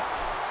do it?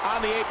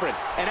 On the apron.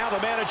 And now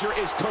the manager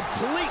is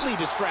completely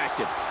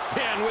distracted.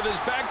 And with his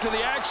back to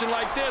the action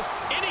like this,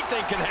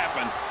 anything can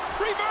happen.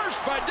 Reversed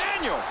by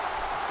Daniel.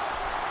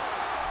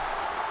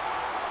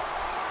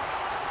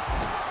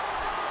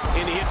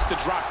 And he hits the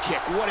drop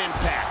kick. What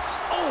impact.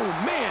 Oh,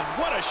 man,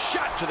 what a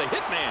shot to the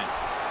Hitman.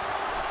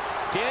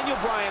 Daniel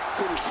Bryan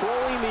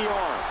controlling the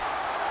arm.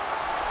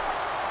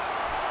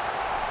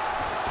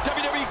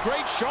 WWE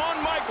great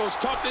Shawn Michaels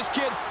taught this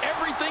kid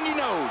everything he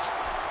knows.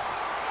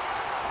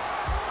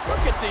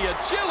 Look at the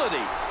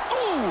agility.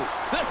 Ooh,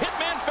 the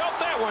Hitman felt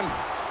that one.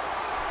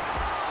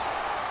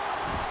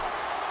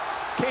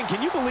 King,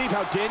 can you believe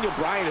how Daniel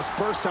Bryan has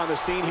burst on the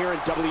scene here in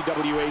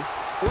WWE?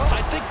 Well,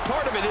 I think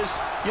part of it is,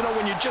 you know,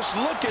 when you just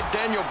look at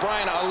Daniel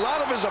Bryan, a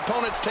lot of his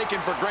opponents take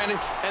him for granted,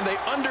 and they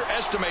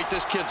underestimate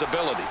this kid's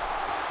ability.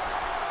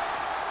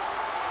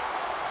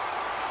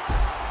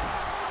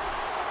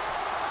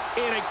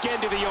 And again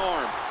to the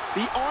arm.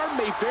 The arm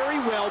may very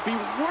well be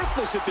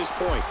worthless at this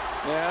point.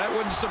 Yeah, that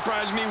wouldn't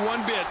surprise me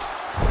one bit.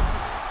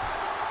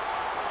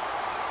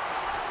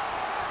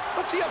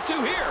 What's he up to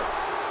here?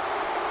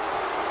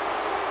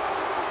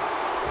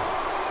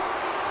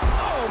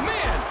 Oh,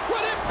 man,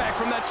 what impact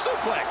from that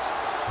suplex.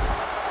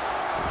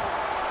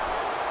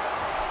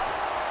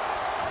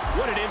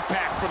 What an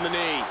impact from the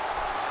knee.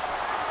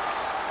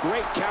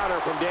 Great counter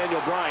from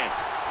Daniel Bryan.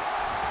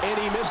 And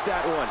he missed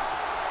that one.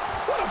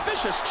 What a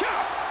vicious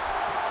chop.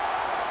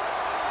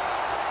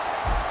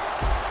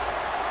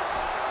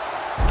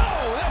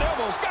 Oh, that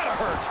elbow's gotta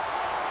hurt.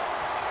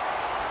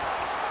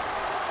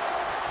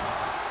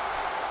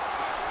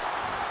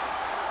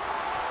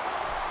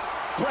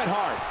 Bret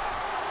Hart.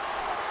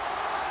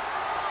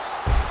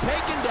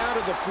 Taken down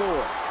to the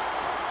floor.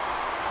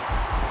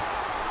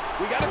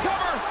 We got a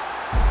cover.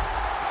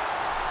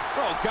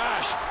 Oh,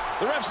 gosh.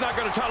 The ref's not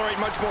going to tolerate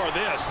much more of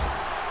this.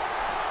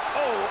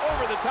 Oh,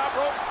 over the top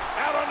rope,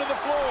 out onto the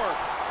floor.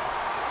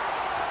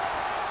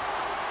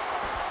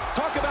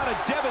 Talk about a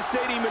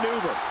devastating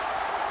maneuver.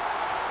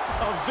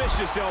 A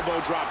vicious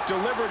elbow drop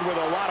delivered with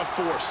a lot of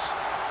force.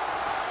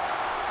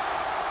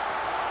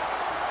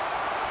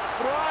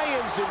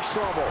 Bryan's in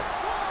trouble.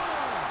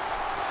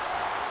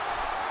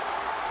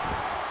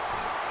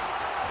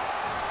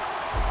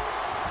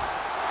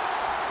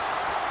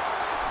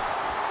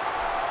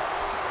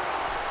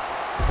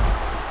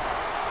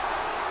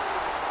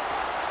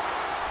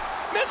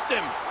 Missed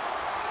him.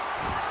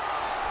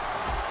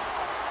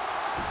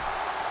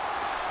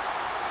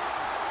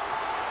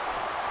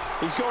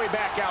 He's going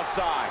back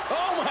outside.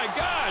 Oh, my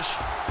gosh.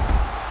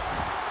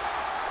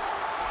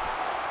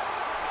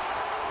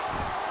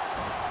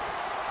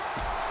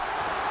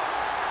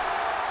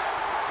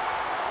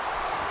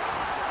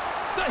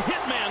 The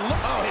Hitman, look.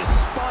 Oh, his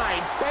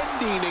spine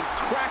bending and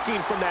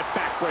cracking from that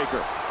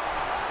backbreaker.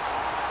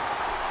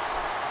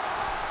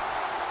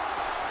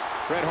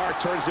 Bret Hart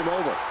turns him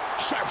over.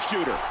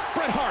 Sharpshooter.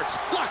 Bret Hart's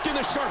locked in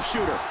the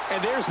sharpshooter.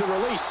 And there's the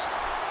release.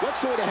 What's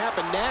going to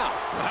happen now?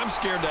 I'm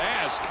scared to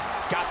ask.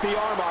 Got the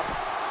arm up.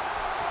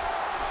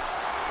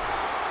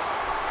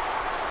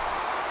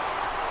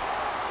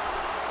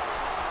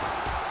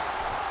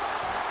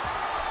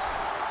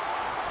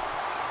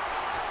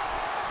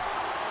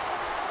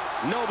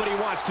 Nobody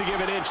wants to give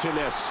an inch in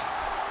this.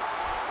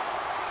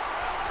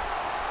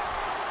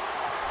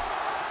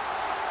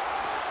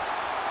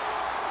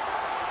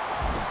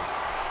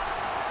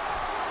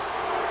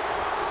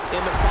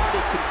 And the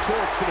body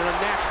contorts in an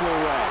unnatural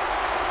way.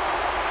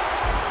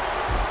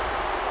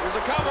 There's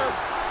a cover.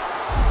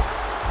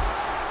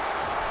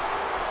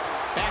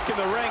 back in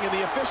the ring, and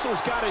the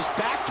official's got his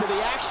back to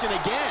the action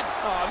again.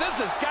 Oh, this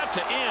has got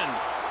to end.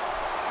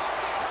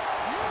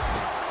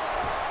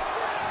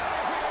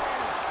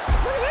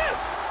 Look at this.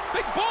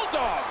 Big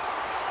bulldog.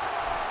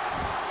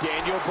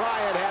 Daniel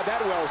Bryan had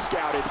that well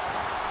scouted.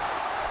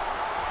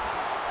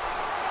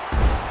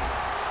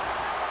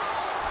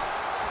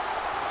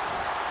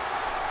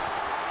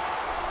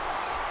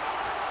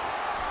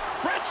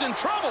 Bret's in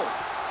trouble.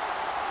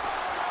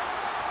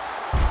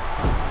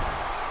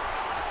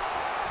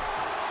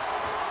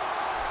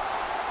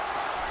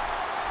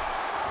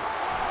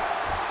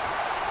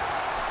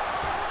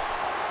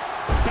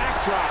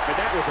 Backdrop, and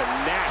that was a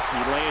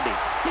nasty landing.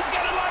 He's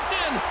got it locked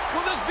in.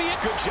 Will this be it?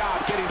 Good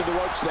job getting to the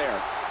ropes there.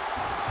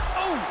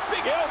 Oh,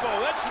 big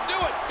elbow. That should do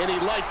it. And he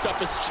lights up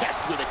his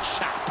chest with a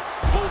chop.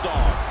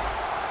 Bulldog.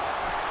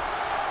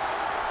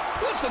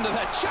 Listen to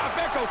that chop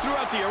echo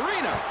throughout the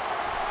arena.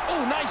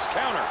 Oh, nice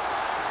counter.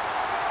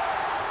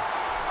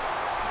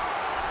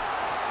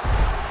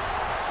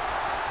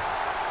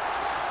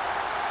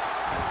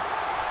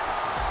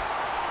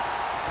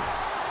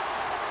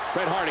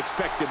 Bret Hart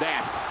expected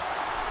that.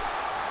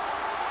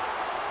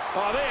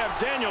 Oh, they have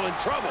Daniel in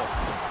trouble.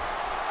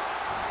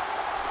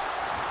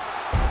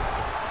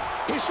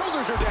 His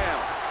shoulders are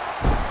down.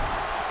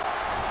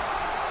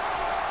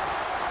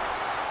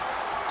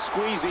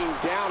 Squeezing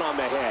down on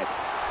the head.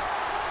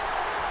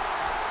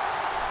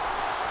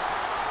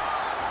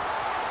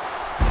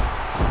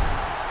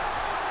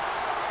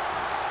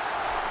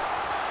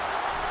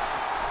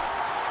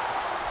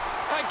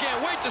 I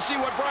can't wait to see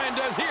what Bryan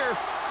does here.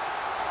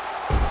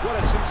 What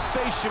a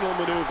sensational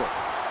maneuver.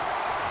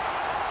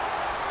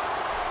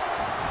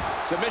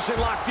 Submission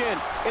locked in,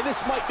 and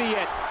this might be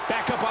it.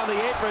 Back up on the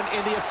apron,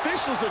 and the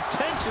officials'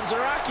 attentions are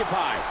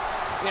occupied.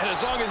 And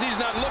as long as he's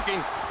not looking,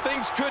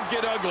 things could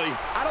get ugly.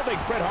 I don't think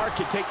Bret Hart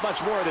can take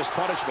much more of this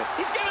punishment.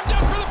 He's got him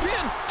down for the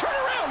pin. Turn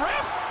around,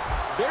 ref.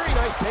 Very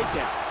nice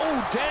takedown. Oh,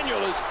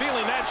 Daniel is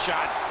feeling that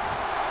shot.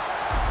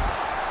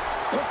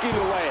 Hooking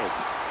the leg.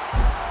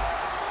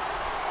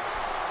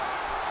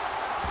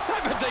 I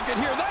bet they could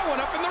hear that one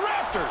up in the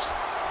rafters.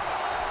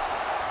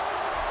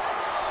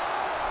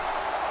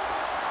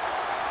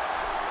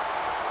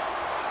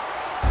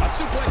 A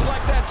suplex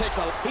like that takes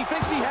a... He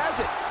thinks he has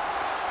it.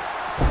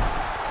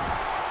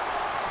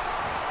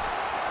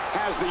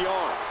 Has the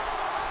arm.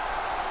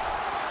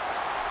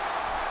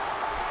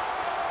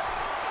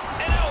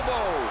 An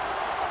elbow.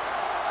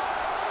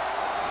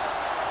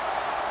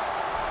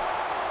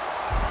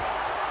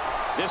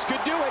 This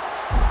could do it.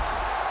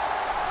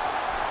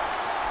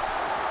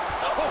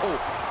 Oh,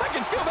 I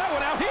can feel that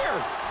one out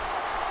here.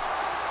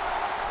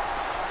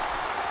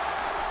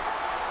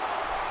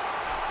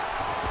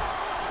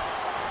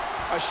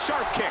 A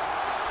sharp kick.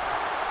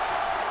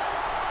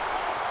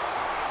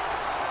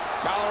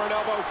 Collar and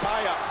elbow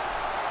tie up.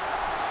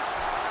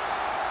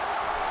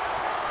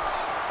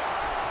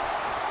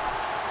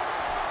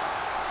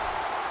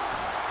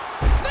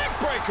 Neck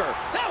breaker.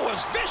 That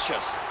was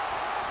vicious.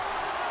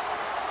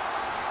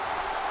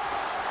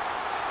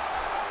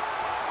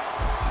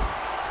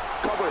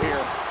 Cover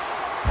here.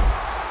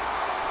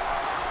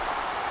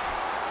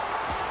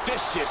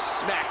 Vicious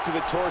smack to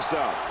the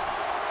torso.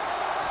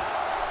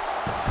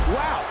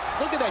 Wow,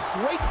 look at that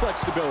great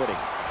flexibility.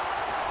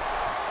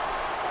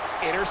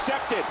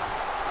 Intercepted.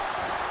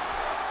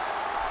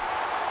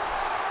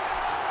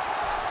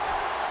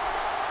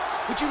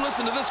 Would you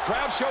listen to this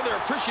crowd show their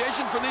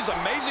appreciation for these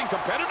amazing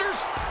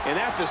competitors? And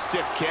that's a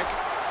stiff kick.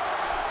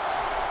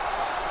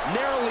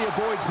 Narrowly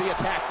avoids the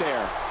attack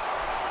there.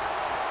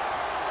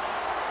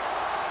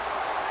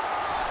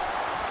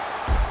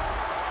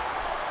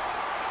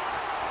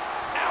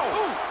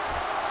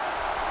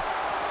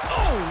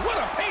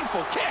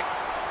 Kick.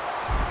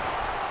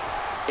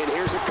 And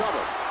here's a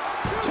cover.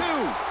 2, 3.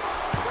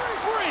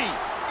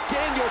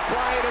 Daniel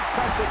Bryan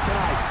impressive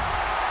tonight.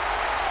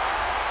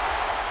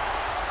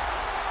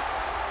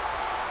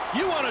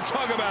 You want to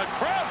talk about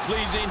crowd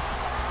pleasing?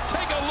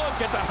 Take a look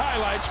at the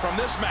highlights from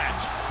this match.